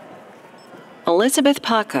 Elizabeth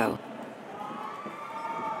Paco.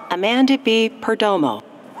 Amanda B. Perdomo.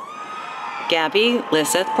 Gabby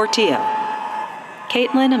Lisseth Portillo.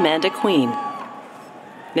 Caitlin Amanda Queen.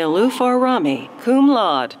 Nilufer Rami, cum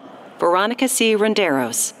laude. Veronica C.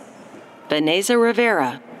 Renderos. Vanessa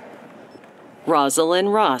Rivera.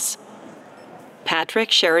 Rosalind Ross.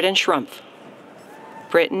 Patrick Sheridan Schrumpf.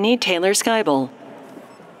 Brittany Taylor Skybel.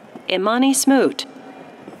 Imani Smoot.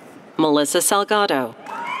 Melissa Salgado.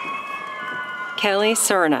 Kelly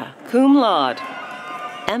Cerna, cum laude.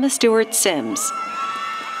 Emma Stewart Sims.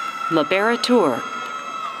 Mabera Tour.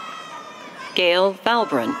 Gail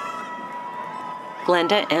Valbrun.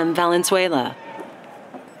 Glenda M. Valenzuela.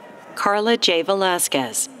 Carla J.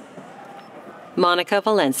 Velasquez. Monica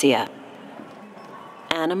Valencia.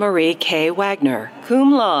 Anna Marie K. Wagner,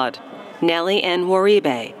 cum laude. Nellie N.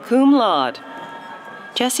 Waribe, cum laude.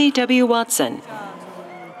 Jesse W. Watson.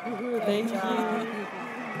 Thank you.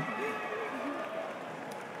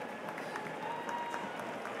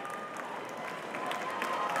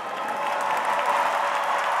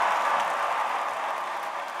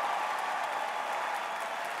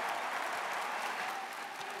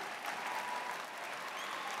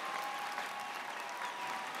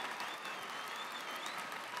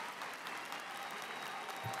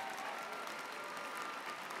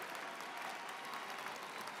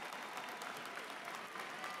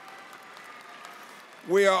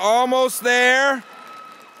 We are almost there.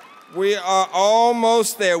 We are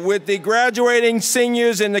almost there. With the graduating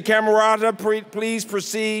seniors in the Camerata, please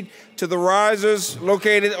proceed to the risers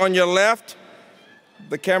located on your left.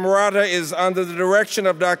 The Camerata is under the direction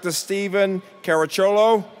of Dr. Stephen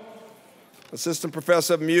Caracciolo, Assistant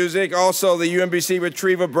Professor of Music. Also, the UMBC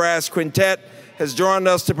Retriever Brass Quintet has joined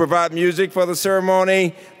us to provide music for the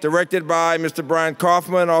ceremony, directed by Mr. Brian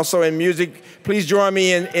Kaufman. Also in music, please join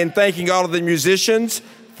me in thanking all of the musicians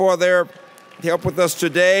for their help with us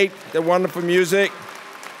today, their wonderful music.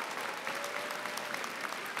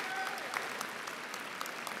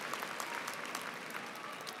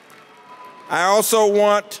 I also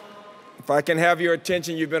want, if I can have your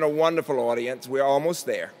attention, you've been a wonderful audience. We're almost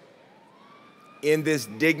there in this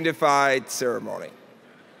dignified ceremony.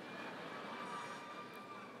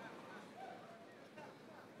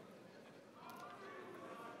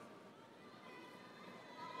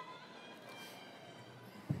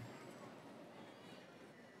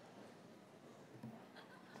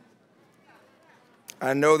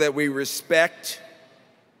 I know that we respect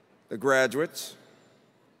the graduates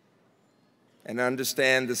and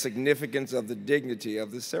understand the significance of the dignity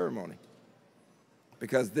of this ceremony,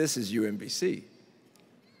 because this is UMBC.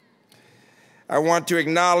 I want to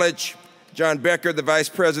acknowledge John Becker, the Vice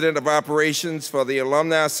President of Operations for the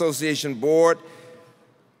Alumni Association Board.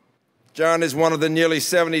 John is one of the nearly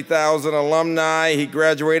 70,000 alumni. He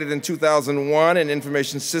graduated in 2001 in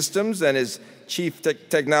Information Systems and is Chief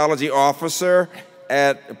Technology Officer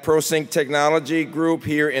at ProSync Technology Group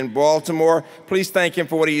here in Baltimore. Please thank him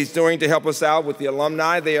for what he's doing to help us out with the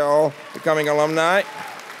alumni. They are all becoming alumni.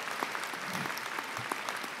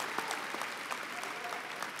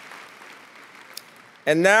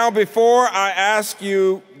 And now, before I ask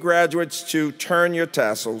you graduates to turn your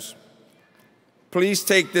tassels, please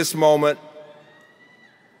take this moment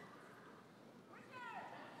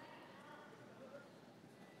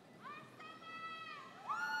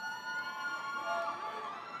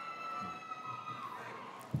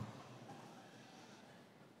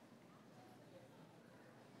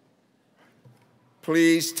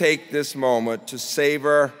to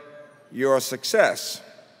savor your success.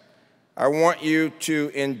 I want you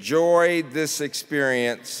to enjoy this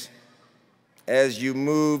experience as you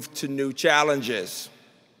move to new challenges.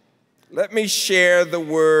 Let me share the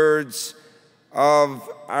words of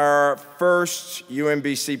our first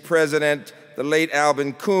UMBC president, the late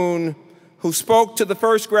Alvin Kuhn, who spoke to the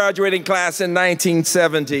first graduating class in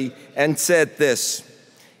 1970 and said this: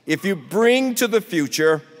 "If you bring to the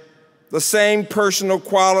future the same personal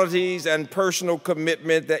qualities and personal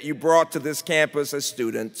commitment that you brought to this campus as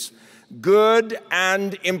students, good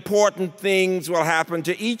and important things will happen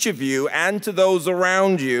to each of you and to those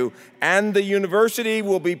around you, and the university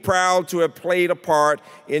will be proud to have played a part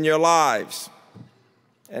in your lives."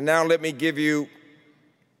 And now let me give you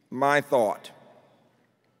my thought.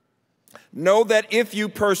 Know that if you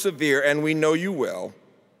persevere, and we know you will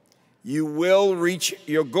reach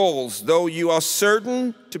your goals, though you are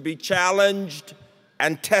certain to be challenged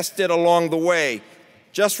and tested along the way.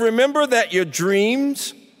 Just remember that your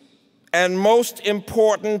dreams, and most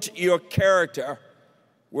important, your character,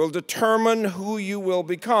 will determine who you will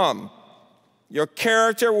become. Your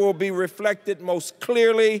character will be reflected most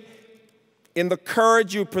clearly in the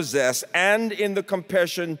courage you possess and in the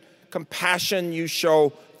compassion you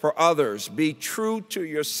show for others. Be true to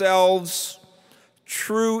yourselves,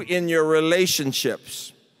 true in your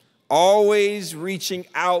relationships, always reaching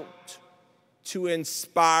out to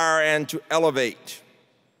inspire and to elevate.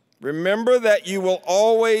 Remember that you will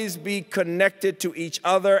always be connected to each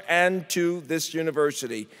other and to this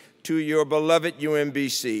university, to your beloved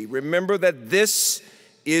UMBC. Remember that this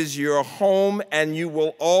is your home, and you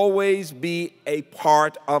will always be a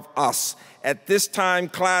part of us. At this time,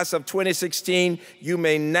 class of 2016, you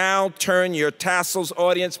may now turn your tassels.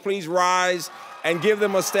 Audience, please rise and give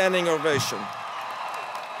them a standing ovation.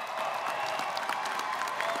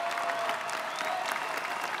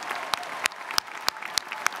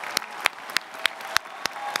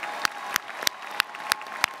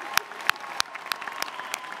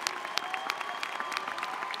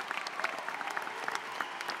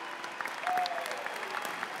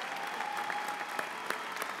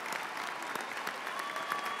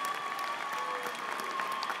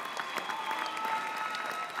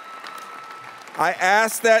 I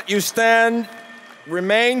ask that you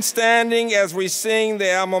remain standing as we sing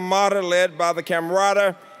the alma mater led by the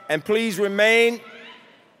camerata, and please remain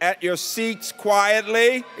at your seats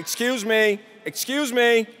quietly. Excuse me.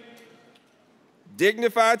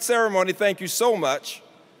 Dignified ceremony, thank you so much.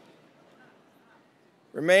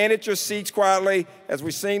 Remain at your seats quietly as we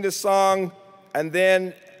sing this song, and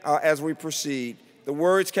then as we proceed. The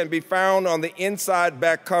words can be found on the inside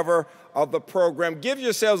back cover of the program. Give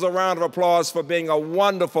yourselves a round of applause for being a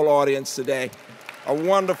wonderful audience today. A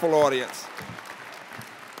wonderful audience.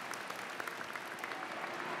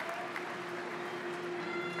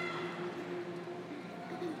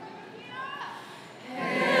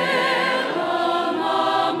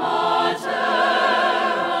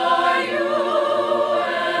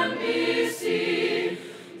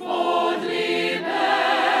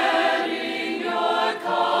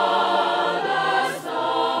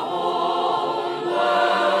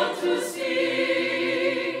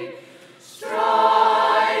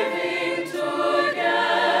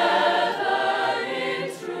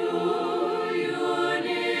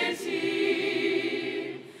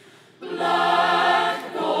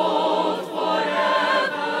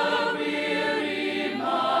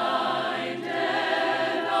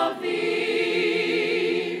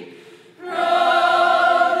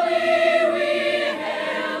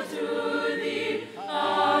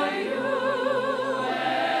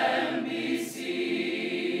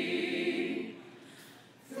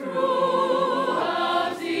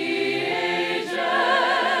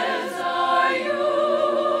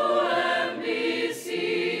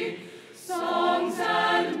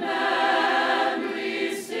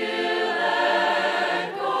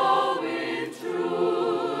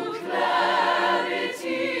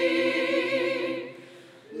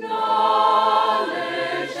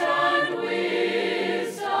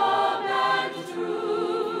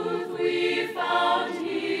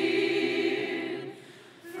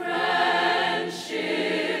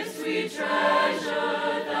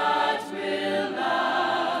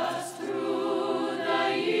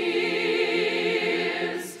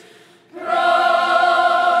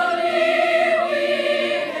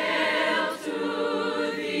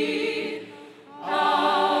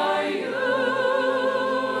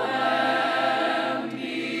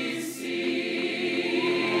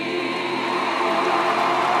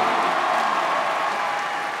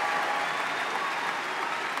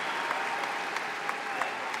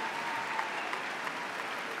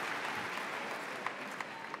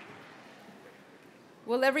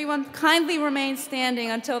 Will everyone kindly remain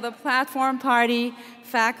standing until the platform party,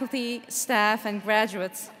 faculty, staff, and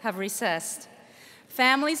graduates have recessed.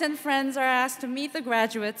 Families and friends are asked to meet the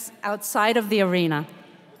graduates outside of the arena.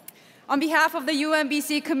 On behalf of the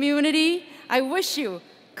UMBC community, I wish you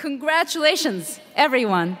congratulations,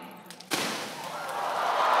 everyone.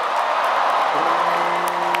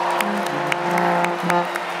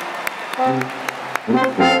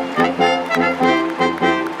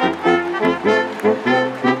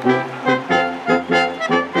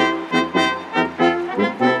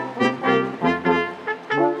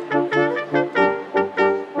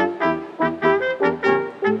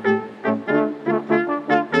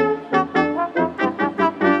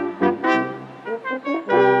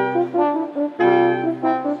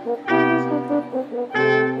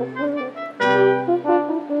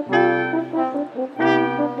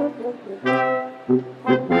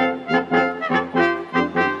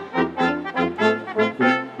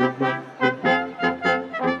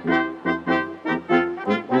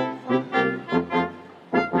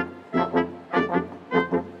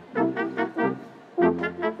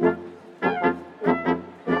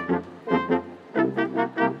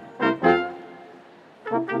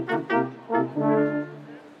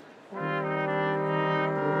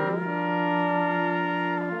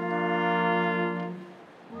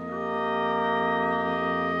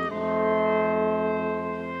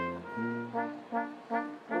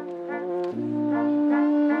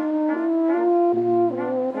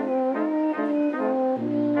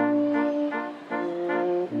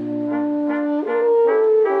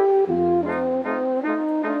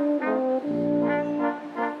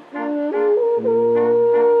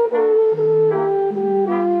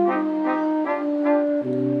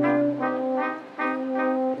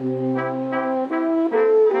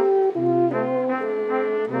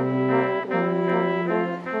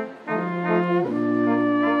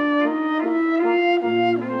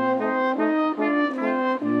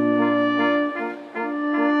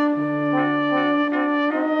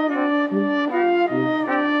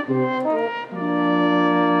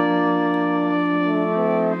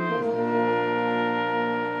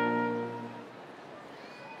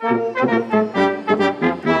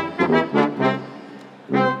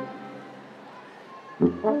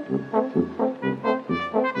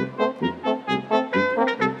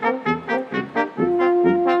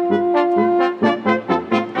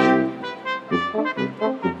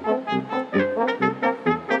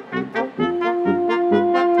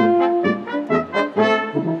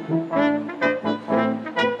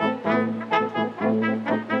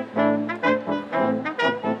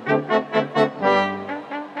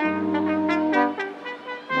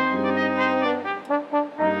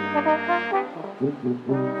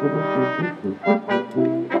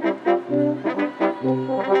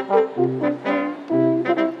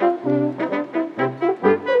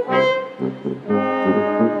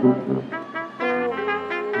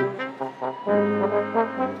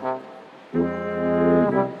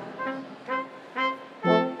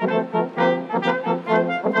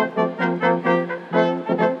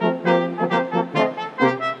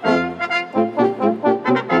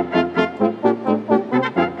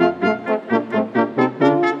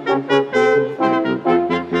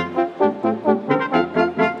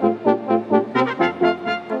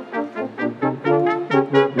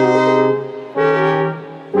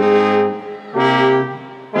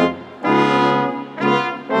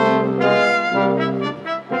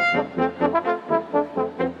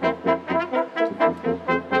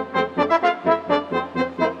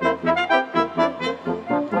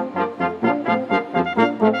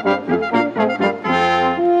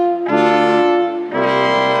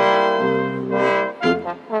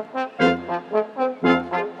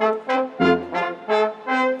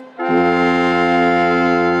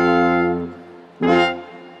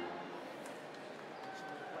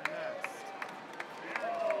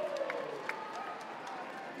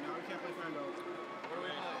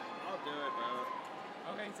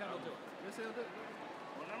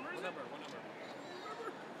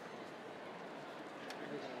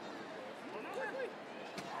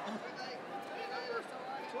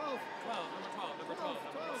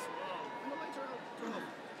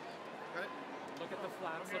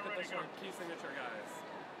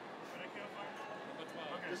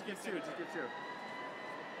 Just get two, just get two.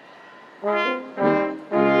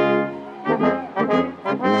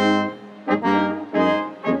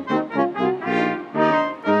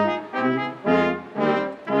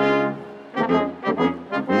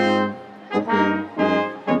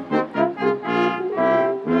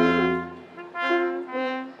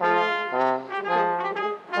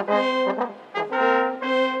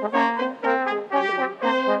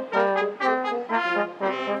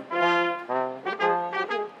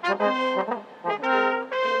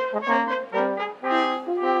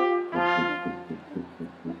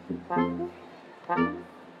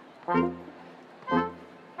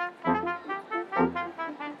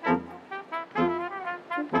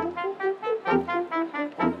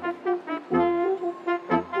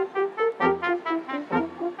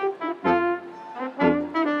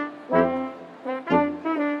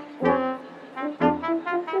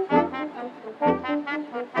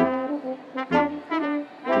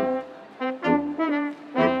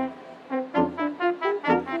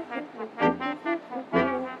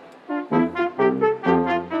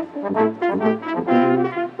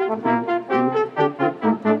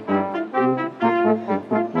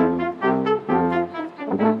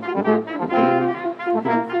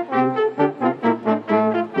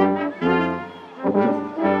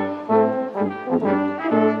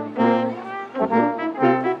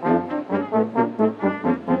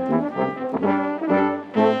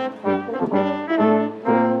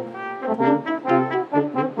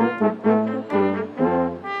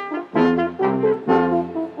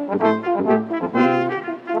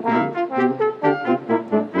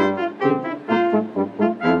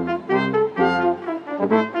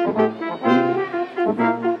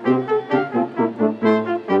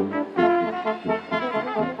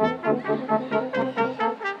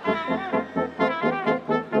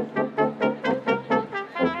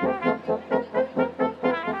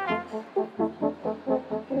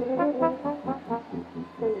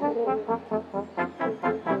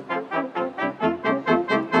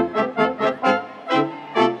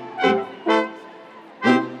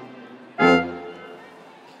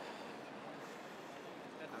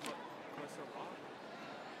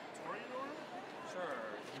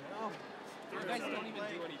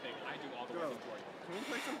 Can we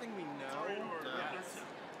play something we know? Yes.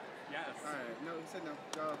 Yes. All right. No, he said no.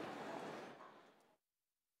 Go.